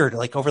it's weird.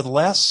 Like over the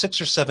last 6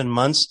 or 7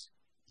 months,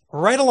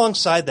 right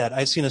alongside that,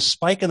 I've seen a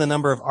spike in the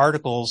number of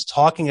articles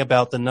talking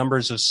about the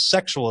numbers of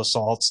sexual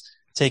assaults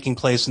taking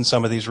place in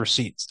some of these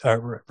retreats.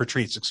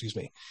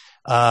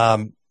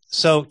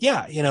 So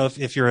yeah,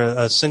 if you're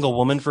a single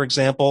woman, for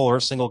example, or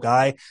a single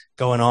guy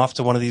going off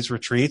to one of these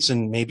retreats,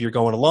 and maybe you're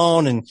going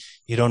alone and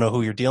you don't know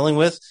who you're dealing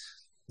with,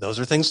 those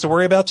are things to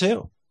worry about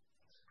too.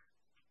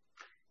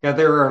 Yeah,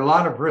 there are a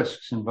lot of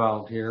risks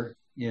involved here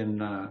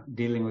in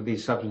dealing with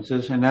these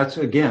substances, and that's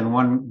again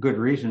one good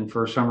reason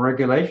for some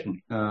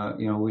regulation.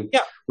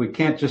 We we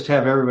can't just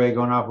have everybody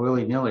going off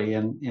willy-nilly.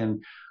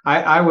 And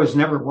I was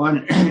never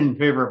one in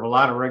favor of a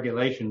lot of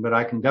regulation, but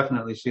I can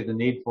definitely see the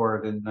need for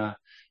it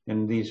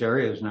in these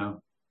areas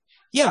now.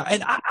 Yeah,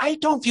 and I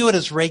don't view it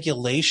as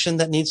regulation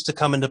that needs to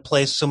come into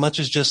place so much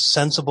as just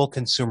sensible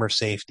consumer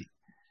safety.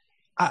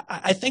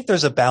 I think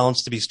there's a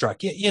balance to be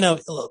struck.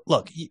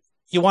 Look,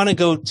 you want to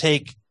go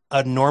take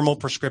a normal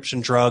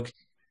prescription drug,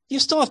 you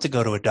still have to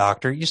go to a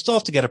doctor. You still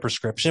have to get a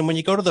prescription. When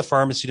you go to the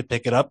pharmacy to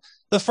pick it up,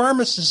 the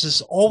pharmacist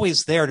is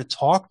always there to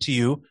talk to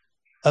you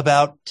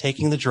about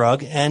taking the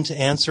drug and to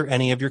answer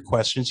any of your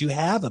questions you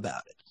have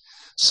about it.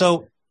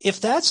 So if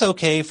that's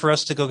okay for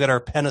us to go get our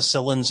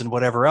penicillins and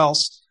whatever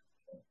else,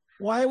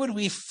 why would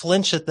we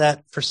flinch at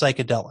that for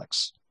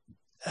psychedelics?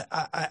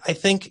 I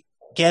think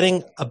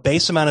getting a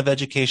base amount of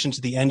education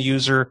to the end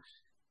user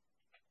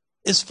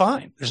is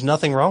fine. There's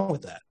nothing wrong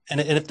with that.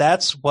 And if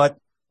that's what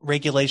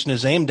regulation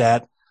is aimed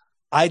at,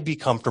 I'd be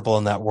comfortable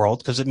in that world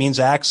because it means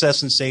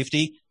access and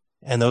safety.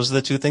 And those are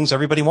the two things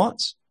everybody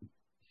wants.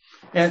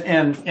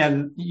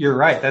 And you're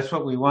right. That's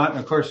what we want. And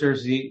of course,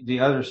 there's the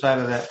other side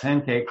of that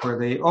pancake where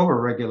they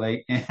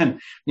overregulate.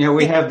 And,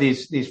 we have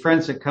these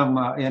friends that come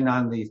in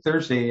on the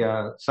Thursday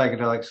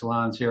psychedelic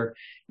salons here,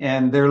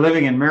 and they're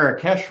living in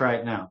Marrakesh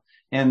right now.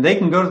 And they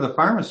can go to the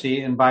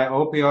pharmacy and buy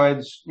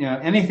opioids,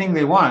 anything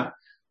they want.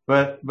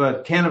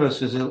 But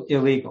cannabis is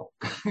illegal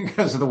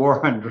because of the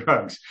war on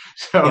drugs.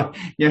 So,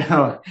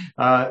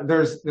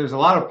 there's a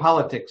lot of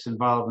politics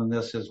involved in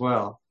this as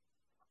well.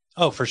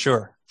 Oh, for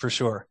sure. For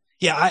sure.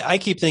 Yeah. I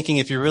keep thinking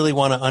if you really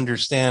want to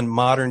understand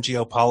modern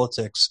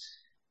geopolitics,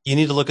 you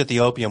need to look at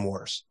the opium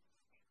wars.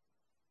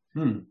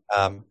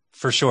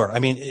 For sure. I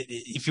mean,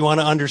 if you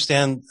want to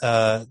understand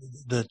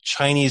the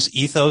Chinese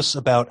ethos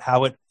about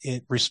how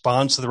it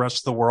responds to the rest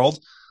of the world,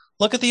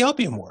 look at the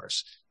opium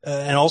wars.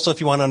 And also,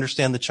 if you want to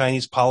understand the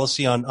Chinese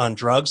policy on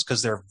drugs,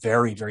 because they're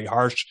very, very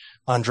harsh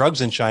on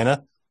drugs in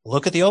China,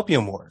 look at the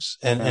opium wars.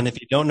 And if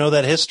you don't know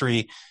that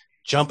history,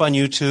 jump on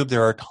YouTube.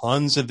 There are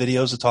tons of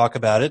videos to talk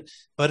about it.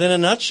 But in a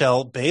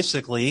nutshell,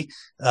 basically,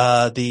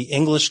 the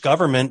English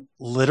government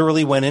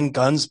literally went in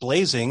guns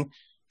blazing,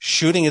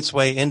 shooting its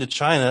way into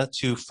China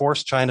to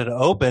force China to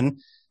open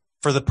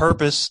for the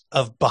purpose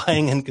of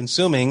buying and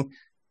consuming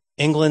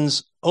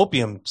England's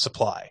opium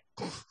supply.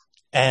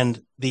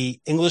 And the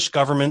English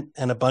government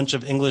and a bunch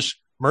of English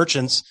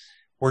merchants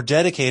were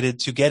dedicated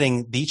to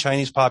getting the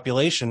Chinese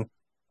population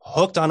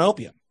hooked on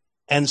opium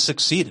and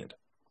succeeded.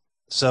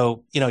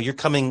 So, you're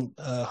coming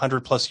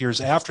 100 plus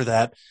years after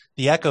that.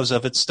 The echoes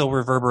of it still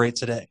reverberate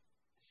today.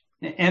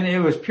 And it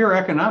was pure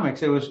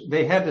economics.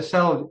 They had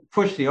to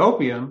push the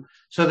opium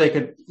so they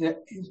could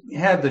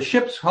have the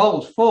ship's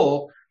hulls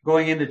full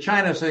going into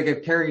China so they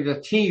could carry the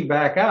tea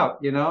back out,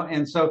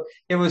 and so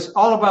it was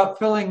all about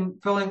filling.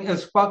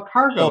 It's about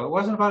cargo. It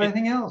wasn't about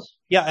anything else.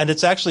 Yeah. And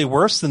it's actually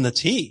worse than the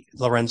tea,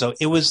 Lorenzo.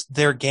 It was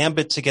their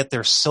gambit to get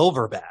their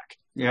silver back.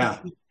 Yeah.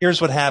 Here's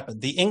what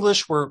happened. The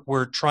English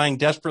were trying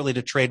desperately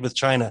to trade with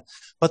China,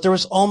 but there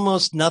was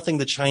almost nothing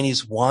the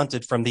Chinese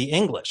wanted from the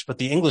English, but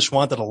the English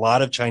wanted a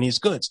lot of Chinese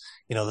goods.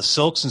 The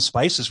silks and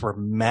spices were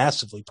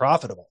massively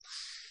profitable.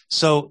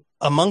 So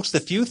amongst the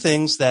few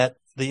things that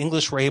the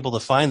English were able to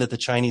find that the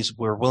Chinese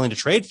were willing to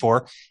trade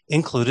for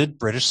included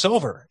British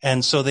silver.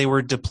 And so they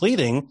were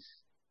depleting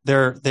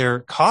their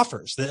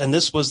coffers. And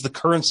this was the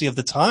currency of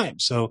the time.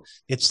 So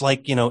it's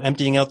like,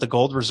 emptying out the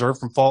gold reserve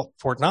from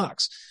Fort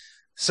Knox.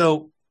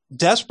 So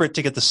desperate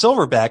to get the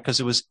silver back because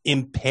it was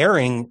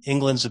impairing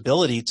England's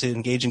ability to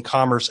engage in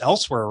commerce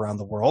elsewhere around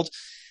the world,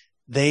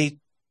 they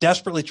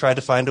desperately tried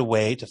to find a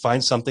way to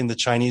find something the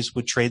Chinese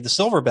would trade the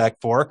silver back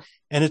for.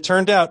 And it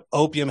turned out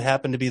opium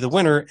happened to be the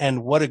winner.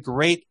 And what a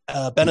great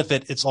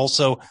benefit. It's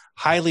also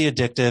highly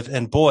addictive.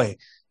 And boy,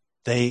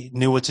 they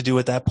knew what to do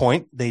at that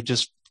point. They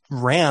just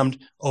rammed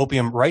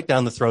opium right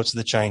down the throats of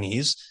the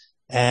Chinese.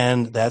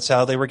 And that's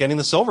how they were getting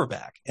the silver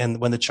back. And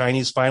when the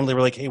Chinese finally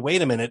were like, hey,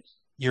 wait a minute,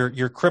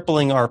 you're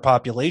crippling our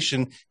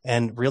population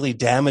and really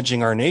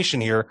damaging our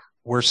nation here.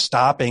 We're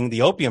stopping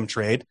the opium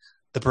trade.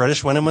 The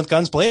British went in with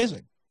guns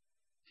blazing.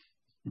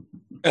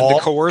 And the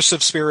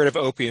coercive spirit of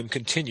opium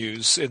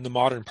continues in the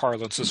modern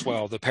parlance as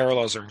well. The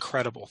parallels are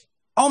incredible.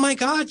 Oh, my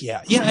God.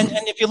 Yeah. Yeah. And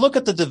if you look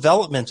at the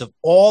development of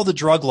all the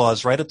drug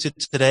laws right up to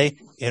today,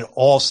 it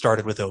all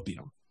started with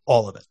opium.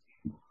 All of it.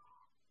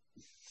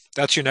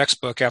 That's your next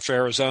book after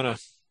Arizona.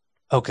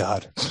 Oh,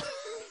 God.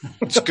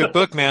 It's a good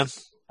book, man.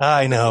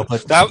 I know.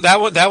 But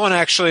that one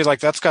actually,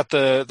 that's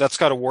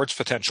got awards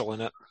potential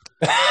in it.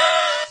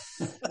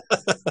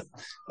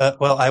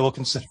 Well, I will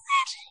consider.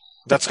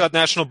 That's got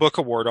National Book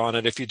Award on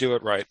it if you do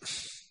it right.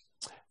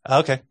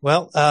 Okay.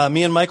 Well,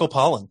 me and Michael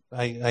Pollan.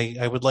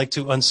 I would like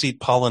to unseat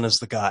Pollan as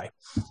the guy.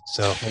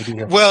 So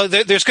maybe. Well,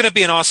 there's going to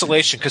be an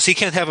oscillation because he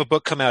can't have a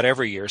book come out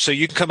every year. So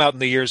you can come out in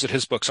the years that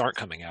his books aren't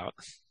coming out.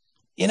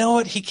 You know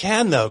what? He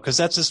can, though, because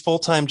that's his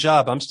full-time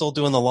job. I'm still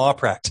doing the law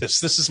practice.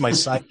 This is my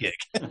side gig.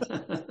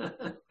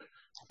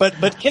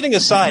 But kidding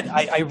aside,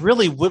 I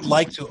really would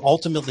like to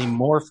ultimately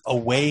morph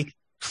away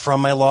from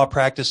my law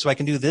practice so I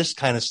can do this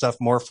kind of stuff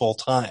more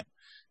full-time.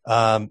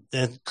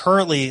 And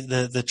currently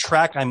the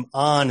track I'm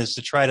on is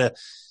to try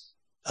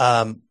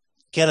to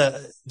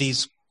get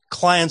these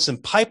clients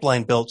and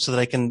pipeline built so that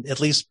I can at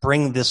least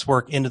bring this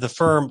work into the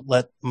firm,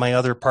 let my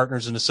other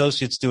partners and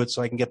associates do it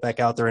so I can get back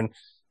out there and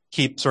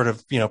keep sort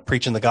of,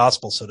 preaching the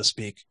gospel, so to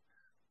speak.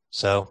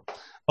 So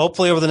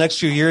hopefully over the next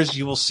few years,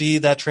 you will see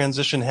that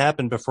transition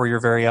happen before your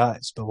very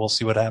eyes, but we'll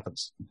see what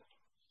happens.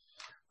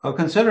 Well,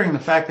 considering the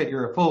fact that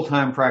you're a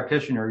full-time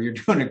practitioner, you're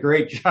doing a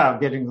great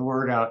job getting the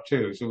word out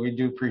too. So we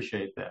do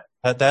appreciate that.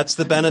 That's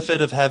the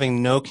benefit of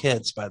having no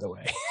kids, by the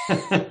way.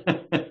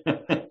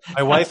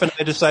 My wife and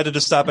I decided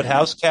to stop at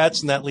house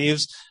cats, and that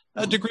leaves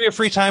a degree of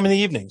free time in the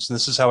evenings. And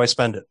this is how I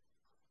spend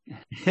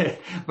it.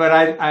 But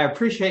I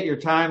appreciate your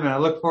time, and I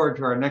look forward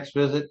to our next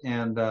visit.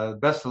 And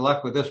best of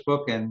luck with this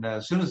book. And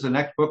as soon as the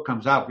next book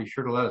comes out, be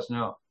sure to let us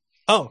know.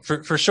 Oh,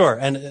 for sure.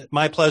 And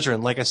my pleasure.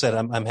 And like I said,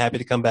 I'm happy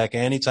to come back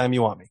anytime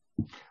you want me.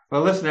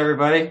 Well, listen,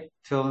 everybody,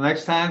 till the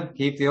next time,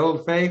 keep the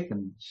old faith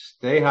and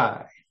stay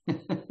high.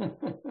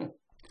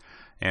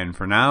 And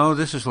for now,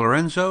 this is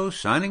Lorenzo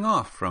signing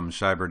off from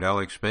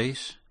Psychedelic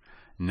Space.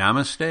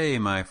 Namaste,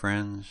 my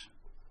friends.